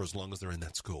for as long as they're in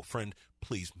that school. Friend,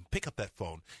 please pick up that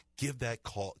phone. Give that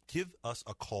call. Give us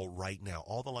a call right now.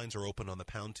 All the lines are open on the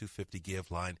pound 250 give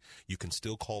line. You can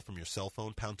still call from your cell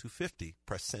phone, pound 250.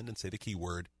 Press send and say the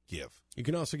keyword give. You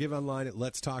can also give online at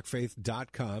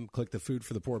letstalkfaith.com. Click the Food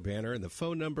for the Poor banner, and the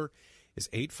phone number is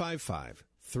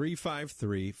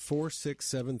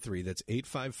 855-353-4673. That's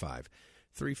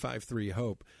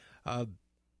 855-353-HOPE.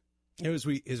 As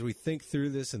we think through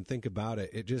this and think about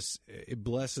it, it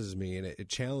blesses me and it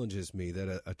challenges me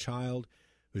that a child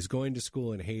who's going to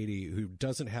school in Haiti, who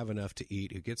doesn't have enough to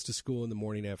eat, who gets to school in the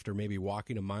morning after maybe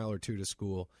walking a mile or two to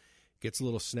school, gets a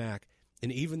little snack,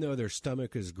 and even though their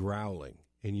stomach is growling,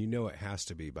 and you know it has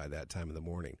to be by that time of the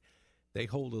morning, they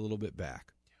hold a little bit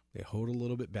back. They hold a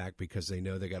little bit back because they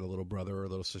know they got a little brother or a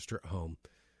little sister at home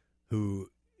who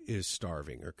is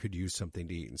starving or could use something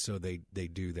to eat, and so they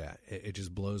do that. It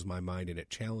just blows my mind, and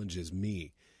it challenges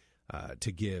me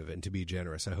to give and to be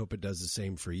generous. I hope it does the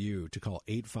same for you. To call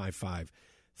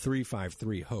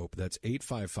 855-353-HOPE. That's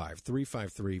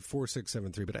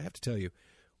 855-353-4673. But I have to tell you,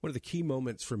 one of the key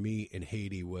moments for me in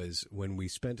Haiti was when we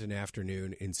spent an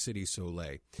afternoon in Cité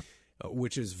Soleil,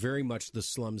 which is very much the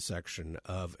slum section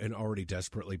of an already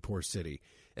desperately poor city.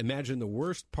 Imagine the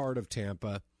worst part of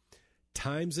Tampa,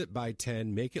 times it by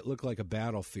 10, make it look like a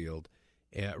battlefield.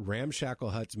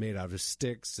 Ramshackle huts made out of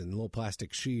sticks and little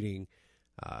plastic sheeting.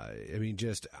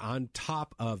 Just on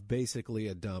top of basically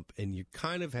a dump. And you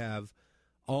kind of have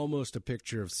almost a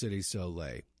picture of Cité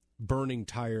Soleil. Burning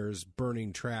tires,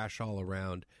 burning trash all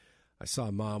around. I saw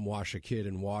a mom wash a kid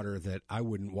in water that I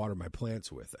wouldn't water my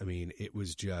plants with. It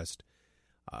was just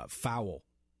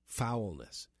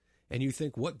foulness. And you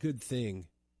think, what good thing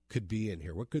could be in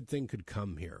here? What good thing could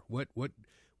come here? What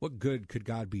good could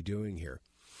God be doing here?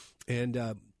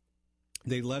 And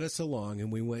they led us along,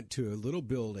 and we went to a little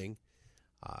building.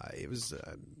 It was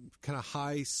kind of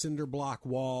high cinder block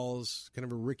walls, kind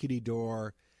of a rickety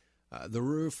door. The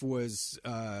roof was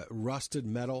rusted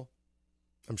metal.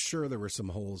 I'm sure there were some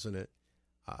holes in it.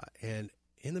 And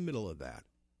in the middle of it,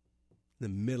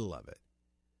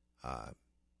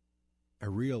 I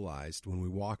realized when we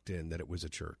walked in that it was a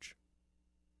church.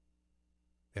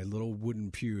 It had little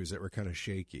wooden pews that were kind of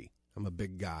shaky. I'm a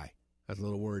big guy. I was a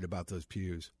little worried about those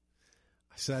pews.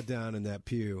 I sat down in that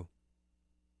pew,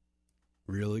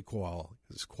 really it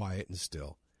was quiet and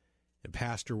still. And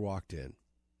pastor walked in,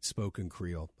 spoke in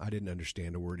Creole. I didn't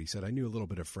understand a word he said. I knew a little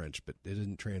bit of French, but it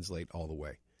didn't translate all the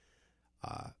way.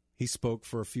 He spoke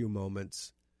for a few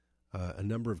moments. A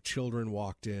number of children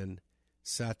walked in,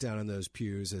 sat down in those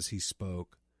pews as he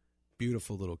spoke.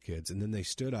 Beautiful little kids. And then they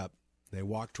stood up, and they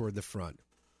walked toward the front.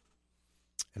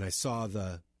 And I saw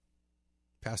the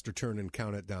pastor turn and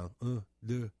count it down. 1,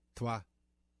 2, 3.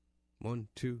 1,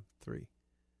 2, 3.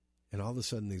 And all of a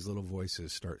sudden, these little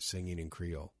voices start singing in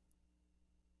Creole.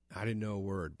 I didn't know a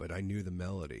word, but I knew the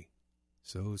melody.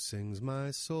 So sings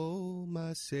my soul,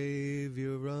 my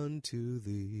Savior, unto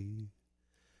thee.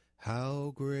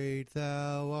 How great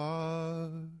thou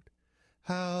art,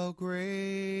 how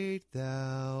great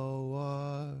thou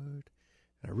art.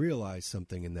 And I realized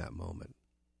something in that moment.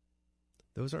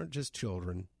 Those aren't just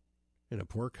children in a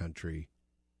poor country,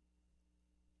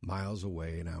 miles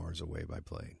away and hours away by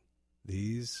plane.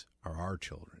 These are our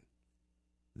children.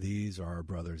 These are our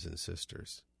brothers and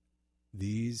sisters.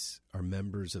 These are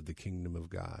members of the kingdom of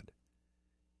God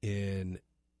in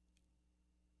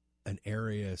an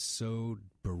area so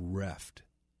bereft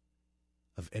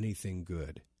of anything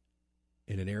good,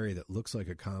 in an area that looks like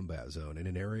a combat zone, in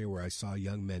an area where I saw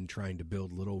young men trying to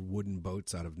build little wooden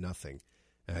boats out of nothing.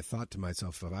 And I thought to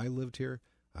myself, if I lived here,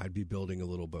 I'd be building a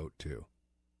little boat too.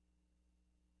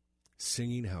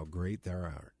 Singing how great thou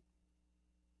art.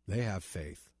 They have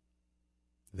faith.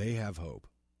 They have hope.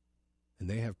 And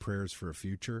they have prayers for a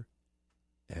future.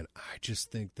 And I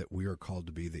just think that we are called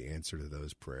to be the answer to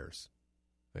those prayers.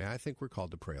 I think we're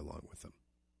called to pray along with them.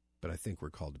 But I think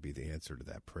we're called to be the answer to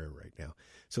that prayer right now.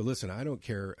 So listen, I don't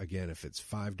care, again, if it's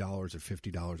 $5 or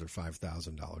 $50 or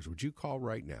 $5,000. Would you call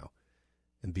right now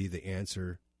and be the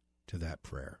answer to that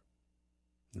prayer?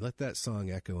 Let that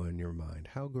song echo in your mind.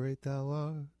 How great thou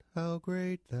art, how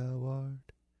great thou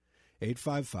art.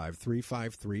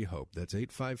 855-353-HOPE. That's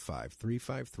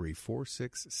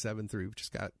 855-353-4673. We've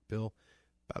just got, Bill,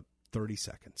 about 30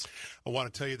 seconds. I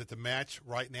want to tell you that the match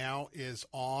right now is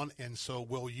on, and so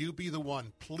will you be the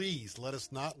one? Please let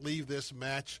us not leave this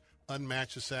match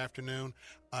unmatched this afternoon.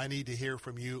 I need to hear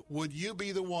from you. Would you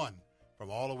be the one? From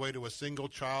all the way to a single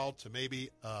child to maybe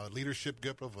a leadership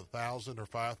gift of $1,000 or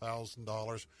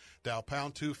 $5,000. Dial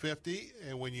pound 250,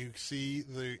 and when you see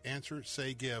the answer,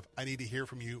 say give. I need to hear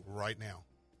from you right now.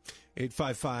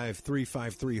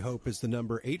 855-353-HOPE is the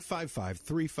number.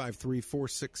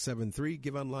 855-353-4673.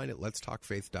 Give online at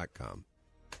letstalkfaith.com.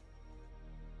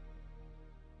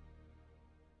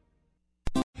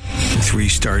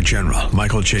 Three-star General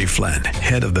Michael J. Flynn,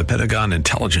 head of the Pentagon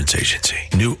Intelligence Agency,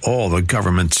 knew all the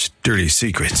government's dirty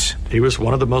secrets. He was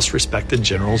one of the most respected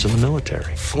generals in the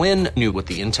military. Flynn knew what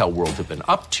the intel world had been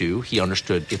up to. He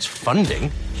understood its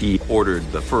funding. He ordered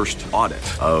the first audit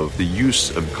of the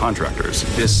use of contractors.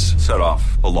 This set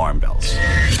off alarm bells.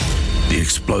 The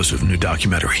explosive new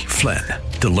documentary, Flynn,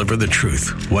 Deliver the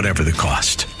Truth, Whatever the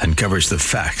Cost, uncovers the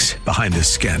facts behind this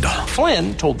scandal.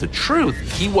 Flynn told the truth.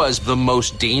 He was the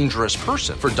most dangerous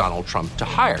person for Donald Trump to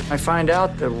hire. I find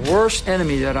out the worst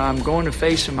enemy that I'm going to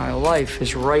face in my life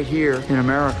is right here in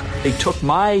America. They took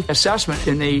my assessment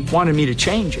and they wanted me to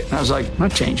change it. And I was like, I'm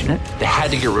not changing it. They had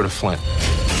to get rid of Flynn.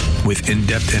 With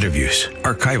in-depth interviews,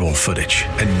 archival footage,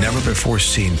 and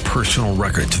never-before-seen personal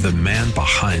records of the man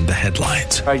behind the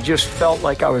headlines. I just felt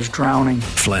like I was drowning.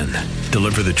 Flynn,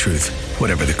 Deliver the Truth,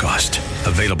 Whatever the Cost.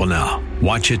 Available now.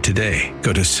 Watch it today.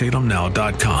 Go to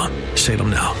salemnow.com.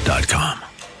 salemnow.com.